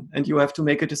tension, and you have to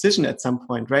make a decision at some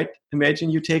point, right? Imagine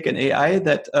you take an AI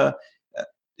that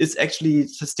is actually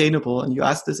sustainable, and you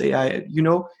ask this AI,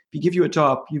 we give you a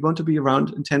job, you want to be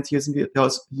around in 10 years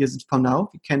from now.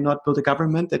 We cannot build a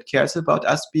government that cares about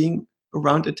us being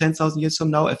around in 10,000 years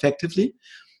from now effectively,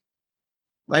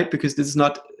 right? Because this is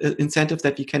not an incentive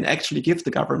that we can actually give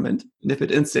the government. And if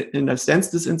it in a sense,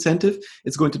 this incentive,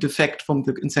 it's going to defect from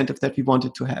the incentive that we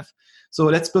wanted to have. So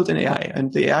let's build an AI,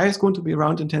 and the AI is going to be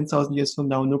around in 10,000 years from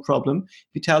now, no problem.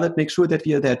 We tell it, make sure that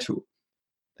we are there too.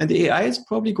 And the AI is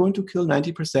probably going to kill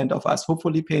 90% of us,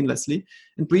 hopefully painlessly,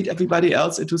 and breed everybody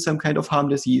else into some kind of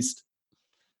harmless yeast.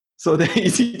 So they're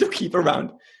easy to keep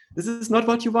around. This is not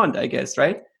what you want, I guess,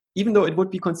 right? Even though it would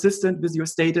be consistent with your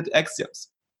stated axioms.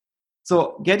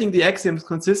 So getting the axioms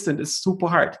consistent is super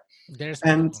hard. There's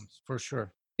problems, for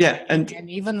sure. Yeah, and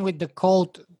even with the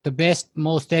cult, the best,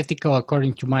 most ethical,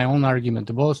 according to my own argument,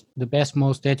 the best,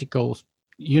 most ethical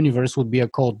universe would be a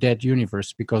cold, dead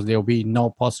universe, because there will be no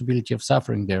possibility of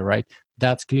suffering there, right?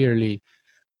 That's clearly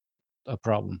a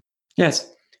problem.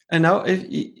 Yes, and now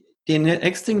the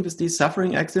next thing with the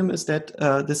suffering axiom is that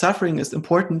the suffering is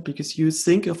important because you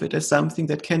think of it as something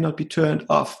that cannot be turned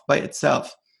off by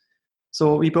itself.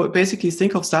 So we basically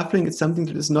think of suffering as something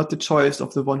that is not the choice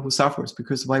of the one who suffers,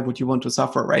 because why would you want to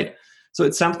suffer, right? So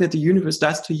it's something that the universe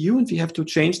does to you, and we have to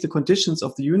change the conditions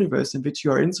of the universe in which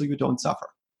you are in so you don't suffer.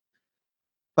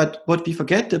 But what we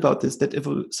forget about this,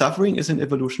 that suffering is an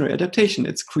evolutionary adaptation.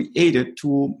 It's created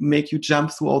to make you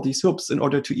jump through all these hoops in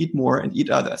order to eat more and eat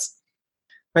others,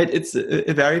 right? It's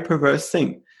a very perverse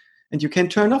thing. And you can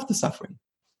turn off the suffering.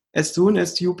 As soon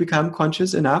as you become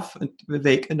conscious enough and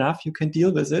awake enough, you can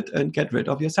deal with it and get rid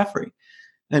of your suffering.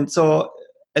 And so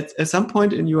at some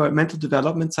point in your mental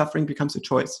development, suffering becomes a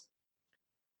choice.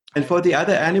 And for the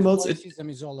other animals, stoicism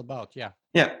is all about, yeah.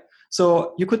 Yeah.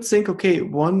 So you could think, okay,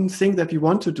 one thing that we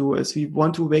want to do is we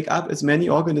want to wake up as many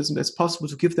organisms as possible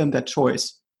to give them that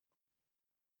choice.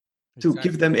 to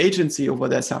give them agency over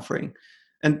their suffering.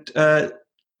 And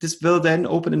this will then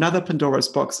open another Pandora's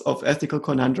box of ethical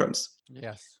conundrums.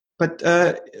 Yes. But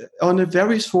on a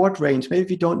very short range,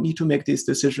 maybe we don't need to make these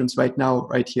decisions right now,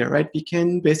 right here, right? We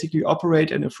can basically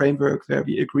operate in a framework where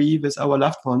we agree with our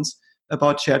loved ones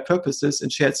about shared purposes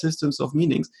and shared systems of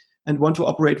meanings and want to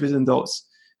operate within those.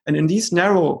 And in these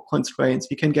narrow constraints,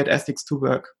 we can get ethics to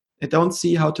work. I don't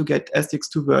see how to get ethics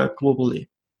to work globally.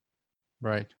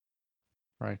 Right.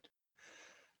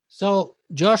 So,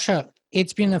 Joscha,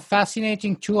 it's been a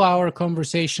fascinating 2-hour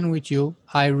conversation with you.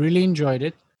 I really enjoyed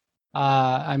it.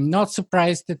 I'm not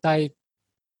surprised that I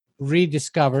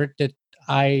rediscovered that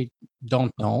I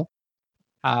don't know.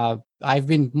 I've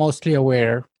been mostly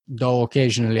aware, though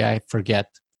occasionally I forget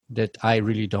that I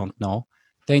really don't know.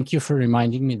 Thank you for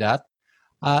reminding me that.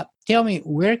 Tell me,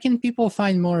 where can people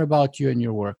find more about you and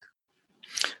your work?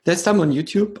 There's some on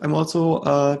YouTube. I'm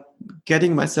also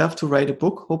getting myself to write a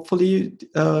book, hopefully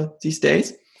these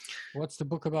days. What's the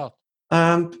book about?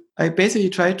 I basically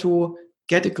try to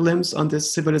get a glimpse on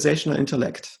this civilizational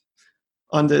intellect,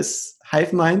 on this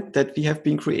hive mind that we have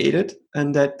been created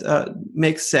and that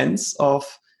makes sense of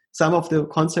some of the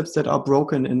concepts that are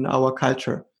broken in our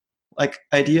culture, like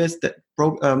ideas that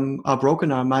are broken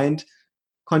in our mind,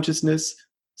 consciousness,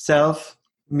 self,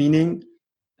 meaning,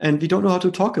 and we don't know how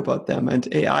to talk about them.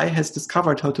 And AI has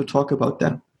discovered how to talk about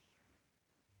them.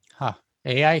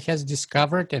 AI has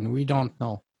discovered and we don't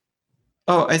know.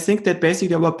 Oh, I think that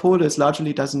basically our polis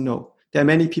largely doesn't know. There are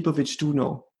many people which do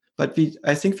know. But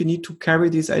I think we need to carry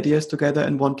these ideas together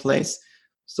in one place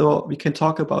so we can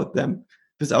talk about them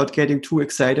without getting too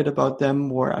excited about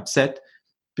them or upset.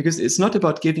 Because it's not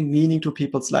about giving meaning to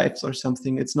people's lives or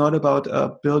something. It's not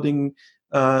about building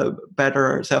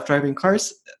better self-driving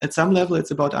cars. At some level,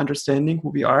 it's about understanding who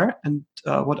we are and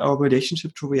what our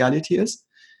relationship to reality is.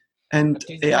 And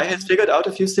AI has figured out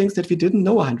a few things that we didn't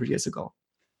know 100 years ago.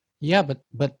 Yeah,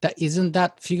 but isn't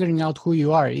that figuring out who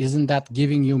you are? Isn't that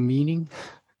giving you meaning?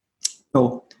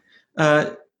 No,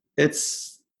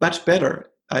 it's much better.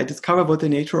 I discover what the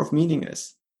nature of meaning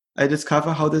is. I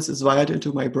discover how this is wired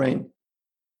into my brain.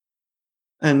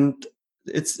 And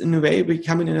it's in a way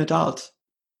becoming an adult.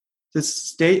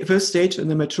 This first stage in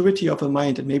the maturity of a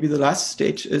mind, and maybe the last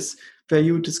stage is where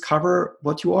you discover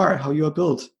what you are, how you are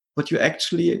built,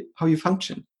 how you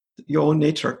function, your own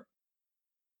nature.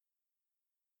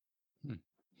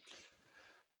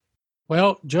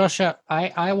 Well, Joscha,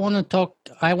 I want to talk.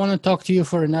 I want to talk to you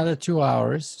for another 2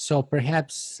 hours. So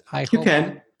perhaps I hope you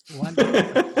can.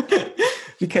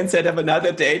 We can set up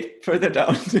another date further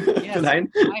down the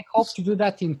line. I hope to do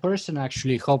that in person,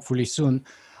 actually, hopefully soon.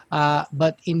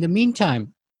 But in the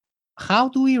meantime, how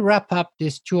do we wrap up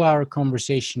this 2-hour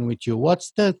conversation with you?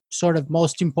 What's the sort of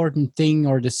most important thing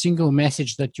or the single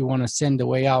message that you want to send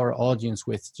away our audience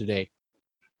with today?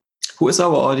 Who is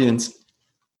our audience?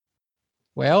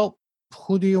 Well,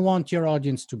 who do you want your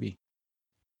audience to be?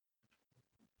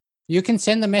 You can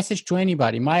send a message to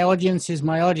anybody. My audience is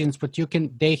my audience, but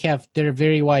they're a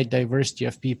very wide diversity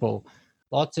of people.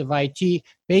 Lots of IT,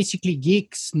 basically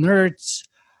geeks, nerds,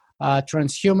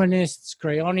 transhumanists,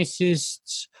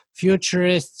 cryonicists,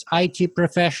 futurists, IT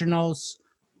professionals,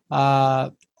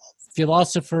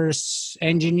 philosophers,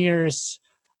 engineers,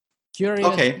 curious.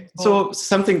 Okay, so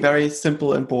something very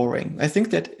simple and boring. I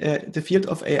think that the field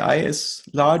of AI is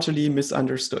largely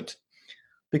misunderstood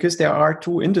because there are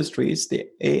two industries, the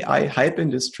AI hype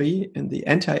industry and the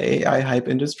anti-AI hype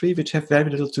industry, which have very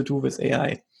little to do with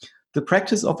AI. The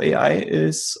practice of AI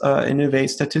is, in a way,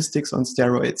 statistics on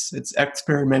steroids. It's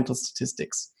experimental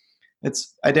statistics.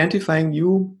 It's identifying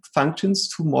new functions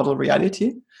to model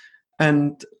reality,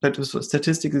 and that is what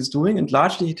statistics is doing. And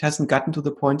largely, it hasn't gotten to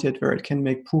the point yet where it can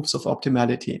make proofs of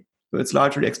optimality. So it's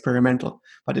largely experimental,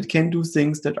 but it can do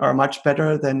things that are much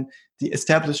better than the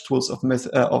established tools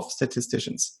of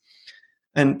statisticians.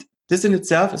 And this in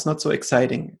itself is not so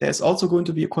exciting. There's also going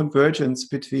to be a convergence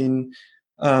between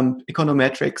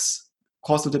econometrics,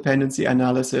 causal dependency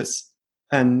analysis,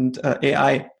 and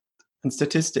AI and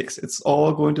statistics. It's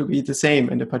all going to be the same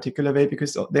in a particular way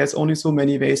because there's only so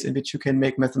many ways in which you can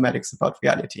make mathematics about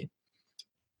reality.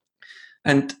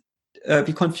 And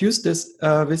we confuse this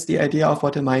with the idea of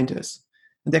what a mind is.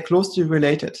 And they're closely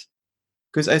related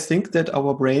because I think that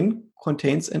our brain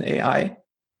contains an AI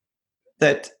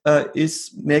that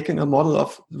is making a model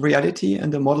of reality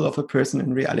and a model of a person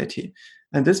in reality.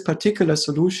 And this particular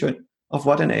solution of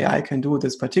what an AI can do,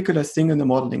 this particular thing in the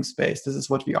modeling space, this is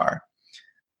what we are.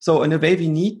 So in a way, we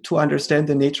need to understand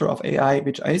the nature of AI,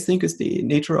 which I think is the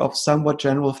nature of somewhat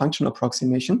general function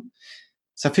approximation,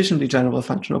 sufficiently general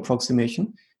function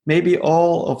approximation, maybe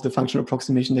all of the functional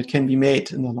approximation that can be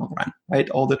made in the long run, right?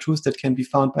 All the truths that can be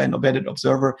found by an embedded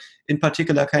observer in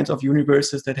particular kinds of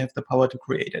universes that have the power to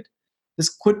create it. This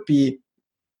could be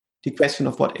the question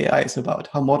of what AI is about,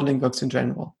 how modeling works in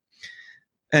general.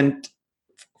 And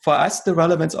for us, the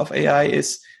relevance of AI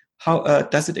is how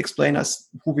does it explain us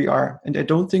who we are? And I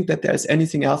don't think that there's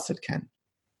anything else that can.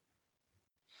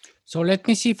 So let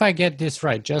me see if I get this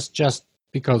right, just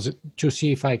because to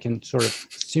see if I can sort of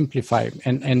simplify,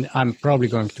 and I'm probably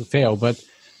going to fail, but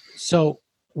so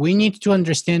we need to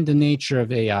understand the nature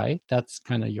of AI. That's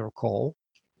kind of your call.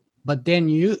 But then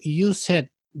you said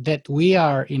that we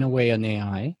are in a way an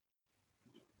AI.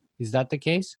 Is that the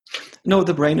case? No,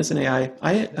 the brain is an AI.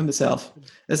 I am a self.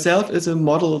 A self is a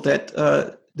model that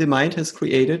the mind has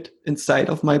created inside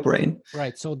of my brain.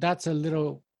 Right. So that's a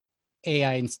little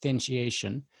AI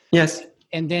instantiation. Yes.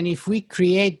 And then if we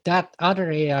create that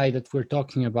other AI that we're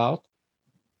talking about,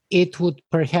 it would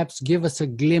perhaps give us a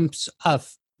glimpse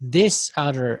of this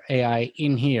other AI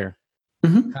in here,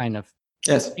 kind of.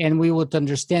 Yes. And we would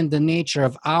understand the nature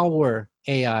of our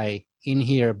AI in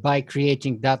here by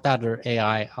creating that other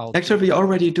AI out. Actually, we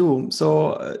already do.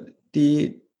 So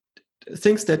the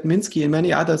things that Minsky and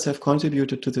many others have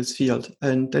contributed to this field,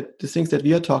 and that the things that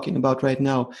we are talking about right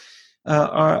now,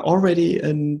 are already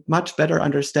a much better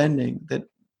understanding that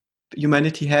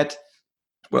humanity had,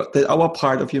 well, that our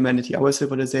part of humanity, our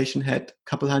civilization had a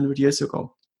couple hundred years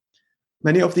ago.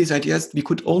 Many of these ideas we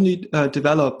could only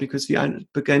develop because we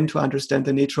began to understand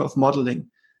the nature of modeling,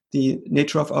 the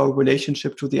nature of our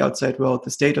relationship to the outside world,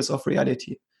 the status of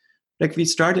reality. Like we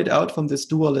started out from this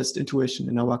dualist intuition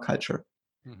in our culture,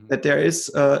 that there is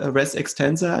a res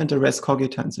extensa and a res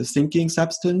cogitans, a thinking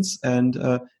substance and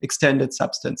extended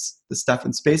substance, the stuff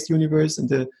in space universe and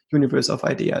the universe of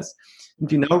ideas.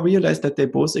 And we now realize that they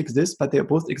both exist, but they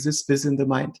both exist within the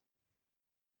mind.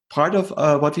 Part of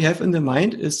what we have in the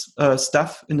mind is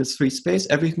stuff in this free space.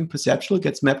 Everything perceptual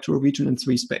gets mapped to a region in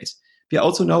free space. We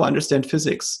also now understand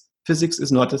physics. Physics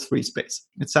is not a free space.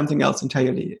 It's something else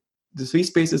entirely. The free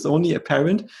space is only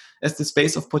apparent as the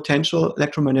space of potential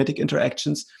electromagnetic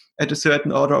interactions at a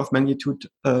certain order of magnitude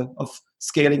of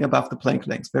scaling above the Planck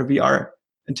length, where we are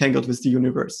entangled with the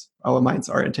universe. Our minds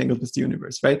are entangled with the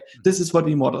universe, right? This is what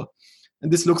we model.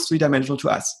 And this looks three-dimensional to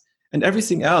us. And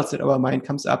everything else that our mind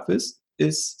comes up with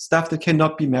is stuff that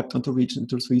cannot be mapped onto region,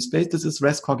 into free space. This is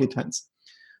res cogitans.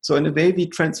 So in a way, we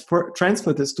transfer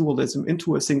this dualism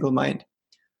into a single mind.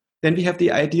 Then we have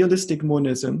the idealistic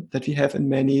monism that we have in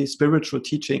many spiritual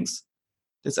teachings.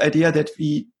 This idea that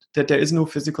there is no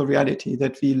physical reality,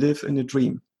 that we live in a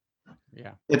dream.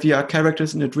 Yeah. That we are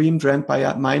characters in a dream dreamt by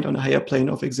a mind on a higher plane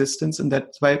of existence, and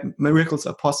that's why miracles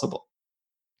are possible.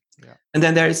 Yeah. And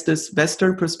then there is this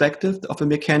Western perspective of a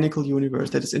mechanical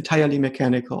universe that is entirely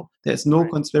mechanical. There's no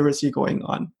conspiracy going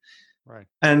on. Right.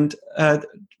 And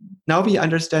now we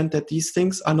understand that these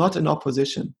things are not in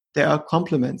opposition. They are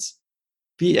complements.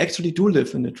 We actually do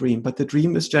live in a dream, but the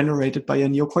dream is generated by a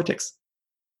neocortex.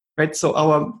 Right? So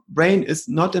our brain is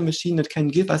not a machine that can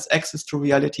give us access to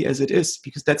reality as it is,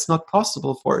 because that's not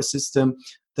possible for a system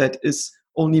that is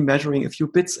only measuring a few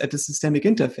bits at the systemic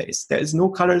interface. There is no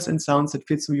colors and sounds that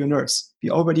fit through your nerves. We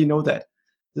already know that.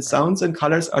 The sounds and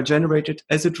colors are generated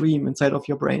as a dream inside of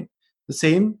your brain. The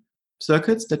same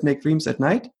circuits that make dreams at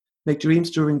night make dreams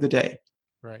during the day.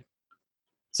 Right.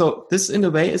 So this, in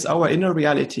a way, is our inner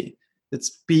reality.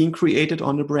 It's being created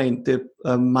on the brain. The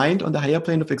mind on the higher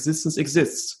plane of existence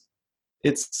exists.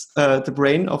 It's the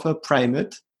brain of a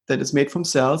primate that is made from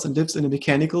cells and lives in a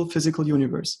mechanical, physical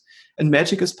universe. And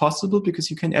magic is possible because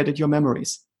you can edit your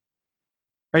memories.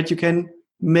 Right? You can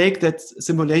make that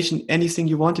simulation anything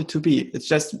you want it to be. It's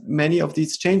just many of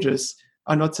these changes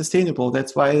are not sustainable.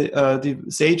 That's why the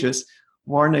sages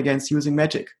warn against using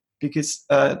magic. Because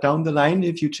down the line,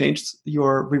 if you change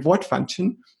your reward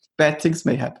function, bad things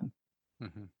may happen.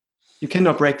 Mm-hmm. You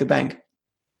cannot break the bank.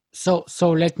 So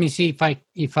let me see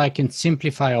if I can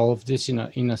simplify all of this in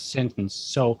a sentence.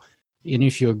 So, and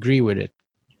if you agree with it.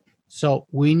 So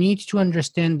we need to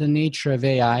understand the nature of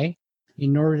AI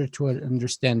in order to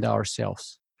understand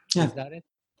ourselves. Yeah. Is that it?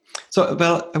 So,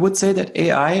 well, I would say that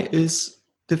AI is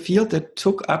the field that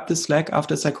took up the slack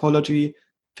after psychology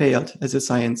failed as a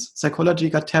science. Psychology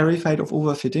got terrified of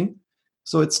overfitting.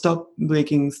 So it stopped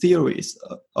making theories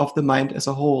of the mind as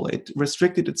a whole. It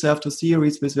restricted itself to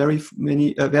theories with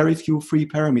very few free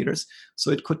parameters, so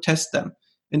it could test them.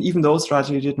 And even those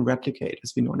largely didn't replicate,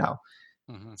 as we know now.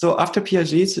 Mm-hmm. So after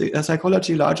Piaget,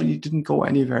 psychology largely didn't go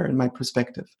anywhere, in my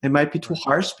perspective. It might be too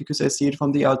harsh because I see it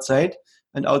from the outside,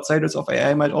 and outsiders of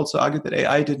AI might also argue that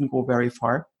AI didn't go very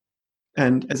far.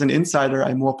 And as an insider,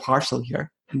 I'm more partial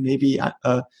here. And maybe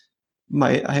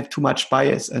I have too much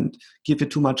bias and give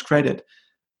it too much credit.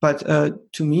 But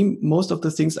to me, most of the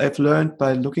things I've learned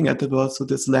by looking at the world through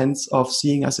this lens of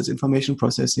seeing us as information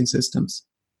processing systems.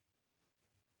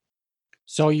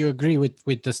 So you agree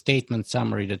with the statement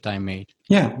summary that I made?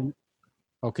 Yeah.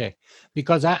 Okay.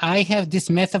 Because I have this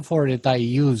metaphor that I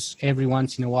use every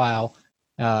once in a while,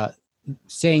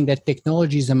 saying that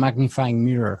technology is a magnifying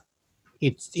mirror.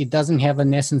 It doesn't have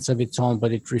an essence of its own,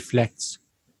 but it reflects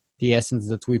the essence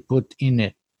that we put in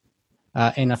it.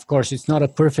 And of course, it's not a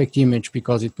perfect image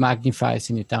because it magnifies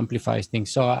and it amplifies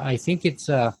things. So I think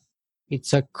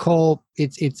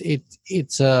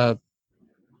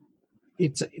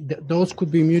those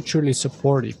could be mutually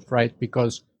supportive, right?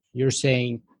 Because you're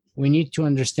saying we need to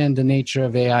understand the nature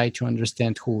of AI to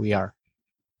understand who we are.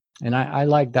 And I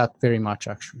like that very much,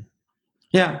 actually.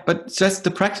 Yeah, but just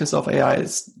the practice of AI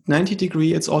is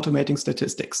 90-degree, it's automating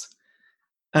statistics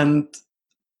and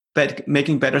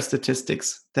making better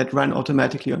statistics that run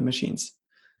automatically on machines.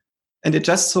 And it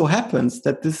just so happens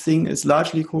that this thing is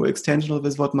largely coextensional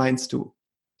with what minds do.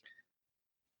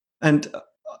 And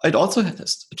it also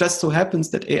just so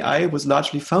happens that AI was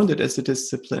largely founded as a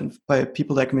discipline by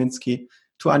people like Minsky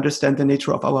to understand the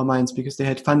nature of our minds because they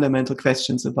had fundamental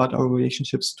questions about our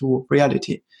relationships to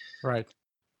reality. Right.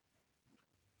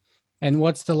 And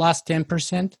what's the last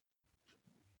 10%?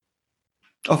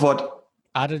 Of what?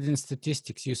 Other than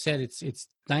statistics, you said it's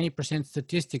 90%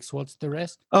 statistics. What's the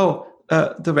rest?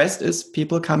 The rest is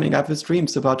people coming up with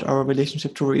dreams about our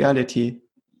relationship to reality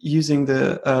using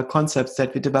the concepts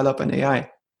that we develop in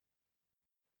AI.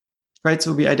 Right,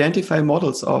 so we identify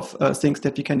models of things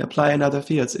that we can apply in other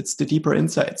fields. It's the deeper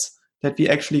insights that we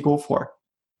actually go for.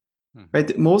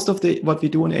 Right, most of what we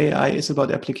do in AI is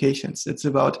about applications. It's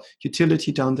about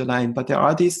utility down the line. But there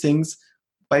are these things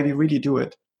why we really do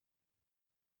it.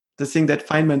 The thing that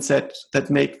Feynman said that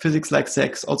make physics like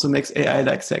sex also makes AI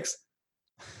like sex.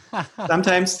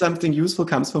 Sometimes something useful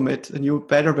comes from it. A new,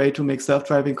 better way to make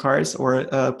self-driving cars or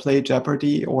play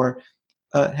Jeopardy or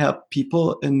help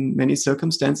people in many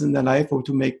circumstances in their life or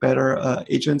to make better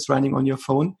agents running on your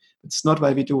phone. It's not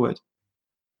why we do it.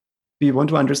 We want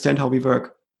to understand how we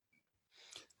work.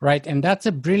 Right. And that's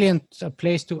a brilliant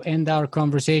place to end our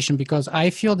conversation because I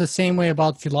feel the same way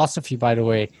about philosophy, by the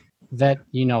way, that,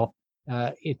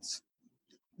 it's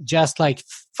just like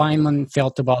Feynman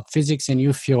felt about physics and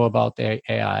you feel about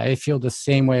AI. I feel the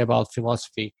same way about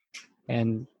philosophy.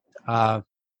 And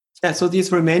so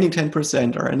these remaining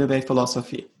 10% are in a way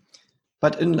philosophy.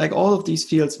 But in like all of these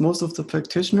fields, most of the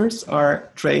practitioners are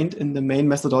trained in the main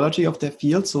methodology of their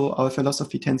field. So our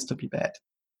philosophy tends to be bad.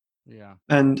 Yeah.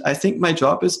 And I think my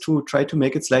job is to try to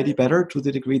make it slightly better to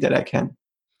the degree that I can.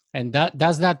 And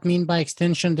does that mean by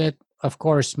extension that, of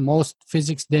course, most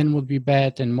physics then would be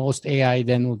bad and most AI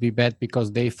then would be bad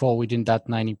because they fall within that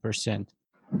 90%?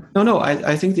 No,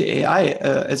 I think the AI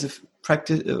as a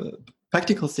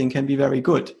practical thing can be very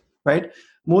good, right?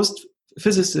 Most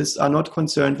physicists are not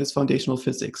concerned with foundational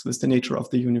physics, with the nature of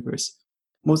the universe.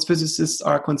 Most physicists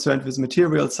are concerned with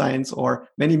material science or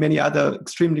many, many other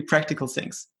extremely practical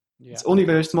things. Yeah. It's only a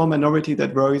very small minority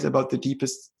that worries about the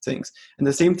deepest things. And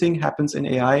the same thing happens in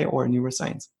AI or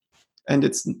neuroscience. And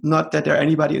it's not that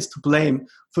anybody is to blame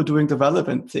for doing the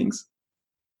relevant things.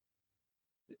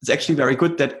 It's actually very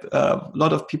good that a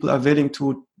lot of people are willing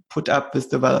to put up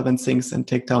with the relevant things and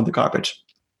take down the garbage.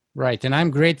 Right. And I'm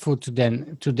grateful to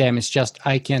them. It's just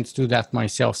I can't do that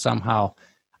myself somehow.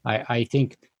 I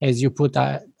think, as you put,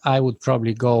 I would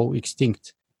probably go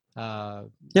extinct. And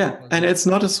it's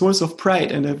not a source of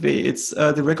pride in a way. It's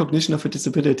the recognition of a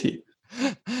disability.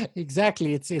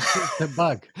 Exactly. It's a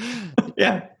bug.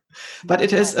 Yeah. But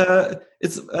it is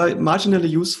it's marginally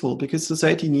useful because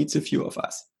society needs a few of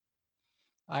us.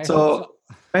 I hope so.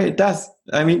 It does.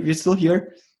 I mean, we're still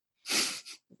here.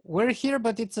 We're here,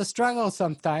 but it's a struggle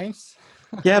sometimes.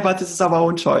 Yeah, but this is our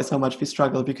own choice how much we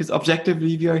struggle because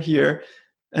objectively we are here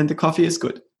and the coffee is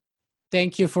good.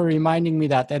 Thank you for reminding me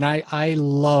that. And I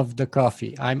love the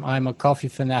coffee. I'm a coffee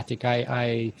fanatic.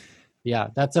 Yeah,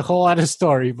 that's a whole other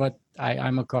story, but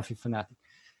I'm a coffee fanatic.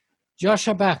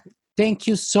 Joscha Bach, thank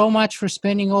you so much for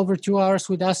spending over 2 hours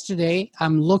with us today.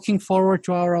 I'm looking forward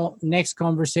to our next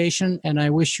conversation, and I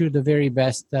wish you the very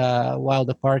best while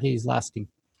the party is lasting.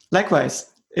 Likewise.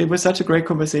 It was such a great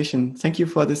conversation. Thank you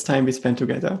for this time we spent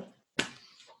together.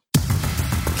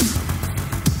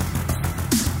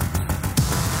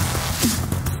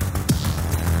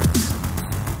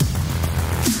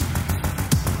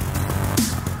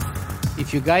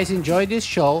 If you guys enjoyed this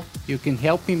show, you can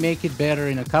help me make it better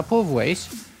in a couple of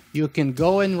ways. You can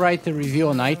go and write a review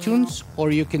on iTunes,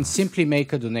 or you can simply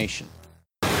make a donation.